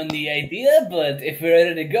keen on the idea, but if we're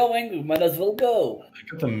already going, we might as well go. I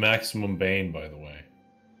got the maximum bane, by the way.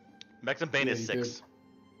 Maximum bane Yeah, is you 6. did.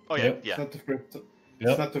 Oh yeah, Yep. It's yeah. not the first. Yep.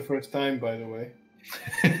 It's not the first time, by the way.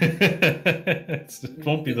 It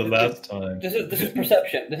won't be the last time. This is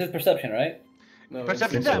perception. This is perception, right? No,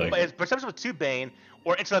 Perception, it's intellect. it's perception with 2 bane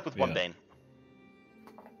or intellect with 1 Yeah. bane.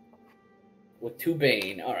 With 2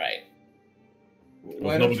 bane. All right. Why With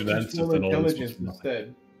don't you nobody just lances, roll then all this intelligence was nothing.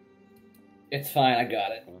 instead? It's fine. I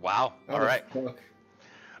got it. Wow. How All the right. fuck?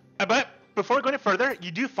 But before we go any further,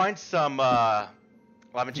 you do find some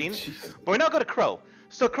Lamagine. Jesus. But we now go to Crow.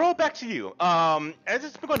 So Crow, back to you. As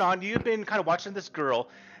it's been going on, you've been kind of watching this girl.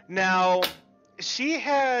 Now, she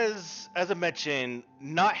has, as I mentioned,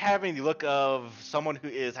 not having the look of someone who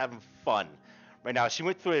is having fun right now. She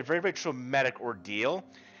went through a very, very traumatic ordeal,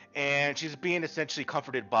 and she's being essentially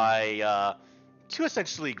comforted by 2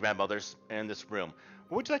 essentially grandmothers in this room.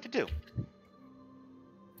 What would you like to do?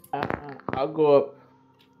 I'll go up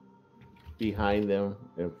behind them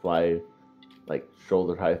and fly like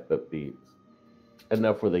shoulder height, but be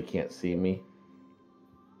enough where they can't see me.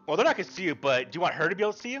 Well, they're not going to see you, but do you want her to be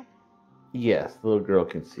able to see you? Yes, the little girl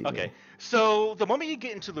can see Okay, me. so the moment you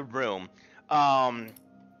get into the room, that's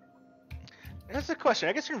the question.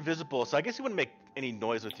 I guess you're invisible, so I guess you wouldn't make any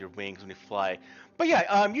noise with your wings when you fly. But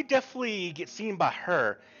yeah, you definitely get seen by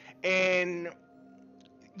her, and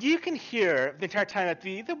you can hear the entire time that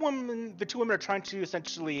the 2 women are trying to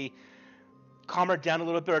essentially calm her down a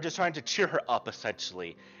little bit, or just trying to cheer her up,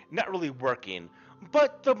 essentially. Not really working.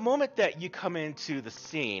 But the moment that you come into the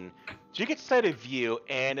scene, you get sight of you,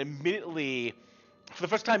 and immediately, for the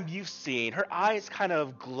first time you've seen, her eyes kind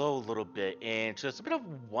of glow a little bit, and just a bit of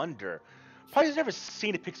wonder. Probably has never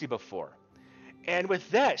seen a pixie before. And with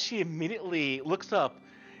that, she immediately looks up,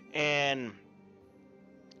 and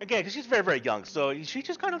again, because she's very, very young, so she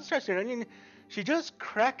just kind of starts staring, and she just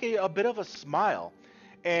crack a bit of a smile.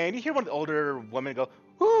 And you hear one of the older women go,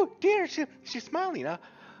 "Oh dear, she's smiling.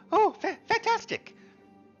 Oh, fantastic!"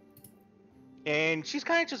 And she's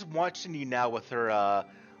kind of just watching you now with her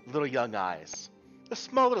little young eyes, a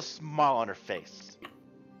small little smile on her face.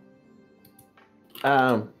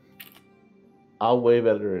 I'll wave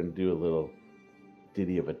at her and do a little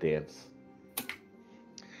ditty of a dance.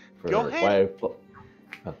 Go ahead. Go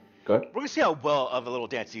ahead. We're gonna see how well of a little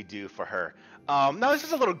dance you do for her. Now this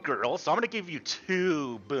is a little girl, so I'm gonna give you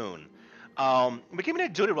 2 boon. We came in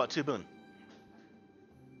and do it about 2 boon.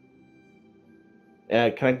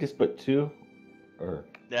 Can I just put 2? Or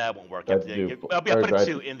That won't work. That's I'll due. put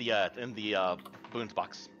 2 in the boons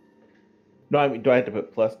box. no, I mean, do I have to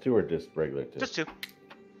put +2 or just regular 2? Just 2.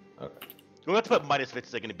 Okay. We'll have to put minus if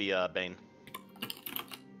it's going to be Bane.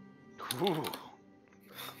 Ooh.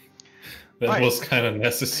 That Right. was kind of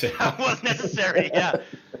necessary. That was necessary, yeah.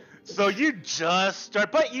 So you just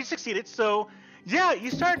start, but you succeeded. So yeah,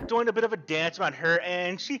 you start doing a bit of a dance around her,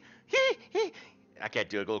 and she, I can't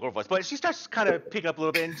do a girl voice, but she starts kind of picking up a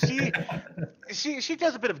little bit, and she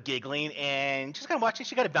does a bit of giggling, and she's kind of watching.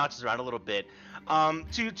 She kind of bounces around a little bit,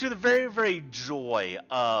 to the very, very joy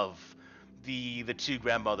of the 2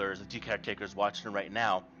 grandmothers, the 2 caretakers watching her right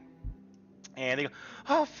now. And they go,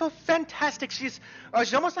 "Oh, fantastic! She's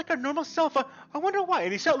almost like her normal self. I wonder why."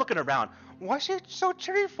 And you start looking around. Why is she so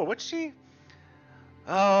cheerful? What's she?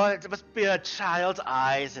 Oh, it must be a child's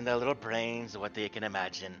eyes and their little brains, what they can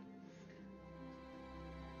imagine.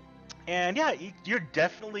 And yeah, you're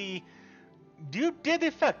definitely, you did the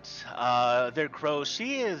effect. There, Crow.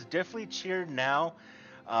 She is definitely cheered now.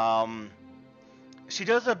 She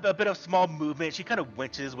does a bit of small movement. She kind of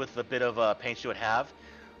winces with a bit of pain she would have.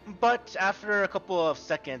 But after a couple of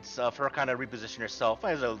seconds of her kind of repositioning herself,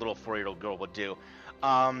 as a little 4-year-old girl would do,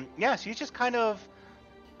 yeah, she's just kind of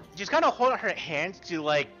holding her hands to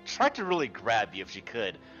like try to really grab you if she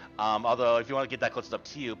could. Although if you want to get that close, it's up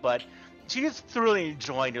to you. But she's thoroughly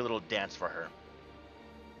enjoying your little dance for her.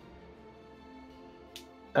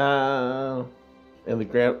 And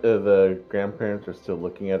the grandparents are still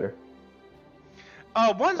looking at her.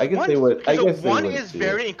 One is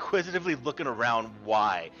very inquisitively looking around.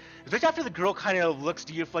 Why? Especially after the girl kind of looks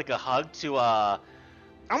to you for like a hug to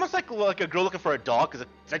almost like a girl looking for a doll, because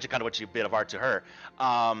it's actually kind of what you bit of art to her.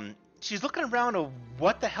 She's looking around of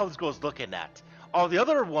what the hell this girl's looking at. Oh, the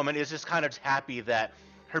other woman is just kind of happy that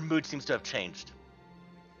her mood seems to have changed.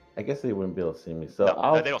 I guess they wouldn't be able to see me, so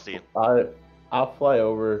No, they don't see you. I'll fly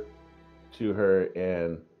over to her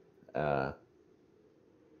and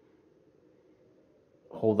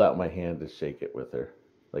hold out my hand to shake it with her,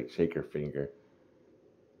 like shake her finger.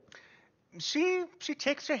 She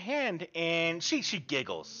takes her hand and she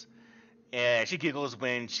giggles. And she giggles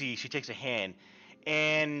when she takes her hand.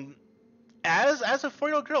 And as a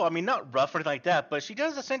 4-year-old girl, I mean, not rough or anything like that, but she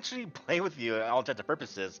does essentially play with you, all intents and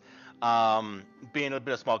purposes. Being a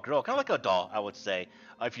bit of a small girl, kind of like a doll, I would say,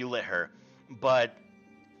 if you let her. But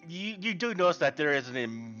you do notice that there is an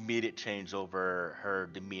immediate change over her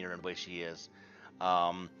demeanor and the way she is.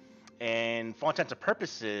 And for all intents and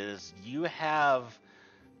purposes, you have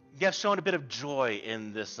shown a bit of joy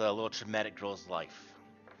in this little traumatic girl's life.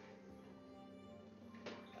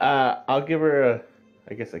 I'll give her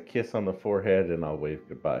I guess a kiss on the forehead, and I'll wave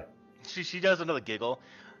goodbye. She does another giggle,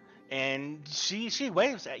 and she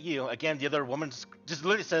waves at you again. The other woman just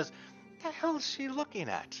literally says, "The hell is she looking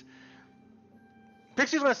at?"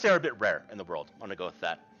 Pixies, I'm gonna say, are a bit rare in the world. I'm gonna go with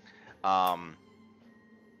that.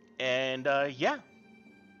 Yeah,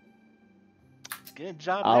 good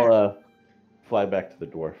job there. I'll fly back to the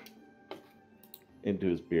dwarf into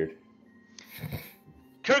his beard.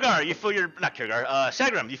 Kurgar, you feel your not Kurgar,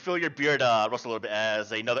 Shagram, you feel your beard rustle a little bit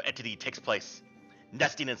as another entity takes place,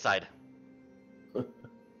 nesting inside.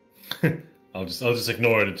 I'll just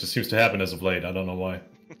ignore it. It just seems to happen as of late. I don't know why.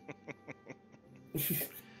 It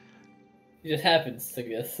just happens, I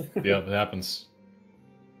guess. Yeah, it happens.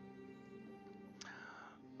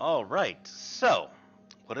 All right. So,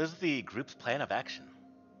 what is the group's plan of action?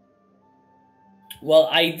 Well,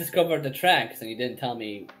 I discovered the tracks, and you didn't tell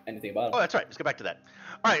me anything about Oh, it. that's right. Let's go back to that.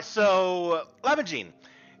 All right. So, Lavagine,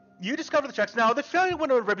 you discovered the tracks. Now, the failure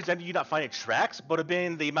wouldn't have represented you not finding tracks, but have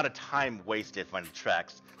been the amount of time wasted finding the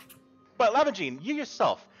tracks. But Lavagine, you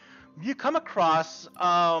yourself, you come across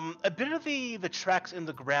a bit of the tracks in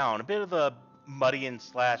the ground, a bit of the muddy and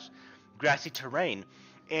 / grassy terrain,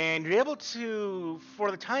 and you're able to,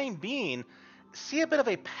 for the time being, see a bit of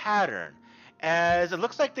a pattern, as it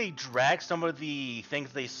looks like they dragged some of the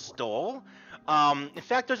things they stole. In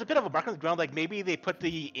fact, there's a bit of a mark on the ground, like maybe they put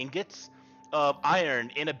the ingots of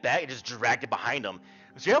iron in a bag and just dragged it behind them.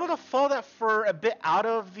 So you're able to follow that for a bit out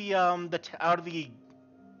of the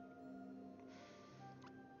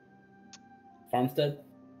Farmstead?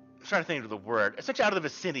 I'm trying to think of the word. Essentially out of the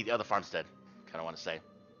vicinity, the other farmstead, kind of want to say.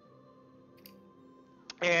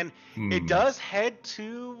 And it does head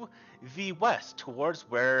to the west, towards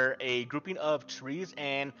where a grouping of trees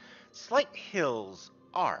and slight hills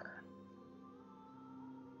are.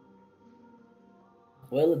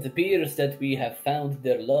 Well, it appears that we have found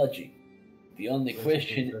their lodging. The only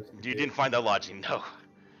question, You didn't find that lodging, no.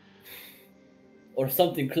 or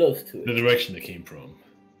something close to The it. direction it came from.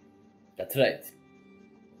 That's right.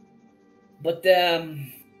 But I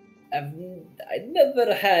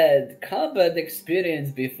never had combat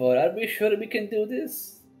experience before. Are we sure we can do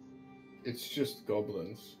this? It's just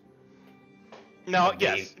goblins. Now,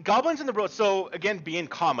 yes, goblins in the road. So again, being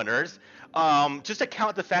commoners, just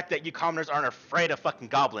account the fact that you commoners aren't afraid of fucking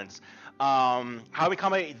goblins. How we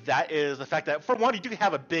accommodate that is the fact that, for one, you do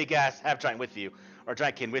have a big ass half giant with you, or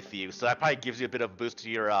giant king with you, so that probably gives you a bit of a boost to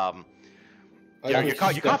your your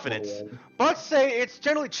confidence. But say it's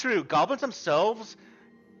generally true. Goblins themselves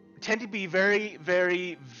tend to be very,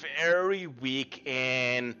 very, very weak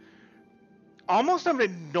and almost an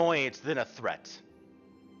annoyance than a threat.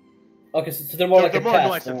 Okay, so they're more like They're a more pest.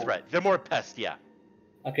 annoyance than threat. They're more a pest, yeah.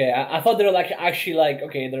 Okay, I thought they were like actually like,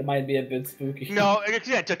 okay, there might be a bit spooky. No,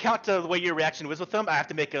 yeah, to account to the way your reaction was with them, I have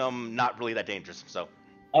to make them not really that dangerous. So.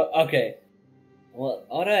 Okay. Well,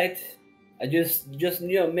 all right. I just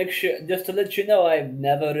make sure, just to let you know, I've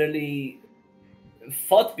never really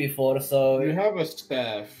fought before, so You have a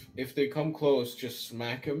staff. If they come close, just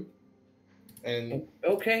smack them. And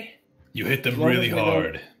okay. You hit them As long really as they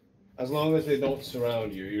hard. as long as they don't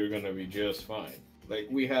surround you, you're gonna be just fine. Like,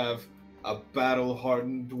 we have a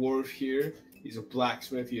battle-hardened dwarf here. He's a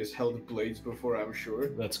blacksmith. He has held blades before, I'm sure.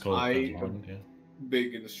 That's called I- Battle-hardened, yeah.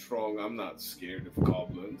 Big and strong. I'm not scared of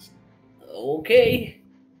goblins. Okay.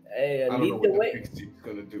 I don't know Lead the what the way. pixie's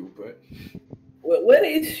gonna do, but Where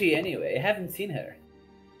is she anyway? I haven't seen her.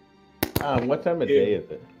 What time of day is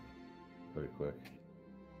it? Pretty quick.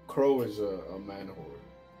 Crow is a man whore.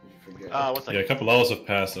 You forget. What's that? Yeah, a couple hours have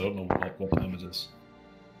passed. I don't know what time it is.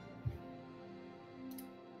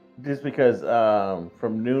 Just because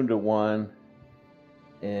from noon to 1,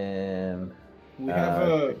 and we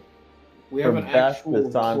have we have from an dusk actual to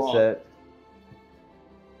clock. sunset.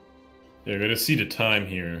 Yeah, we're gonna see the time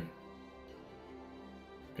here.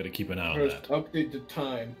 Gotta keep an eye on First, that. update the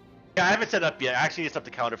time. Yeah, I haven't set up yet. Actually, it's up the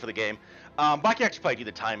calendar for the game. But I can actually probably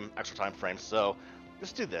do the extra time frame. So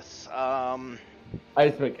let's do this. I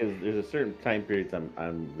just meant because there's a certain time periods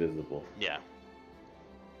I'm visible. Yeah.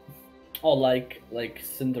 Oh, like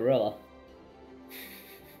Cinderella.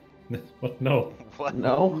 What? No. What?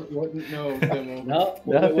 No, What? No, demo. No,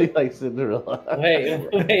 nothing like Cinderella. wait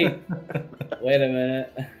a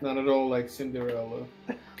minute. Not at all like Cinderella.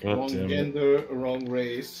 God Wrong damn it. gender, wrong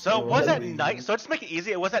race. So wrong was at religion. night. So just make it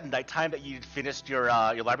easy. It was at nighttime that you finished your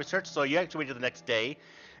library search. So you actually waited the next day.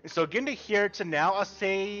 And so getting to here to now, I'll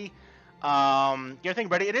say, get everything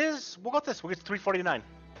ready. It is. We'll go with this. We'll get to 3:49.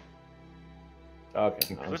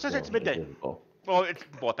 Okay. So it's midday. Invisible. Well, it's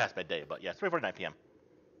past midday, but yeah, 3:49 p.m.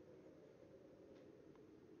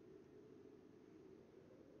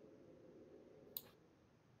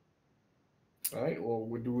 All right. Well,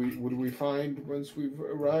 what do we find once we've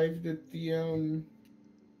arrived at the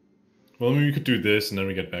Well, I mean, we could do this, and then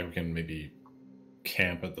we get back. We can maybe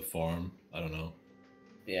camp at the farm. I don't know.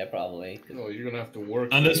 Yeah, probably. No, you're gonna have to work.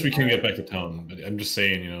 Unless we can get back to town. But I'm just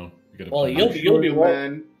saying, we gotta. Well, plan. you'll be the work-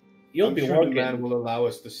 man. You'll I'm be sure working. the man will allow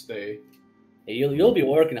us to stay. You'll be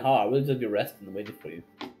working hard. We'll just be resting and waiting for you.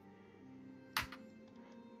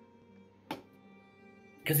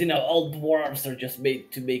 Because all dwarves are just made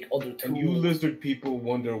to make other And you tools. lizard people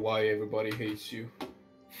wonder why everybody hates you.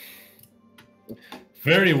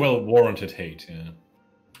 Very well warranted hate. Yeah.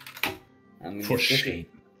 I mean, For this- shame.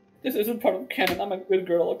 This isn't part of canon. I'm a good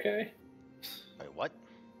girl, okay? Wait, what?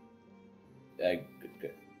 Good.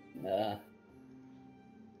 Nah.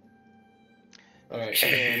 All right.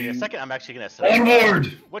 In a second, I'm actually gonna set up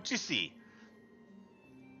Onward! what you see.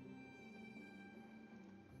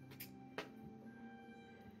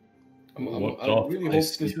 What I doth really I hope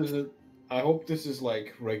this see? isn't. I hope this is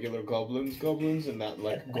like regular goblins, and not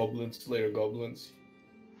like Goblin Slayer goblins.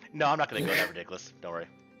 No, I'm not gonna go that ridiculous. Don't worry.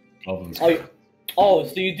 Goblins. Oh,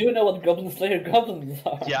 so you do know what Goblin Slayer goblins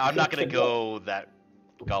are? Yeah, I'm not gonna Good to know. go that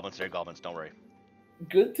goblins are goblins. Don't worry.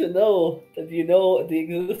 Good to know that you know the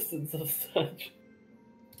existence of such.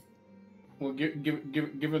 Well,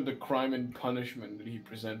 given the crime and punishment that he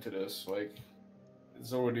presented us, like,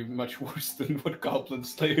 it's already much worse than what Goblin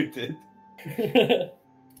Slayer did.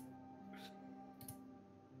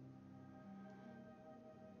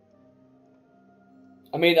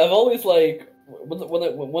 I mean, I've always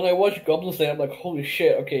when I watch Goblin Slayer, I'm like, holy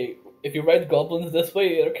shit. Okay, if you write goblins this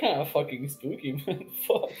way, they're kind of fucking spooky, man.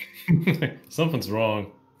 Fuck, Something's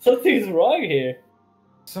wrong. something's wrong here.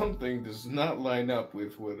 Something does not line up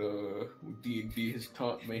with what D&D has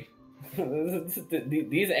taught me.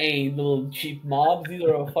 These ain't little cheap mobs. These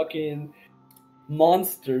are fucking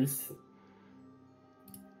monsters.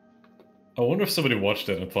 I wonder if somebody watched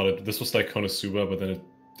it and thought this was like Konosuba, but then it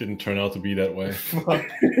didn't turn out to be that way. Fuck.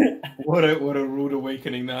 What a rude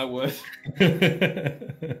awakening that was.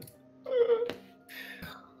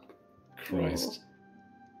 Christ.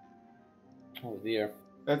 Oh dear.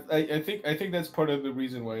 I think that's part of the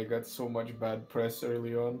reason why it got so much bad press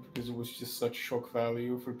early on, because it was just such shock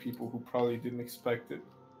value for people who probably didn't expect it.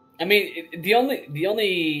 I mean, the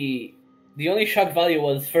only shock value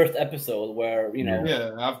was first episode where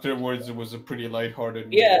Yeah, afterwards it was a pretty lighthearted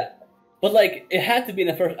movie. Yeah, but like it had to be in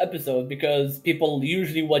the first episode because people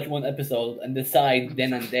usually watch one episode and decide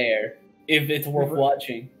then and there if it's worth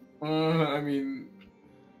watching. I mean,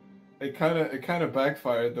 it kind of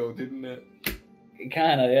backfired though, didn't it?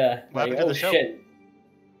 Kind of, yeah. What happened Like, to oh the show? shit.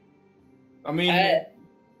 I mean, I-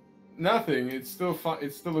 nothing. It's still fun.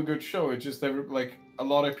 It's still a good show. It's just like a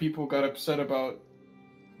lot of people got upset about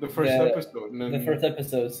the first episode. And then, The first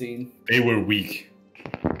episode scene. They were weak.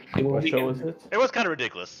 They were What show weak. is it? It was kind of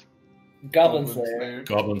ridiculous. Goblin Slayer.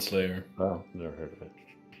 Goblin Slayer. Oh, never heard of it.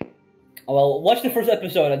 Oh, well, watch the first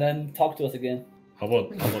episode and then talk to us again. How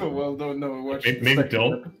about well, no. Watch the maybe second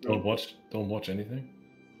don't episode. don't watch anything?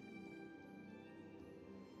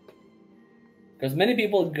 Because many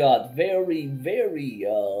people got very, very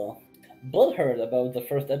butthurt about the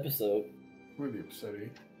first episode. Really upsetting.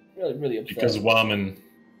 Really, really upset. Because Waman.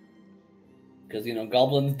 Because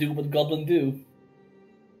goblins do what goblins do.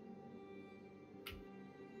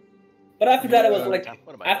 But after that, it was like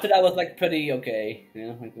What am I after that was like pretty okay.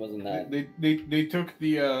 It wasn't that. They took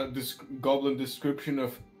the goblin description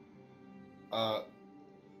of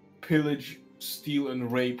pillage, steal,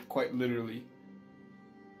 and rape quite literally.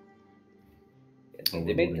 Oh,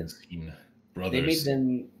 They we're made moving them. scene. They made Brothers.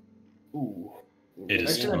 them. Ooh. It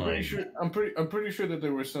is Actually, time. I'm pretty sure that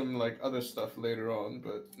there was some like other stuff later on,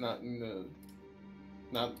 but not in the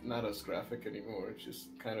not as graphic anymore. It's just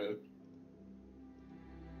kind of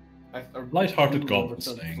Lighthearted remember goblin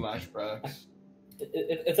some slaying. flashbacks.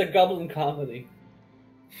 It's a goblin comedy.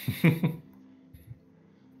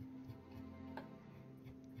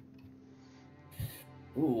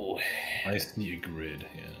 Ooh. I see a grid.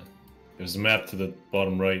 Yeah, there's a map to the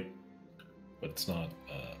bottom right, but it's not.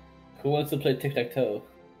 Who wants to play tic-tac-toe?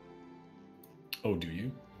 Oh, do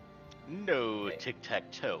you? No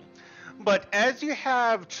tic-tac-toe. But as you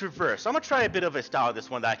have traversed, I'm going to try a bit of a style of this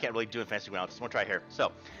one that I can't really do in Fantasy Grounds. I'm going to try here.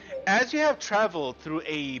 So, as you have traveled through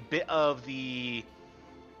a bit of the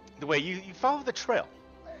way you follow the trail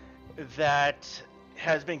that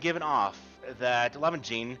has been given off, that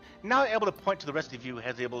Lavangine, now able to point to the rest of you,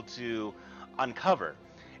 has able to uncover.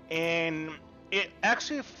 And it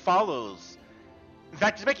actually follows. In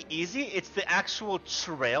fact, to make it easy, it's the actual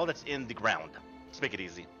trail that's in the ground. To make it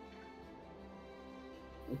easy.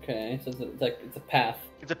 Okay, so it's a path.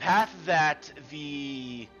 It's a path that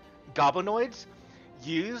the goblinoids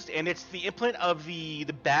used, and it's the implant of the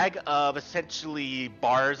bag of essentially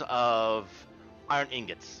bars of iron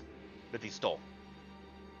ingots that they stole.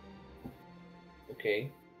 Okay.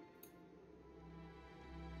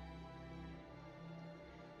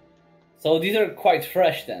 So these are quite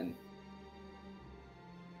fresh then,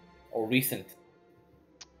 or recent.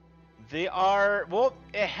 They are, well,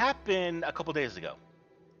 it happened a couple days ago.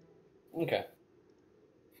 Okay.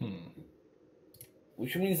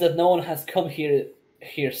 Which means that no one has come here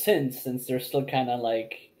since they're still kind of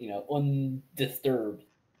like, undisturbed.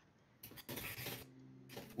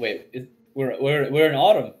 Wait, we're in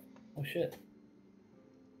autumn. Oh shit.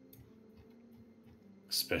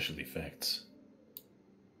 Special effects.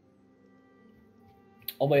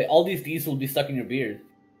 Oh wait, all these D's will be stuck in your beard.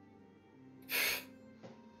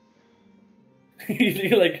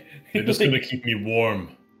 You're like, They're just gonna keep me warm.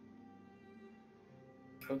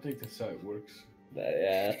 I don't think that's how it works.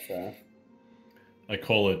 Yeah, that's I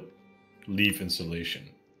call it leaf insulation.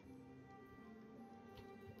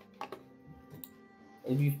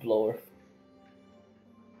 a leaf blower.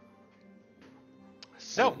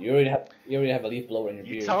 So, You already have a leaf blower in your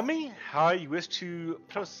you beard. tell me how you wish to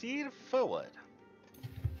proceed forward.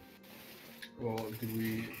 Well,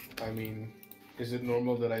 is it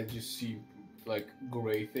normal that I just see, like,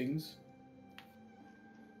 gray things?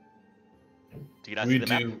 Do you not We see the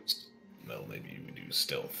map? do. Well, maybe we do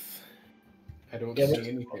stealth. I don't Yeah, see but-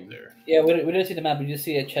 anything. Up there. Yeah, we don't see the map. We just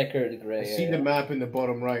see a checkered gray. I see the map in the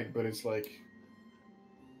bottom right, but it's like...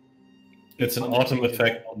 It's an Unchangeable. autumn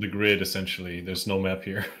effect on the grid, essentially. There's no map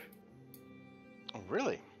here. Oh,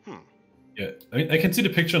 really? Yeah, I mean, I can see the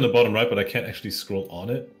picture on the bottom right, but I can't actually scroll on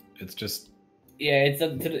it. It's just, Yeah,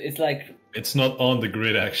 it's like it's not on the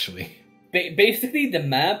grid, actually. basically the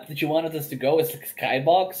map that you wanted us to go is like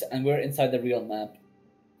skybox, and we're inside the real map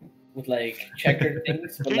with like checkered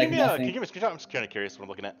things, but Can you like give me nothing. a screenshot? I'm just kind of curious what I'm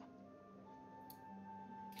looking at.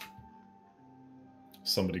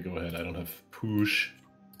 Somebody go ahead. I don't have push.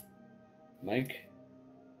 Mike.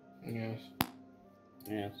 Yes.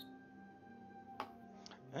 Yes.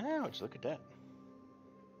 Oh, just look at that.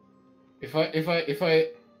 If I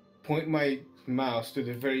point my mouse to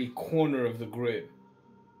the very corner of the grid...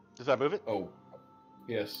 Does that move it? Oh.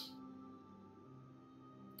 Yes.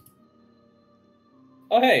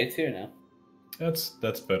 Oh hey, it's here now. That's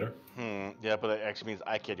better. Yeah, but that actually means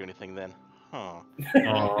I can't do anything then. Huh.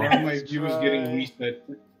 Now my Let's view is getting try- reset.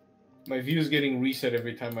 My view is getting reset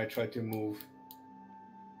every time I try to move.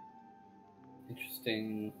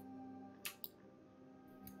 Interesting.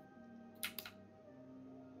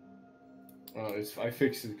 I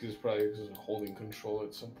fixed it because it's probably because of holding control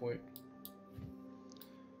at some point.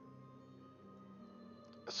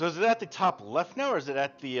 So is it at the top left now, or is it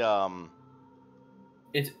at the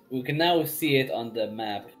We can now see it on the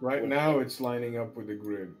map. Right now, it's lining up with the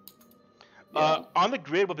grid. on the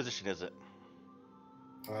grid? What position is it?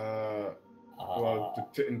 Well,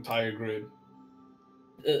 the entire grid.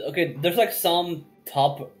 Okay, there's like some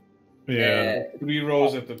top. Yeah, 3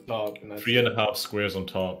 rows at the top. And that's 3.5 squares on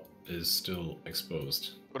top is still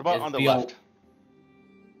exposed. What about It's on the beyond- left?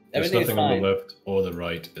 There's Everything's nothing on fine. the left or the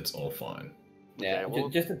right. It's all fine. Yeah, Okay, well-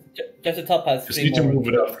 just the top has Just 3 need to more. move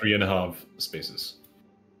it up 3.5 spaces.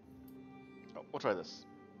 Oh, we'll try this.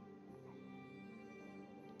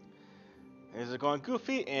 Is it going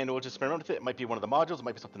goofy? And we'll just experiment with it. It might be one of the modules. It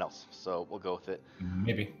might be something else. So we'll go with it.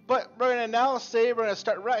 Maybe. But we're gonna now say we're gonna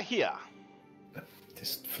start right here.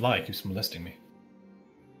 This fly keeps molesting me.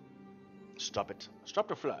 Stop it. Stop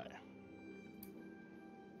the fly.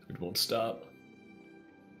 It won't stop.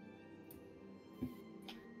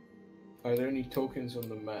 Are there any tokens on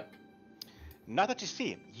the map? Not that you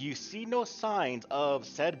see. You see no signs of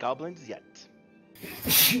said goblins yet.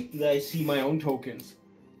 I see my own tokens.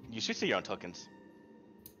 You should see your own tokens.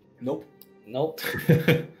 Nope. Nope.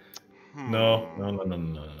 No. I'm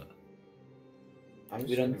We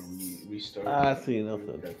just don't- gonna restart. Ah, it. see,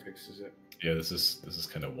 nothing. That fixes it. Yeah, this is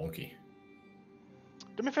kind of wonky.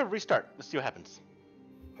 Do me a favor, restart. Let's see what happens.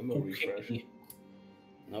 I'm gonna refresh.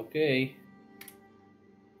 Okay.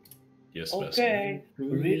 Yes, Master. Okay.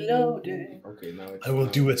 Reloading. Okay, now it's. I will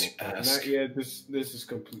now do it's as you open. ask. Yeah, this is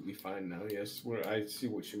completely fine now. Yes, I see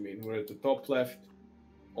what you mean. We're at the top left.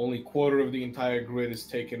 Only quarter of the entire grid is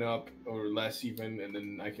taken up, or less even, and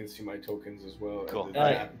then I can see my tokens as well. Cool. And the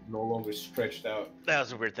map is no longer stretched out. That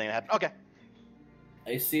was a weird thing that happened. Okay,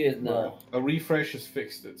 I see it now. A refresh has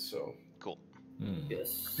fixed it, so. cool.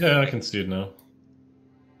 Yes. Yeah, I can see it now.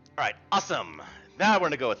 All right, awesome. Now we're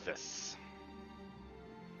gonna go with this.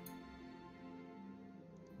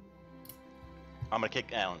 I'm gonna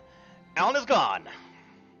kick Alan. Alan is gone.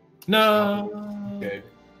 No. Okay.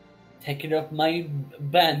 Taking up my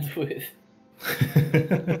bandwidth.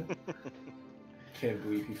 Can't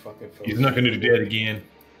believe he fucking fell. He's not going to do that again.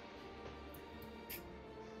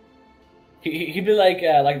 He'd be like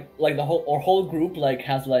the whole group like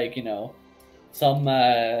has like, you know, some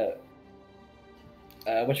what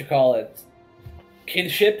you call it,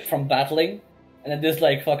 kinship from battling, and then this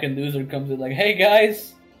like fucking loser comes in like, hey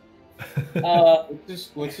guys,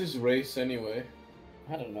 What's his race anyway?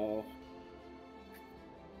 I don't know.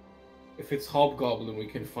 If it's Hobgoblin, we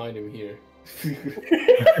can find him here. No,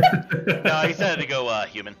 he said to go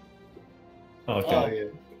human. Okay. Oh yeah.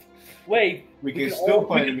 Wait, We can still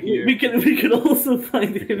find him here. We can also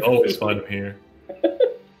find You him. can always find him here.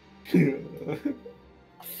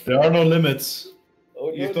 There are no limits.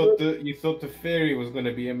 Oh, You no, thought the fairy was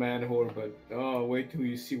gonna be a man whore, but oh, wait till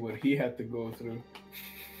you see what he had to go through.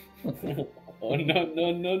 no. Oh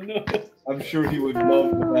no. I'm sure he would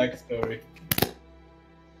love the backstory.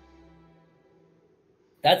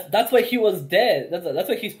 That's why he was dead. That's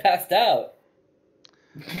why he's passed out.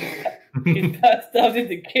 He passed out in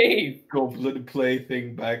the cave. Goblin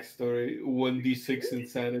plaything backstory. 1d6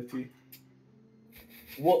 insanity.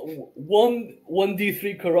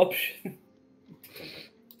 1d3 corruption.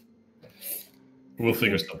 We'll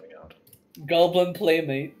figure something out. Goblin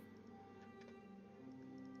playmate.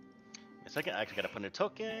 A second, I actually gotta put in a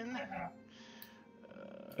token.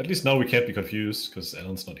 At least now we can't be confused because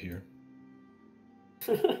Alan's not here.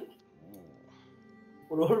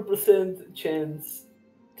 100% chance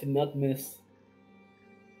to not miss.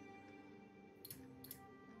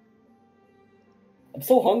 I'm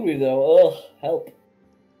so hungry though. Ugh, help.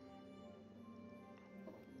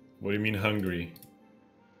 What do you mean hungry?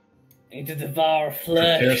 I need to devour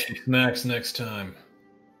Prepare flesh. some snacks next time.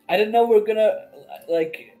 I didn't know we're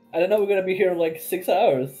gonna be here like 6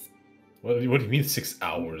 hours. What do you mean 6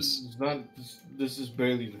 hours? It's not. This is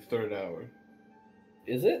barely the third hour.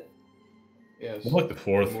 Is it? Yes. More like the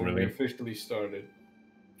fourth, When we really. officially started.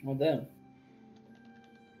 Oh damn.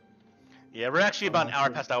 Yeah, we're actually about an hour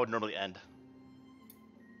past that would normally end.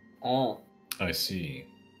 Ah. I see.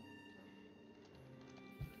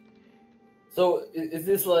 So is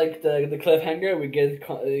this like the cliffhanger? We get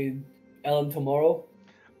Ellen tomorrow.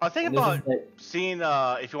 I was thinking And this about is like, seeing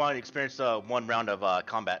if you want to experience one round of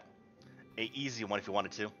combat, a easy one if you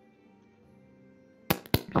wanted to.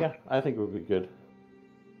 Yeah, I think it would be good.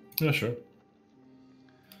 Yeah, sure.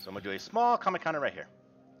 So I'm gonna do a small comment counter right here,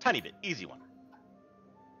 tiny bit, easy one.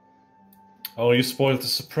 Oh, you spoiled the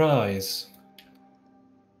surprise.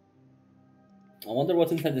 I wonder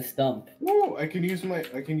what's inside the stump. Whoa! I can use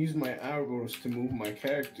my arrows to move my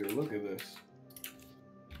character. Look at this.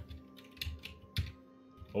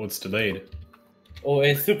 Oh, it's delayed. Oh,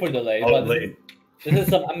 it's super delayed. Oh, but delayed. This is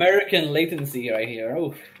some American latency right here.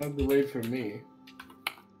 Oof. Not delayed for me.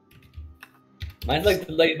 Mine's like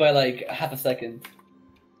delayed by like half a second.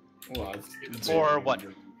 Well, Or what?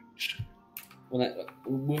 When I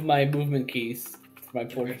move my movement keys for my I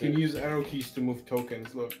can portrait. use arrow keys to move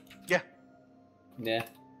tokens. Look, Yeah.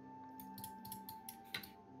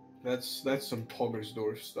 that's some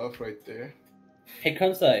Poggersdorf stuff right there. Hey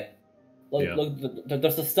Kansai. Look, Yeah. look,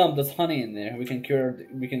 there's a stump. There's honey in there. We can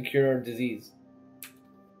cure disease.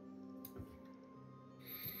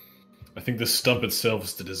 I think the stump itself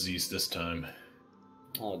is the disease this time.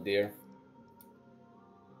 Oh dear.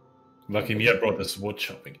 Lucky me, I brought this wood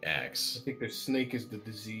chopping I axe. think the snake is the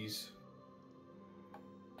disease.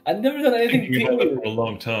 I've never done anything Thinking about it to for a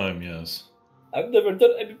long time, yes. I've never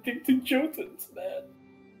done anything to Jotuns, man.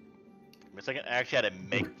 Give me a second, I actually had to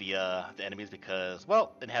make the enemies because,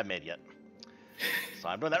 well, didn't have made yet. So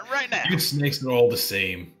I'm doing that right now. You snakes are all the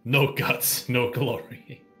same. No guts, no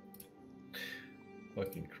glory.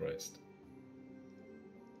 Fucking Christ.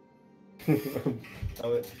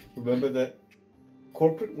 Remember that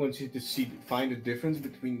corporate wants you to find the difference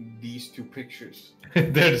between these two pictures.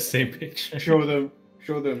 They're the same picture. Show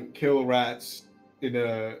them kill rats in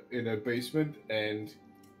a basement and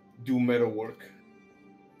do metal work.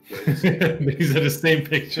 These are the same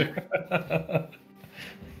picture.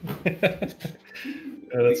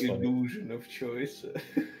 That's the funny. illusion of choice.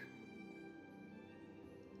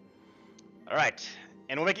 All right,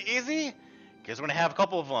 and we'll make it easy because we're gonna have a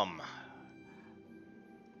couple of them.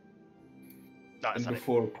 No, that's And not it.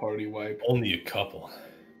 before party wipe. Only a couple.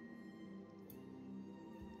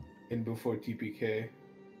 And before TPK.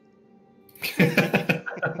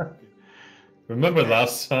 Remember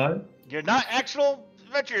last time? You're not actual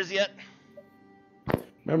adventurers yet.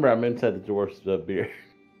 Remember, I'm inside the dwarf's beer.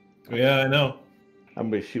 Yeah, I know. I'm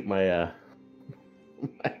gonna shoot my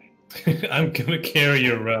I'm gonna carry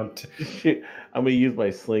you around. shoot. I'm gonna use my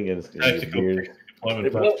sling and it's gonna be Tactical beer. deployment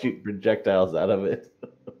If I shoot projectiles out of it.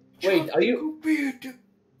 Wait, are you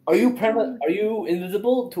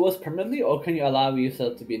invisible to us permanently, or can you allow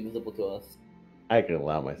yourself to be invisible to us? I can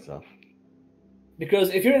allow myself.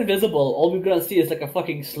 Because if you're invisible, all we're gonna see is like a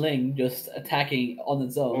fucking sling just attacking on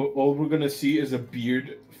its own. All we're gonna see is a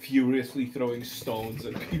beard furiously throwing stones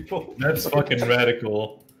at people. That's fucking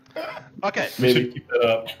radical. Okay, We Maybe. should keep that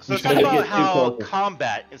up. so let's should talk get about too how close.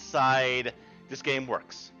 combat inside this game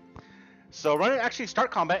works. So we're gonna actually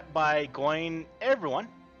start combat by going everyone.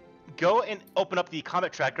 Go and open up the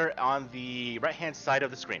combat tracker on the right-hand side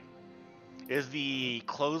of the screen. It is the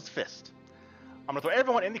closed fist. I'm gonna throw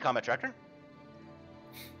everyone in the combat tracker.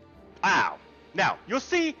 Ow! Now, you'll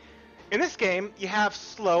see in this game you have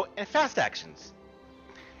slow and fast actions.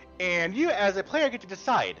 And you as a player get to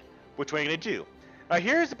decide which one you're gonna do. Now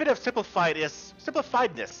here's a bit of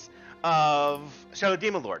simplifiedness of Shadow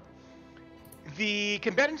Demon Lord. The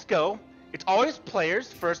combatants go, it's always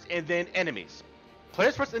players first and then enemies.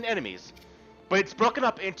 Players first and enemies, but it's broken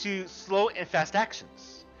up into slow and fast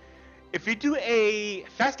actions. If you do a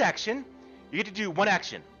fast action, you get to do one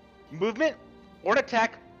action. Movement, or an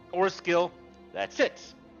attack, or a skill, that's it.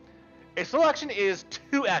 A slow action is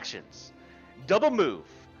two actions. Double move,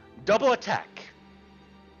 double attack.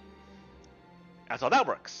 That's how that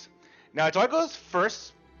works. Now it all goes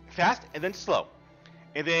first, fast, and then slow.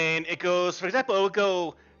 And then it goes, for example, it would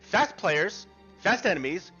go fast players, fast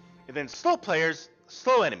enemies, and then slow players,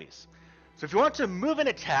 slow enemies. So if you want to move and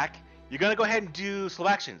attack, you're going to go ahead and do slow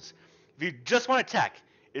actions. If you just want to attack,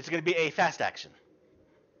 it's going to be a fast action.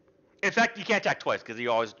 In fact, you can't attack twice because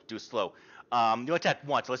you always do slow. You only attack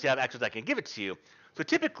once unless you have actions that can give it to you. So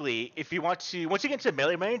typically, if you want to, once you get into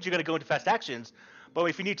melee range, you're going to go into fast actions. But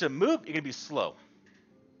if you need to move, you're going to be slow.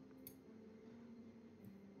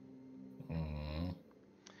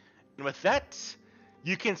 And with that,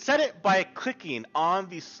 you can set it by clicking on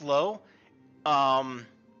the slow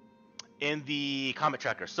in the combat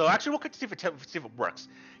tracker. So actually, we'll quick see if it works.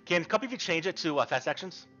 Can a couple of you change it to fast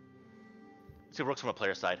actions? See if it works from a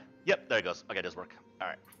player side. Yep, there it goes. Okay, it does work. All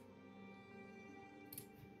right.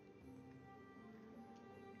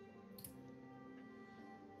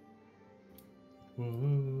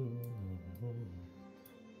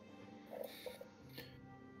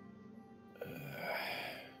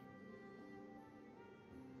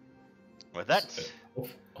 With that,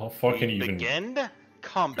 How far can we you even begin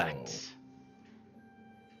combat.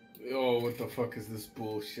 Oh, what the fuck is this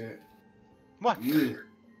bullshit? What? Ugh.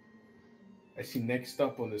 I see next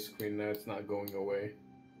up on the screen now. It's not going away.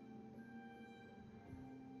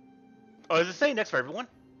 Oh, does it say next for everyone?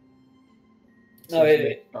 No, Says it,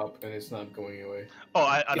 next up, and it's not going away. Oh,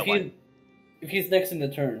 I know why. if he's next in the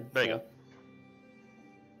turn. There you go.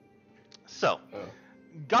 So, Oh.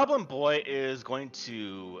 Goblin Boy is going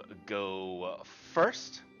to go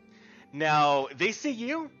first. Now, they see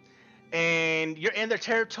you, and you're in their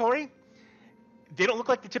territory. They don't look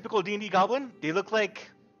like the typical D&D goblin. They look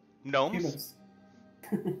like gnomes.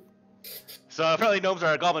 Humans. So apparently gnomes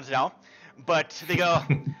are goblins now. But they go,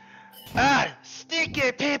 ah,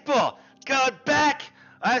 stinky people, go back.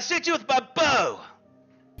 I'll shoot you with my bow.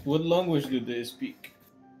 What language do they speak?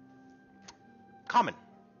 Common.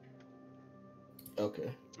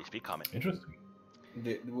 Okay. They speak common. Interesting.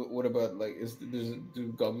 What about like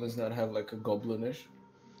do goblins not have like a goblinish?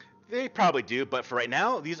 They probably do, but for right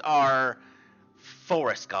now, these are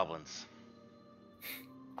forest goblins.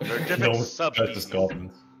 They're different No, subspecies. that's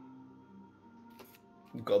goblins.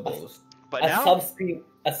 Gobbles. But A now,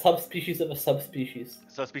 subspecies of a subspecies.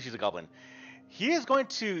 subspecies of goblin. He is going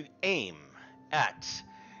to aim at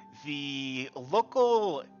the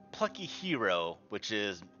local plucky hero, which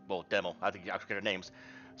is, well, Demo. I think I forget her names.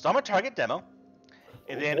 So I'm going to target Demo.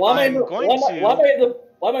 And then I'm going to...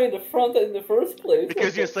 Why am I in the front in the first place?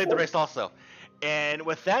 Because you enslaved the race also. And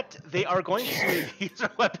with that, they are going to use their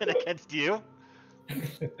weapon against you.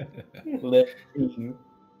 Let's see.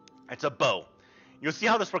 It's a bow. You'll see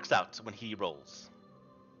how this works out when he rolls.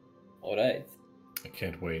 All right. I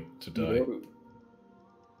can't wait to die.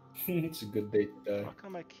 It's a good day to die. How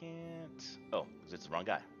come I can't? Oh, 'cause it's the wrong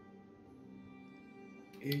guy.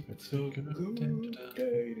 It's a good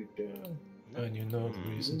day to die. And you know the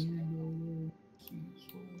reasons.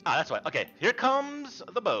 Ah, that's why. Okay, here comes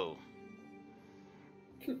the bow.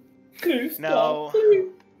 Please Now- stop, please.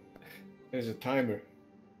 There's a timer.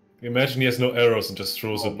 Imagine he has no arrows and just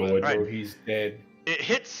throws Oh a bow my at Right. you. God, he's dead. It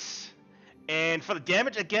hits, and for the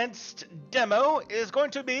damage against Demo is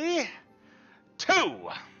going to be 2.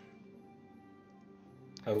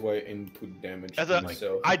 How do I input damage As to a-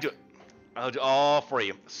 myself? I do it. I'll do all for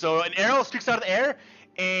you. So an arrow streaks out of the air,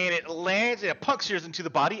 and it lands and it punctures into the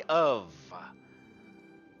body of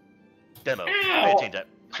Demo. I changed that.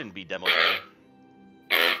 Shouldn't be Demo.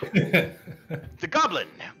 The Goblin,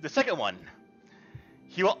 the second one.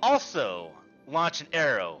 He will also launch an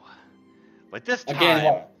arrow, but this time Again,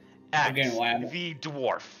 what? at Again, wham. the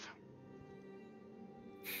dwarf.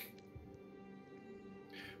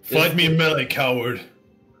 Fight me in melee, coward.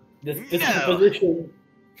 This is the No. position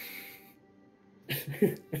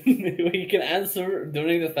where you can answer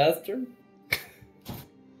during the fast turn.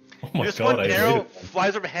 Oh my This god, one I arrow hate it.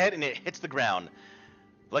 flies overhead and it hits the ground.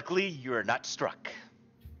 Luckily, you are not struck.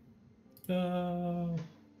 No.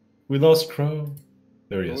 We lost Crow.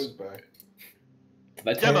 There he Goes is. back. It's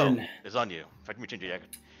my Demo turn. is on you. In fact, let me change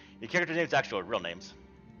your character names, actual real names.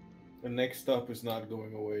 The next up is not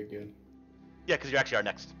going away again. Yeah, because you actually are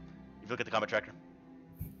next. If you look at the combat tracker.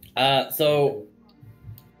 So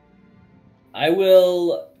I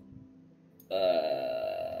will.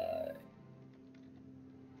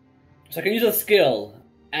 So I can use a skill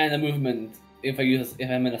and a movement if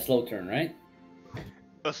I'm in a slow turn, right?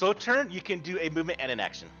 A slow turn, you can do a movement and an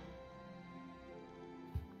action.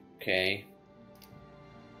 Okay.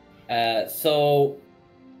 So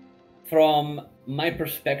from my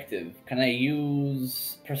perspective, can I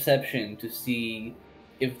use perception to see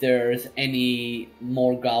if there's any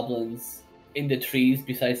more goblins in the trees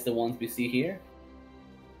besides the ones we see here?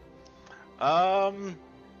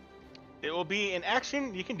 It will be an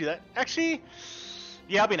action. You can do that. Actually,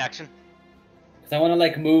 yeah, I'll be an action. Because I want to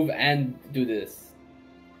like move and do this.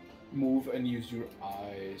 Move and use your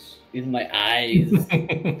eyes. Use my eyes. Just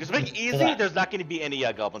to make it easy, Right. there's not going to be any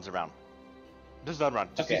goblins around. There's none around.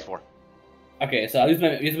 Just Okay. these 4. Okay, so I'll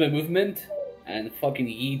use my movement and fucking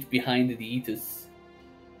yeet behind the yeetus.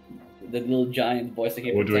 The little giant voice I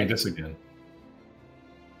keep We're doing protecting. this again.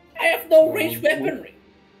 I have no ranged weaponry.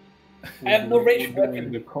 I have no ranged We're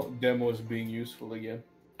doing weapon. the demos being useful again.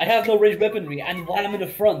 I have no ranged weaponry, and while I'm in the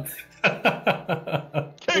front,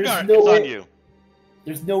 Kierkegaard, no it's on way- you.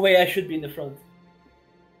 there's no way I should be in the front.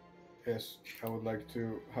 Yes, I would like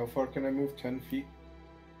to. How far can I move? 10 feet?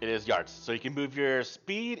 It is yards. So you can move your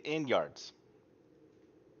speed in yards.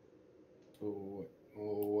 So,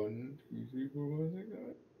 1, 2, 3, 4, 5, 6,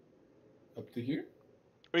 7. Up to here?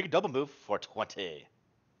 Or you can double move for 20.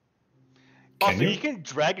 Can Also, you? you can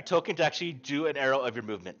drag a token to actually do an arrow of your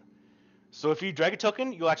movement. So if you drag a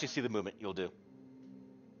token, you'll actually see the movement you'll do.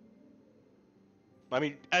 I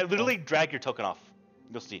mean, I literally drag your token off.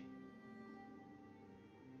 You'll see.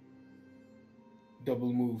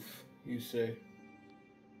 Double move, you say.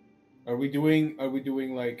 Are we doing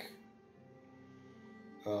like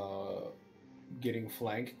getting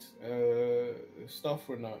flanked stuff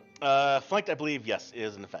or not? Flanked, I believe, yes,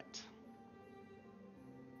 is an effect.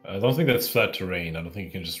 I don't think that's flat terrain. I don't think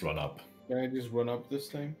you can just run up. Can I just run up this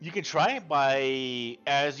thing? You can try by,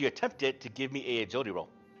 as you attempt it, to give me a agility roll.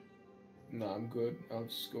 No, I'm good. I'll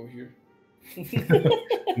just go here.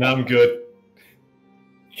 Now I'm good.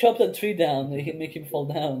 Chop that tree down, make him fall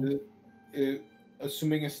down.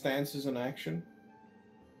 Assuming a stance is an action,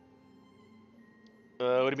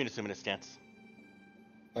 What do you mean, assuming a stance?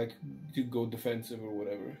 like to go defensive or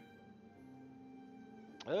whatever.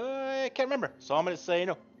 I can't remember, so I'm going to say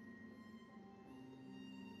no.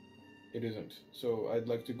 It isn't. So I'd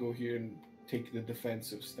like to go here and take the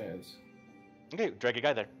defensive stance. Okay, drag a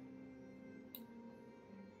guy there.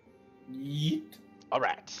 Yeet.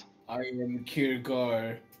 Alright. I am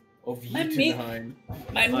Kiergar of My meat- Yeatenheim.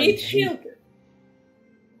 My I'm meat shield.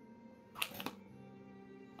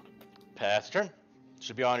 Pass turn.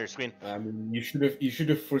 Should be on your screen. I mean, you should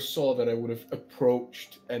have foresaw that I would have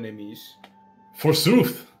approached enemies.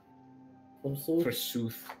 Forsooth, I'm so.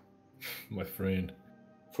 Forsooth. my friend.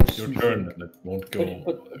 Your Forsooth. turn, and it won't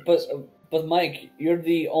go. But Mike, you're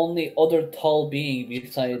the only other tall being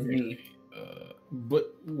besides me.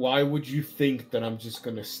 But why would you think that I'm just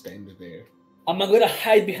gonna stand there? I'm not gonna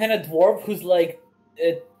hide behind a dwarf who's like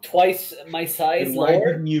twice my size. And why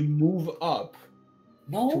lower. didn't you move up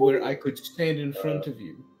No. to where I could stand in front of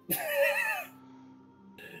you?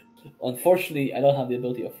 Unfortunately, I don't have the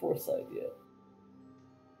ability of foresight yet.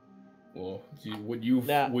 Well, see, what you've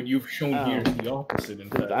Now, shown here is the opposite. In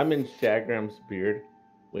Since fact, I'm in Shagram's beard,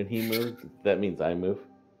 when he moves, that means I move.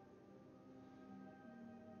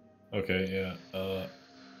 Okay, yeah.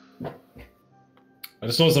 I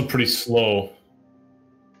just noticed I'm pretty slow.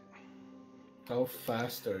 how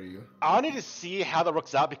fast are you? I need to see how that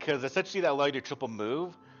works out because essentially that allows you to triple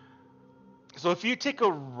move. So if you take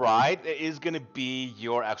a ride, it is going to be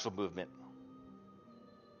your actual movement.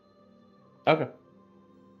 Okay.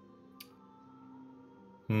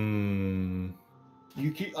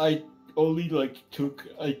 I only took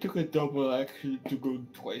a double action to go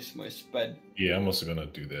twice my sped. Yeah, I'm also gonna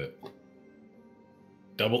do that.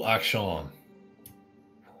 Double action.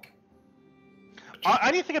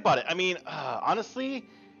 I need to think about it. I mean, honestly,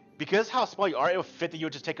 because how small you are, it would fit that you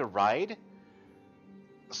would just take a ride.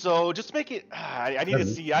 So just make it. I need to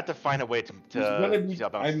see. I have to find a way to see how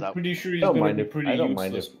it balances I'm out. pretty sure he's I don't gonna mind be if pretty I don't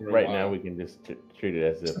useless mind if for a right while. now we can just treat it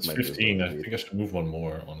as if It's my 15. I movement think I should move one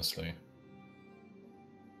more, honestly.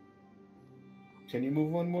 Can you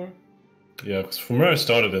move one more? Yeah, because from where I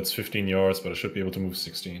started, it's 15 yards, but I should be able to move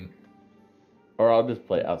 16. or I'll just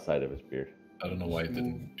play outside of his beard. I don't know why it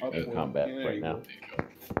didn't do Move that. upward. Combat Yeah, there right you now. go. There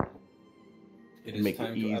you go. It is Make it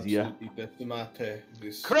time to easier. absolutely decimate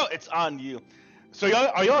this. Crow, it's on you. So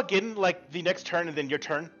are y'all getting like the next turn and then your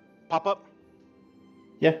turn pop up?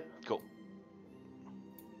 Yeah. Cool.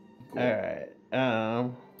 Cool. All right.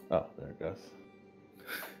 Oh, there it goes.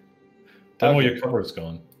 Tell me Okay. your cover's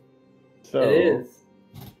gone. So It is.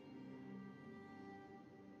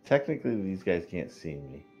 technically, these guys can't see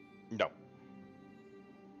me. No.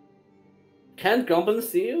 Can't goblins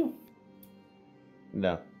see you?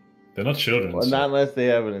 No. They're not children. Well, so- not unless they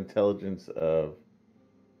have an intelligence of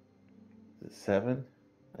 7.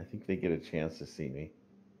 I think they get a chance to see me.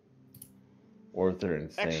 Or if they're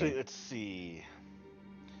insane. Actually, let's see.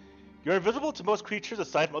 You're invisible to most creatures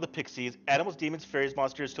aside from other pixies, animals, demons, fairies,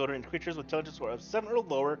 monsters, children, and creatures with intelligence score of 7 or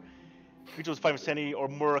lower. Creatures with 5 insanity or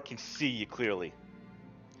more can see you clearly.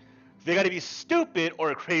 They gotta be stupid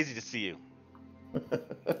or crazy to see you.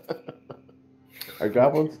 Are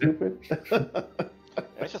goblins stupid?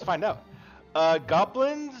 Let's just find out.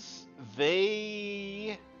 Goblins,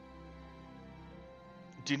 they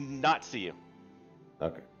do not see you.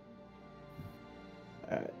 Okay.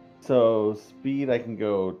 Alright. So speed, I can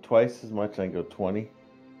go twice as much. I can go 20.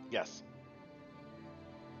 Yes.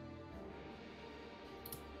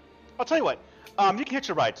 I'll tell you what. You can hit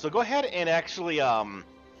your ride. So go ahead and actually,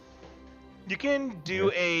 you can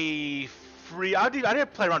do a free. I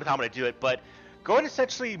didn't play around with how I'm gonna do it, but go and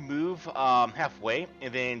essentially move halfway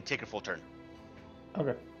and then take a full turn.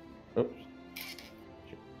 Okay. Oops.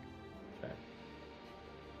 Sorry.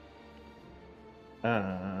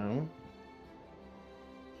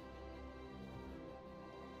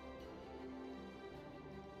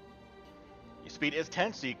 Your speed is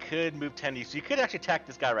 10, so you could move 10. So you could actually attack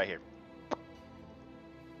this guy right here.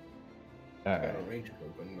 Alright. Got a range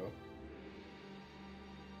open though.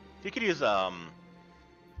 You could use Yeah,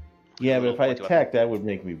 but if I Little attack, that would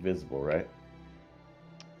make me visible, right?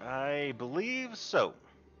 I believe so.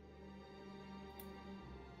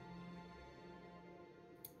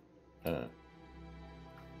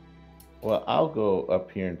 Well, I'll go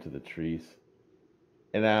up here into the trees.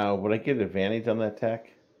 And now, would I get advantage on that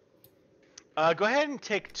attack? Go ahead and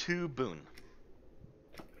take 2 boon.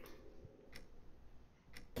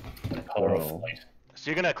 Power Oh. of flight.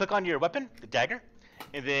 So you're gonna click on your weapon, the dagger,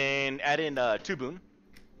 and then add in 2 boon,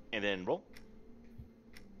 and then roll.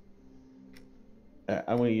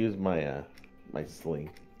 I'm going to use my my sling.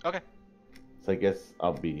 Okay. So I guess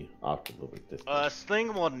I'll be off a little bit this time.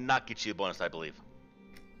 Sling will not get you a bonus, I believe.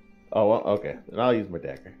 Oh, well, okay. Then I'll use my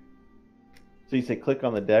dagger. So you say click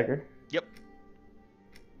on the dagger? Yep.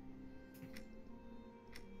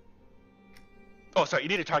 Oh, sorry, you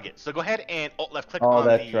need a target. So go ahead and alt left click Oh, on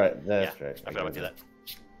that's the... right. That's yeah, right. I forgot got to do it.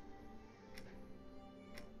 that.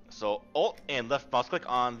 So alt and left mouse click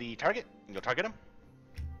on the target, and you'll target him.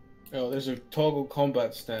 Oh, there's a toggle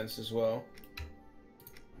combat stance as well.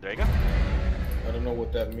 There you go. I don't know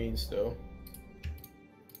what that means though.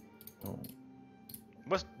 Oh.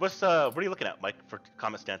 What are you looking at, Mike, for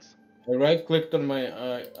combat stance? I right clicked on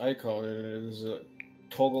my icon and there's a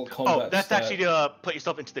toggle combat Oh, that's stat. actually to put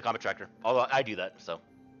yourself into the combat tracker. Although I do that, so.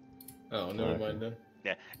 Oh, never Okay. mind then.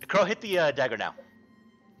 Yeah. Crow, hit the dagger now.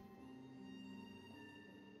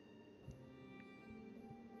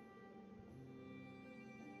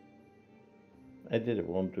 I did. It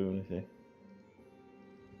won't do anything.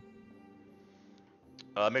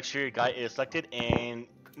 Make sure your guy is selected and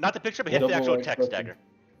not the picture, but hit Double the actual right text button. dagger.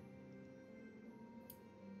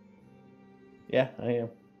 Yeah, I am.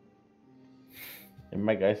 And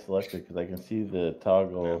my guy's selected because I can see the No,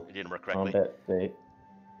 toggle it didn't work correctly. combat state.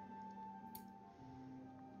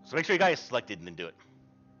 So make sure your guy is selected and then do it.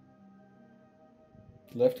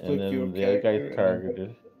 Left And click then your the other character guy's and targeted.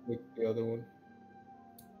 then click the other one.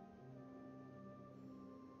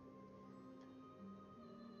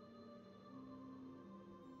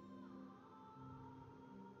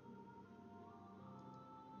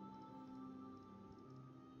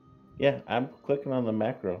 Yeah, I'm clicking on the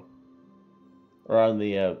macro. Or on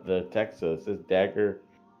the text, so it says dagger.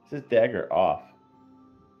 It says dagger off.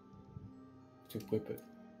 To equip it.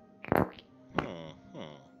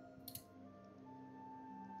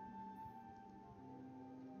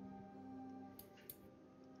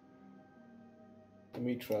 Let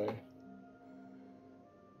me try.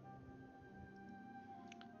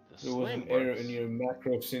 The There was an sling error works. in your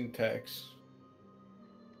macro syntax.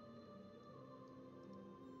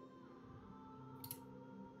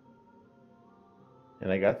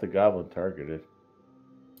 And I got the goblin targeted.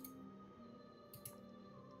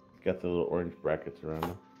 Got the little orange brackets around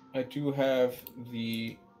him. I do have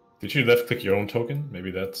the. Did you left click your own token?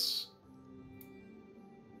 Maybe that's.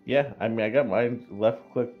 Yeah, I mean, I got mine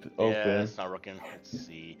left clicked open. Yeah, it's not working. Let's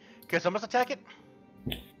see. Can someone attack it?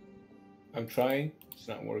 I'm trying. It's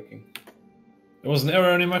not working. There was an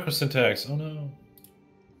error in your macro syntax. Oh no.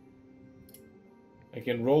 I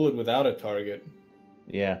can roll it without a target.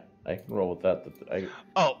 Yeah, I can roll with that.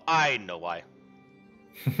 Oh, I know why.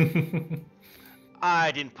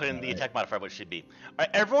 I didn't put in the attack modifier, what it should be. All right,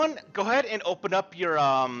 everyone, go ahead and open up your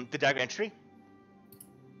the dagger entry.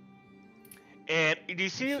 And do you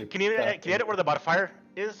see? Can you edit where the modifier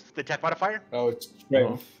is? The attack modifier? Oh, it's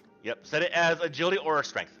strength. Yep. Set it as agility or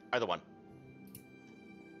strength, either one.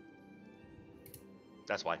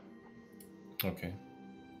 That's why. Okay.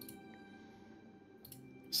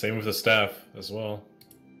 Same with the staff as well.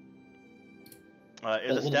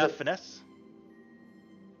 Is the staff finesse?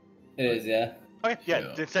 It is, yeah. Okay, yeah,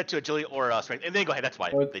 Yeah. it's set to agility or strength, and then go ahead. That's why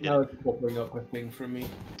they did Now it. it's popping up a thing for me.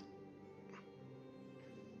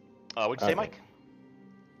 What'd you say, Okay. Mike?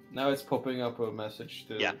 Now it's popping up a message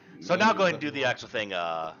to. Yeah. So now go ahead and do the actual thing,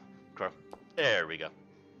 Crow. There we go.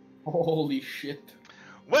 Holy shit!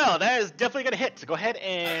 Well, that is definitely gonna hit. So go ahead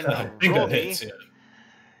and I think roll that me hits, yeah.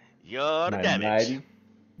 your My damage.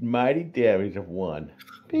 mighty damage of 1.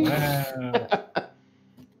 Wow.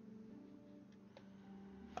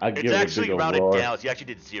 I'll give It's it a actually big rounded roar. down, so you actually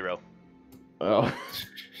did 0. Oh.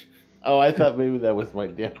 Oh, I thought maybe that was my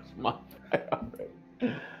damage modifier. All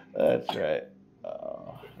right. That's right.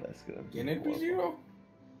 Oh, that's gonna be Can it be horrible. 0?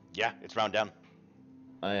 Yeah, it's round down.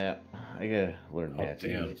 I gotta learn Oh,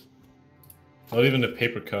 magic. damn. Not even a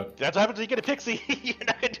paper cut. That's what happens when you get a pixie. You're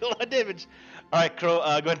not gonna do a lot of damage. All right, Crow, go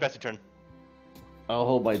ahead and pass your turn. I'll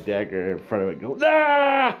hold my dagger in front of it and go,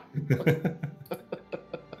 ah!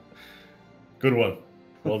 Good one.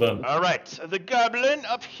 Well done. All right, the goblin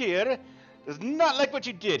up here does not like what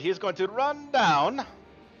you did. He is going to run down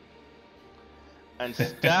and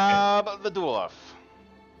stab the dwarf.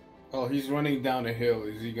 Oh, he's running down a hill.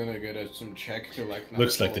 Is he gonna get some check to like? not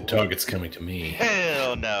Looks like the fall? target's coming to me.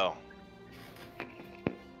 Hell no.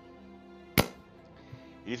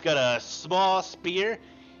 He's got a small spear.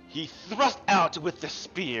 He thrust out with the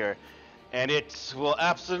spear, and it will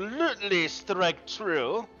absolutely strike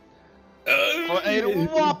true for a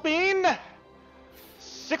whopping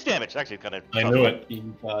 6 damage. Actually, kind of. I knew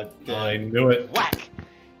it. God I damn. knew it. Whack!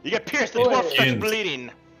 You get pierced. The Oh, dwarf starts skins.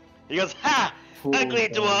 bleeding. He goes, "Ha! Full Ugly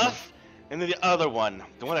damage. dwarf!" And then the other one,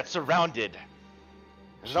 the one that's surrounded.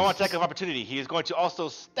 There's no attack of opportunity. He is going to also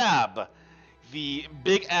stab the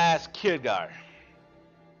big ass Kirgar.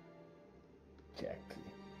 Jack.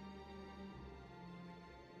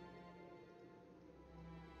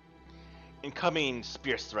 Incoming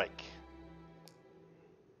spear strike.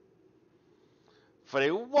 For a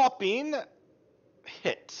whopping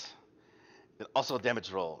hit. And also a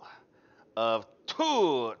damage roll of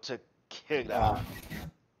 2 to Kirgar. Ah.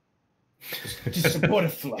 Just support a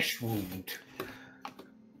flesh wound.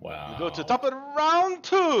 Wow. We go to the top of round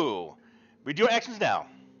 2. We do our actions now.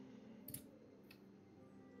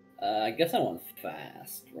 I guess I want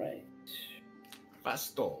fast, right?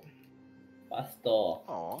 Fasto. Fasto.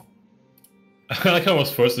 Aww. I like how I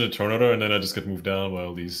was first in the turn order and then I just get moved down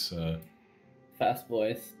while these. Fast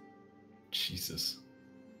boys. Jesus.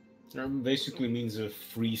 That basically means a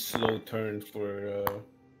free slow turn for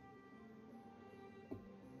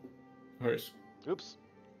hers. Oops.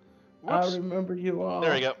 I'll Whoops. remember you all.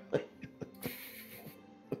 There we go. Go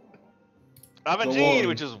Avenging, on.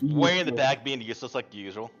 which is Be way in the useful. back, being useless like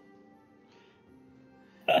usual.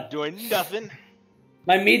 Doing nothing.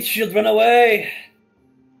 My meat shield run away.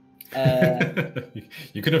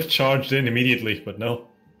 You could have charged in immediately, but no.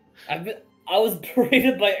 I was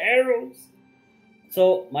paraded by arrows.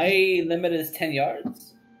 So my limit is 10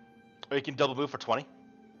 yards. Or you can double move for 20.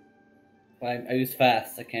 I use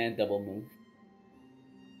fast. I can't double move.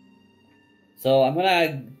 So I'm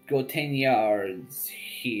gonna go 10 yards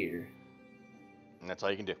here. And that's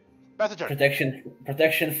all you can do. That's a turn.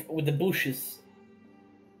 Protection with the bushes.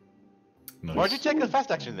 Nice. Why'd you take a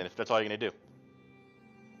fast action then, if that's all you're gonna do?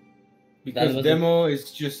 Because was demo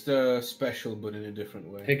is just special, but in a different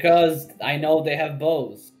way. Because I know they have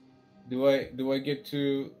bows. Do I get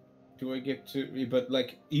to? But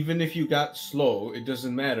like, even if you got slow, it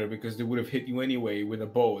doesn't matter because they would have hit you anyway with a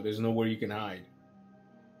bow. There's nowhere you can hide.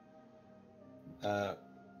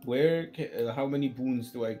 How many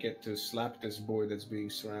boons do I get to slap this boy that's being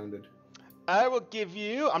surrounded? I will give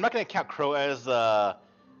you. I'm not gonna count Crow as that,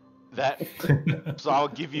 so I'll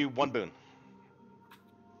give you 1 boon.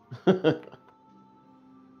 It's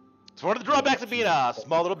one of the drawbacks of being a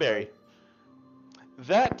small little berry.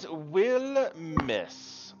 That will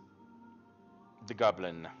miss the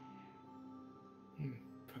goblin.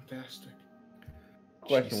 Fantastic.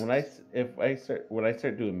 Question: When I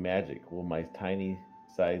start doing magic, will my tiny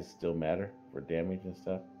size still matter for damage and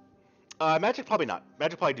stuff? Magic probably not.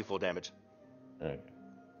 Magic probably do full damage. Okay.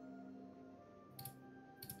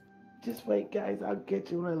 Just wait, guys. I'll get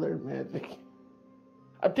you when I learn magic.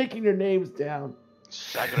 I'm taking your names down.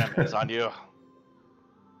 Shagram is on you.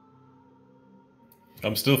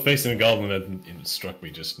 I'm still facing a goblin that struck me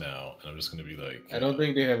just now, and I'm just gonna be like... I don't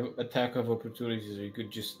think they have attack of opportunities, or you could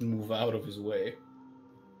just move out of his way.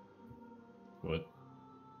 What?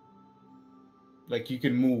 Like, you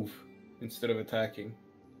can move instead of attacking.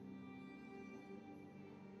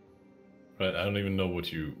 Right, I don't even know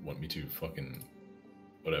what you want me to fucking...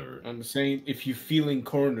 Whatever. I'm saying, if you're feeling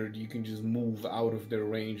cornered, you can just move out of their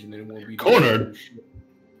range, and then it won't be... Cornered?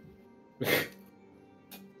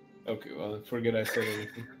 Okay, well, forget I said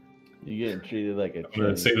anything. You're getting treated like a I'm gonna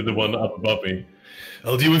king. say to the one up above me,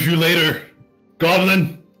 I'll deal with you later,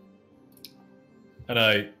 goblin! And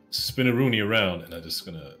I spin a Rooney around, and I'm just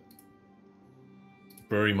gonna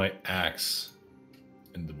bury my axe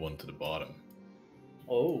in the one to the bottom.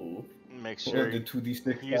 Oh. Make Or sure the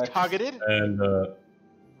 2d6 he's attacks. targeted. And,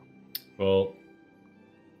 well,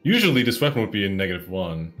 usually this weapon would be in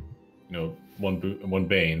 -1, you know, one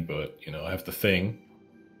bane, but, you know, I have the thing,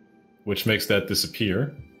 which makes that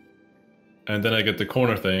disappear. And then I get the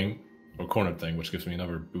cornered thing, which gives me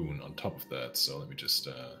another boon on top of that. So let me just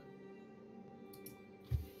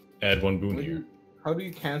add 1 boon here. How do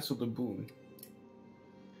you cancel the boon?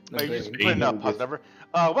 Oh, you just Nothing. put it up, pause number.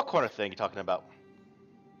 What corner thing are you talking about?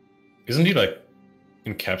 Isn't he, like,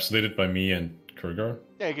 encapsulated by me and Kurgar?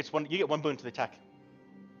 Yeah, you get 1 boon to the attack.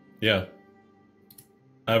 Yeah.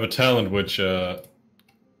 I have a talent which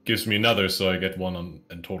gives me another, so I get 1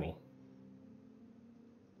 in total.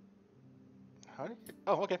 How did you...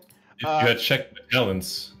 Oh, okay. If you had checked the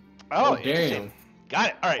talents... Oh, damn. interesting. Got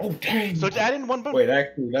it. All right. Oh, dang. So it's add in 1 boon. Wait,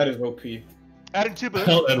 actually, that is OP. Add in 2 boons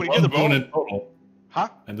Well, and when you do 1 the roll. boon in total. Huh?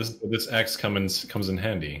 And this axe comes in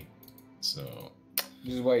handy. So...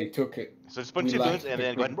 This is why he took it. So just put We 2 lack boons and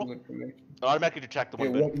then go ahead and roll. technical information. Automatically detract the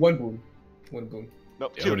 1 Yeah, boon. one boon. 1 boon. No,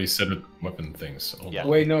 I 2. already said it, weapon things. So hold Yeah. on.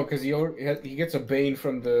 Wait, no, because he gets a bane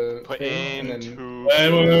from the Put thing, in and then 2.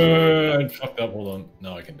 Wait, I fucked up. Hold on.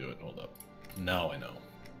 Now I can do it. Hold up. Now I know.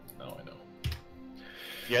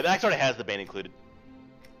 Yeah, the axe already has the bane included.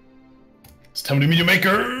 It's time to meet your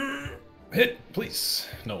maker. Hit, please.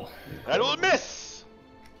 No. That will miss!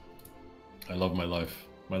 I love my life.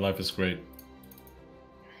 My life is great.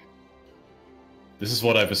 This is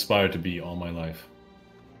what I've aspired to be all my life.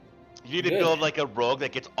 You need to Good. build like a rogue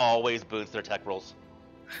that gets always boons to their attack rolls.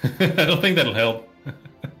 I don't think that'll help.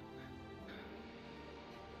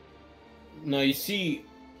 now you see,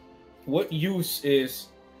 what use is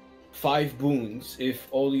 5 boons if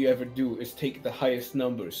all you ever do is take the highest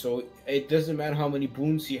number? So it doesn't matter how many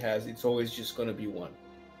boons he has; it's always just gonna be 1.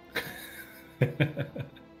 Do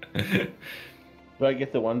I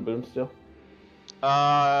get the 1 boon still?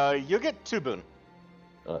 You'll get 2 boon.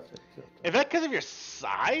 Oh, that's it. In fact, because of your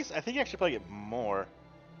size, I think you actually probably get more.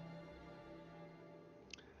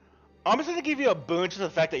 I'm just gonna give you a boon just for the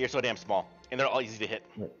fact that you're so damn small, and they're all easy to hit.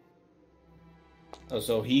 Oh,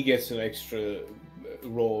 so he gets an extra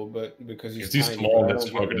roll, but because he's If he's tiny, small, but I that's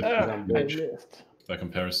don't get targeted. it because Ah, I'm I big. missed. By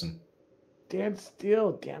comparison. Stand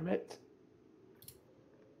still, damn it.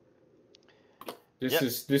 This Yep.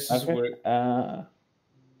 is this is Okay. where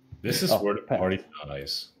This is Oh, where the pass. party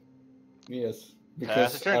dies. yes, Pass the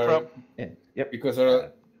because turn, our, Crow. Yeah. Yep. because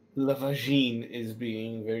our lavagine is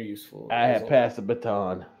being very useful. I as have passed the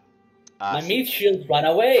baton. My meat shield ran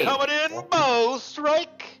away. Coming in, bow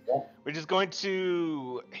strike, Yeah. which is going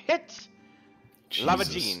to hit Jesus.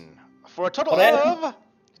 Lavagine for a total But I have- of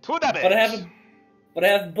 2 damage. But I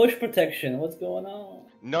have bush protection. What's going on?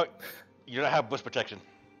 No, you don't have bush protection.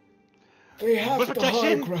 They have Bush the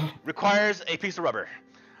protection high ground. requires a piece of rubber.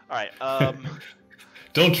 All right.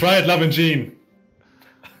 Don't try it, Lavangine.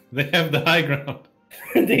 They have the high ground.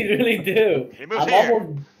 They really do. He moves I'm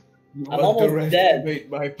here. I'm almost dead.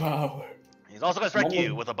 my power. He's also going to strike Almost-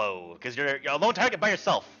 you with a bow because you're a lone target by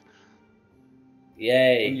yourself.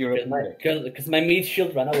 Yay! And you're a Because my meat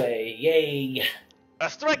shield ran away. Yay! A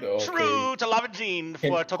strike Okay. true to Lavagine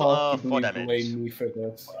for a total of 4 damage. Blame me for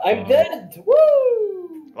this. I'm dead.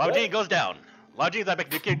 Woo! Lavagine goes down. Lavagine's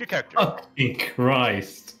that new character. Fucking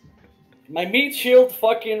Christ. My meat shield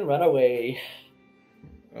fucking ran away.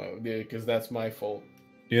 Oh, yeah, because that's my fault.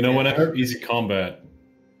 You know, when I heard easy combat,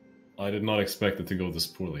 I did not expect it to go this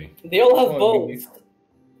poorly. They all have Well, I mean, bows.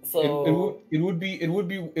 So It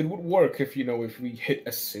would work if if we hit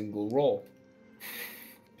a single roll.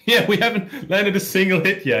 Yeah, we haven't landed a single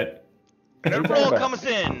hit yet. And a What are you roll talking about? comes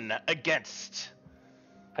in against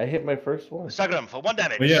I hit my first one. Shagram for 1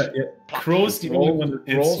 damage. But yeah, Crow's the only one that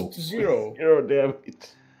hits. Roll So to 0. 0 damage.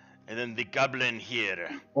 And then the goblin here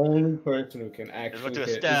Only person who can is actually going to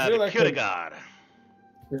hit. stab Kierkegaard.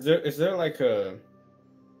 Is there like a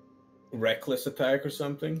reckless attack or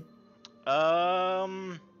something?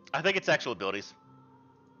 I think it's actual abilities.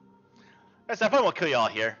 I probably won't kill you all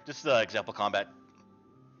here. Just example combat.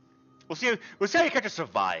 We'll see how your characters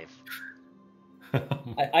survive.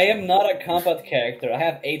 I am not a combat character. I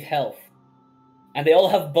have 8 health, and they all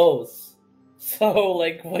have bows. So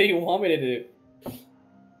like, what do you want me to do?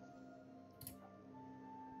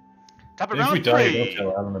 Top of if we round die, 3. don't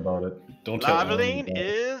tell Alan about it. Don't tell Alan Laveline about it.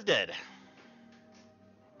 is dead.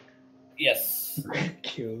 Yes.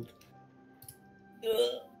 Killed.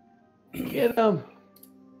 Get him.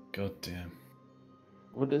 God damn.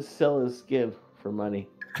 We'll just sell his skin for money.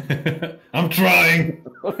 I'm trying.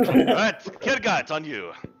 Alright, Kierkegaard, it's on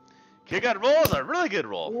you. Kierkegaard rolls a really good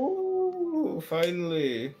roll. Ooh,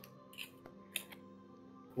 finally.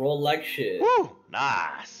 Roll like shit. Woo!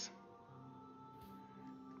 Nice.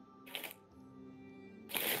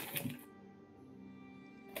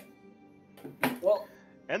 Well,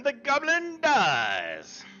 And the goblin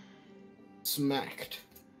dies. Smacked.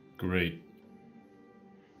 Great.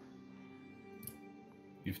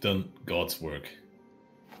 You've done God's work.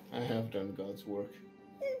 I have done God's work.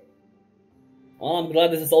 well, I'm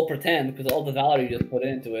glad this is all pretend because all the valor you just put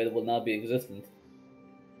into it will not be existent.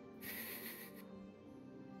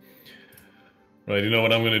 Right, you know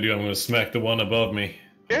what I'm gonna do? I'm gonna smack the one above me.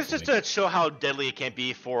 It's just to show how deadly it can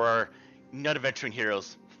be for non-adventuring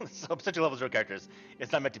heroes. So such a level 0 characters.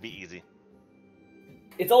 It's not meant to be easy.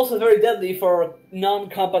 It's also very deadly for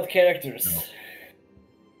non-combat characters. No.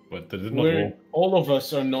 But they did not We're, roll. all of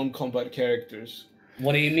us are non-combat characters.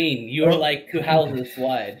 What do you mean? You're like 2 houses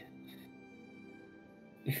wide.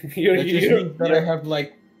 That just means that I you're- have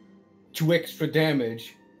like 2 extra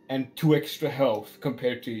damage and 2 extra health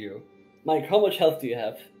compared to you. Mike, how much health do you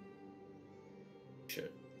have?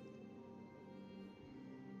 Shit.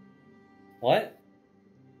 What?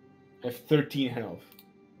 I have 13 health.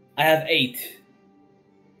 I have 8.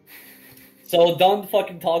 So don't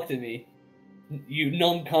fucking talk to me. You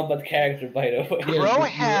non-combat character, by the way. Yeah, Crow your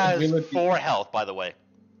has ability- 4 health, by the way.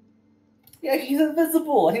 Yeah, he's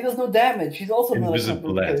invisible and he does no damage. He's also not a Invisible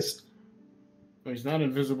combat character. last. Well, he's not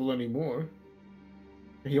invisible anymore.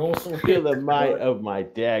 He also Feel hit the might of my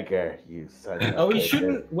dagger, you son of Oh, he a-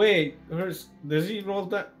 shouldn't. Wait, does he roll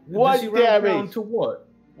that? What does he round damage? down to what?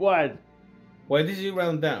 What? Why does he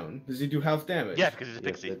round down? Does he do half damage? Yeah, because he's a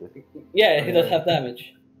Yes, pixie. it is. Yeah, he does have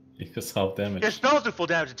damage. He does half damage. His spells do full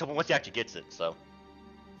damage until once he actually gets it, so.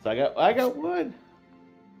 So I got one.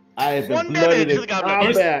 I have been 1 blooded damage to in the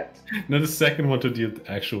goblin. combat. No, the second one to deal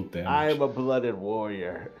actual damage. I am a blooded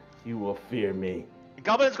warrior. You will fear me. The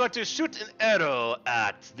goblin is going to shoot an arrow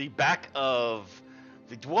at the back of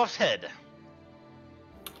the dwarf's head.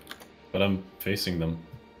 But I'm facing them.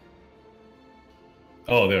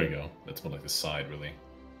 Oh, there we go. That's more like the side, really.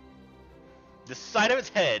 The side of its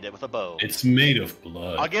head with a bow. It's made of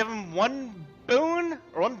blood. I'll give him 1 boon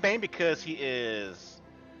or 1 bane because he is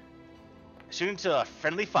shooting to a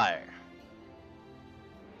friendly fire.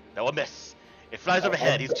 That will miss. It flies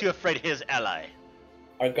overhead. He's too afraid of his ally.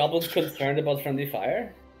 Are goblins concerned about friendly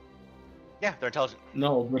fire? Yeah, they're intelligent.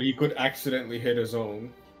 No, but he could accidentally hit his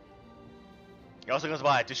own. He also goes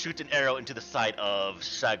by to shoot an arrow into the side of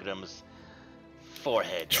Shagram's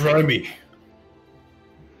forehead. Try me.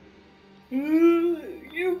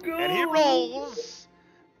 You go. And he rolls.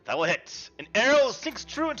 That will hit. An arrow sinks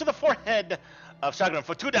true into the forehead of Shagram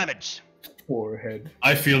for 2 damage. Forehead.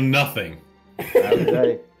 I feel nothing. I was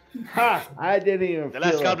like, ha! I didn't even The feel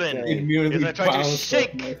last goblin. a It thing. merely He's gonna try to bounced off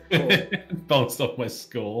shake. my skull. Bounced off my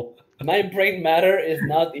skull. My brain matter is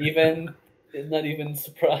not even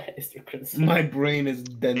surprised or concerned. My brain is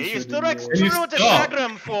denser He than strikes yours. You true into stop.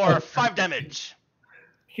 Shagram for 5 damage.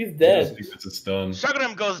 He's I dead. think it's done.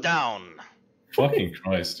 Shagram goes down. Fucking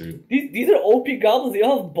Christ, dude. These are OP goblins. They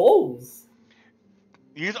all have bows.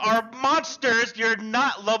 These are monsters. You're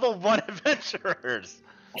not level 1 adventurers.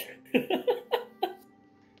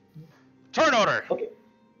 Turn order.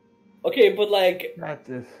 Okay, but like, Not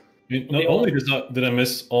this. Not only did I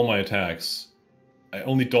miss all my attacks, I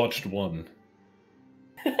only dodged one.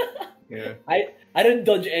 Yeah. I didn't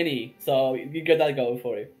dodge any, so you got that going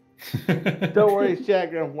for you. Don't worry,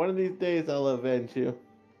 Shagram. One of these days I'll avenge you.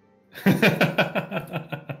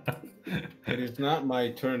 It is not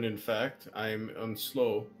my turn, in fact. I'm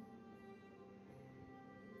slow.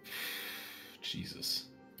 Jesus.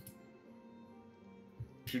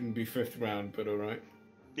 Shouldn't be 5th round, but alright.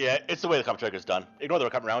 Yeah, it's the way the combat trigger's done. Ignore the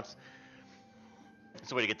recurrent rounds. It's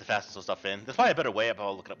the way to get the fastest stuff in. There's probably a better way, but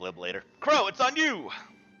I'll look it up a little later. Crow, it's on you!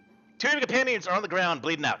 2 of your companions are on the ground,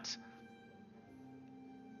 bleeding out.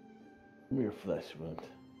 Mere flesh wound.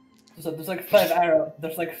 There's like 5 arrows.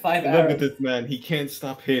 There's like 5 Look arrows. at this man. He can't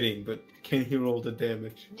stop hitting, but can he roll the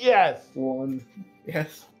damage? Yes! 1.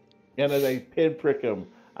 Yes. And as I pinprick him,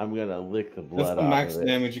 I'm gonna lick the That's blood the off max of it.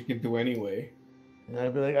 damage you can do anyway. And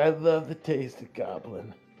I'd be like, I love the taste of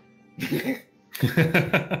goblin.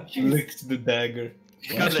 Licks the dagger.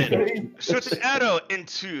 Goblin shoots an arrow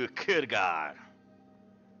into Kurgar.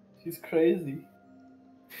 She's crazy.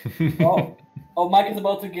 Oh, Mike is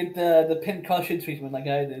about to get the pincushion treatment like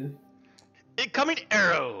I did. Incoming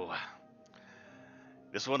arrow.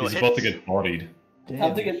 This one will He's hit. about to get bodied.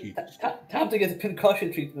 Time to Damn. get the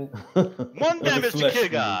pincushion treatment. 1 damage to flesh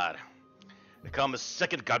Kurgar. Here comes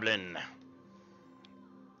second goblin.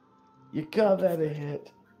 You call that a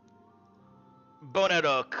hit? Bone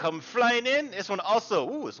arrow come flying in. This one also.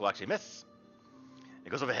 Ooh, this will actually miss. It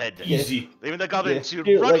goes overhead. Easy. Leaving the goblin Yeah, to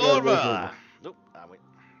shoot run like a over. wizard. Nope. Wait.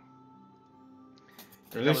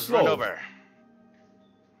 Are they That was run slow? over.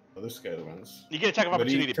 Oh, this guy runs. You get attack of But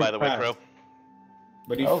he opportunity, by took the way, fast. Crow.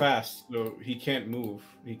 But he's Oh. fast, so he can't move.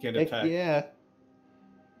 He can't Heck attack. yeah.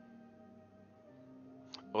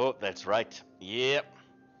 Oh, that's right. Yep.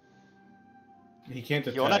 He can't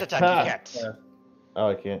attack. He will not attack. Ha. He can't. Yeah. Oh,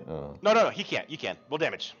 I can't. Oh, No, he can't. You can. Roll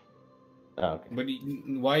damage. oh okay. But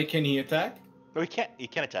why can he attack? No, he can't. He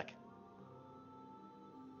can't attack.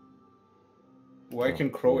 Why Oh, can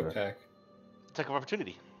Crow yeah. attack? Attack of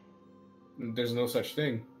opportunity. There's no such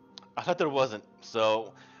thing. I thought there wasn't.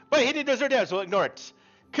 So, but he did deserve damage, so we'll ignore it.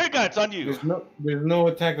 Kurgar, it's on you. There's no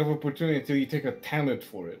attack of opportunity until you take a talent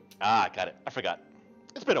for it. Ah, got it. I forgot.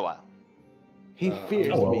 It's been a while. He fears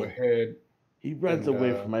I'll go me. ahead, He runs and,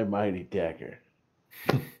 away from my mighty dagger.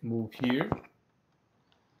 move here,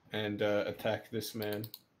 and attack this man.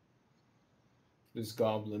 This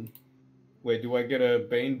goblin. Wait, do I get a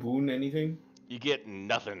Bane boon? Anything? You get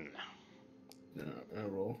nothing. No, I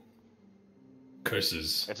roll.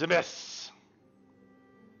 Curses. It's a miss.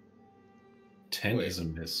 10 Wait. is a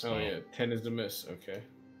miss. Oh Wow. yeah, 10 is the miss. Okay.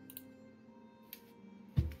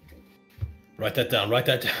 Write that down. Write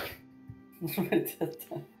that down.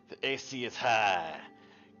 The AC is high.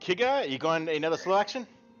 Kiga, you going another slow action?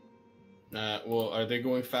 Well, are they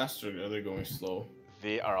going fast or are they going slow?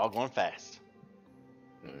 They are all going fast.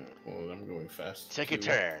 Well, I'm going fast. Take a too.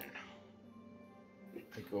 turn.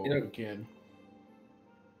 I go You know- again.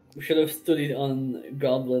 We should have studied on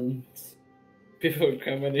goblins before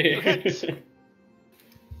coming here. Hit.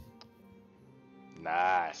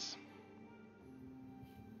 Nice.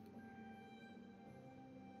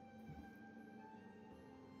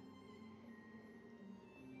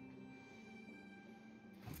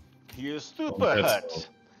 He is super Oh, that's hurt. slow.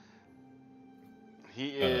 He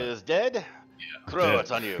is dead. Yeah, Crow, dead.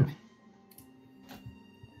 it's on you.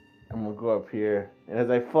 I'm gonna go up here, and as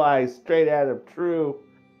I fly straight at him, true,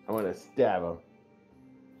 I'm gonna stab him.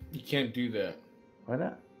 You can't do that Why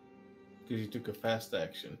not? because you took a fast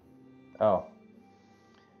action. Oh,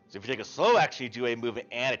 So if you take a slow action, you do a move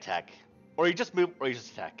and attack. Or you just move, or you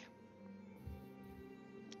just attack.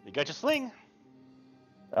 You got your sling.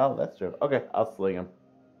 oh, that's true. Okay, I'll sling him.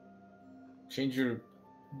 Change your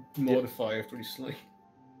modifier for the sling.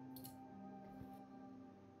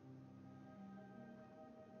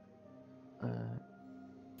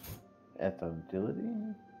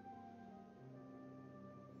 agility?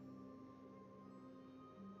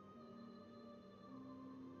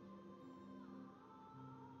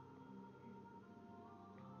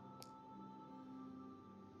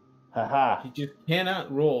 Haha. He just cannot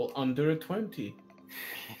roll under a 20.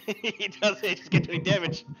 He doesn't. He just get 20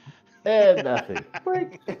 damage. And nothing.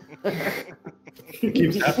 Break. It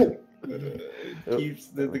keeps happening. It keeps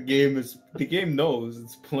the game knows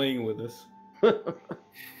it's playing with us.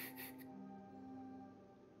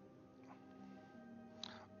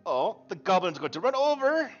 Oh, the goblin's going to run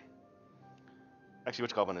over. Actually,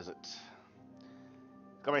 which goblin is it?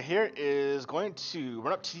 Goblin here is going to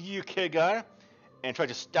run up to you, Kigar, and try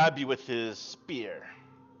to stab you with his spear.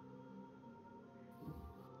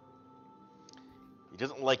 He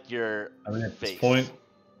doesn't like your I mean, at face. this point,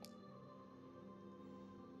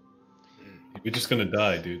 you're just gonna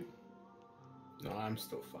die, dude. No, I'm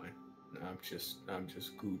still fine. I'm just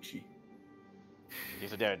Gucci.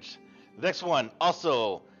 He's a damage. The next one,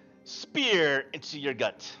 also spear into your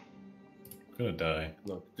gut. I'm gonna die.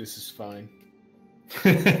 Look, this is fine.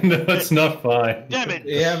 No, it's not fine. Damage.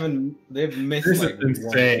 They've missed This is like one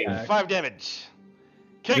insane. attack. 5 damage.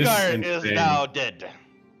 This Kigar is is insane. now dead.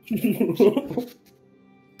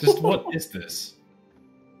 Just what is this?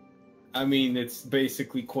 I mean, it's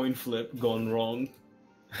basically coin flip gone wrong.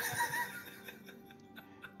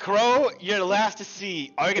 Crow, you're the last to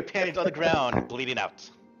see Arga panties on the ground, bleeding out.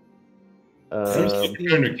 Turn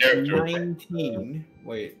your character. 19.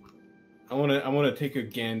 Wait, I wanna take a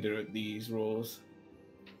gander at these rolls.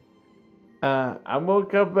 I'm gonna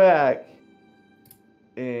come back,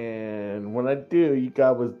 and when I do, you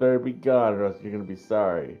goblins better be gone, or else you're gonna be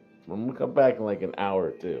sorry. I'm gonna come back in like an hour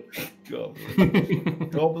or two. Goblin.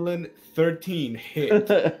 Goblin 13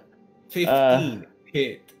 hit. 15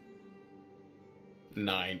 hit.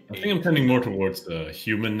 9. I think I'm tending more towards the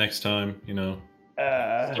human next time. You know,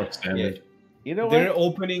 start standard. You know Their what?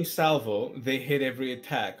 opening salvo, they hit every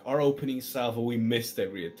attack. Our opening salvo, we missed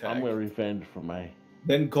every attack. I'm gonna revenge for my.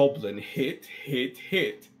 Then Goblin hit.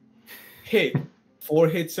 4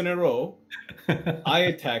 hits in a row. I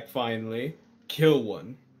attack finally. Kill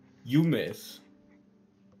one. You miss.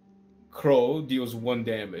 Crow deals 1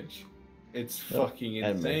 damage. It's fucking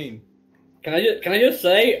I miss. insane. Can I just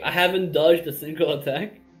say I haven't dodged a single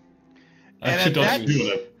attack? I And actually at don't do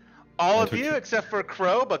that- that. All I of took you it. except for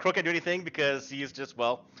Crow, but Crow can't do anything because he's just,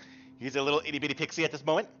 well, he's a little itty bitty pixie at this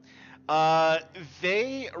moment.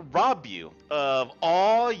 They rob you of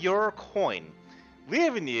all your coin,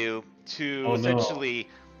 leaving you to Oh, no. essentially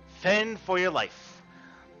fend for your life.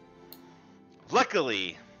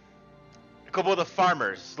 Luckily, a couple of the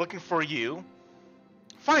farmers looking for you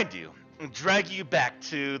find you and drag you back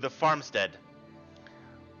to the farmstead.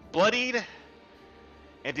 Bloodied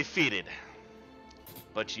and defeated.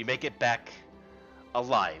 But you make it back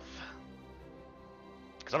alive.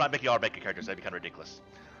 Because I'm not making you all make your characters, that'd be kind of ridiculous.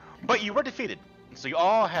 But you were defeated, so you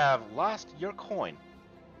all have lost your coin.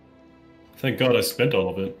 Thank God I spent all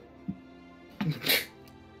of it.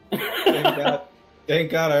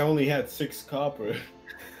 Thank God I only had 6 copper.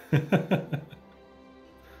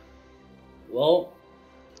 Well,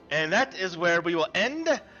 And that is where we will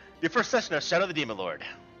end the first session of Shadow of the Demon Lord.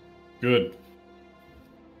 Good.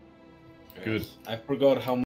 Good. I forgot how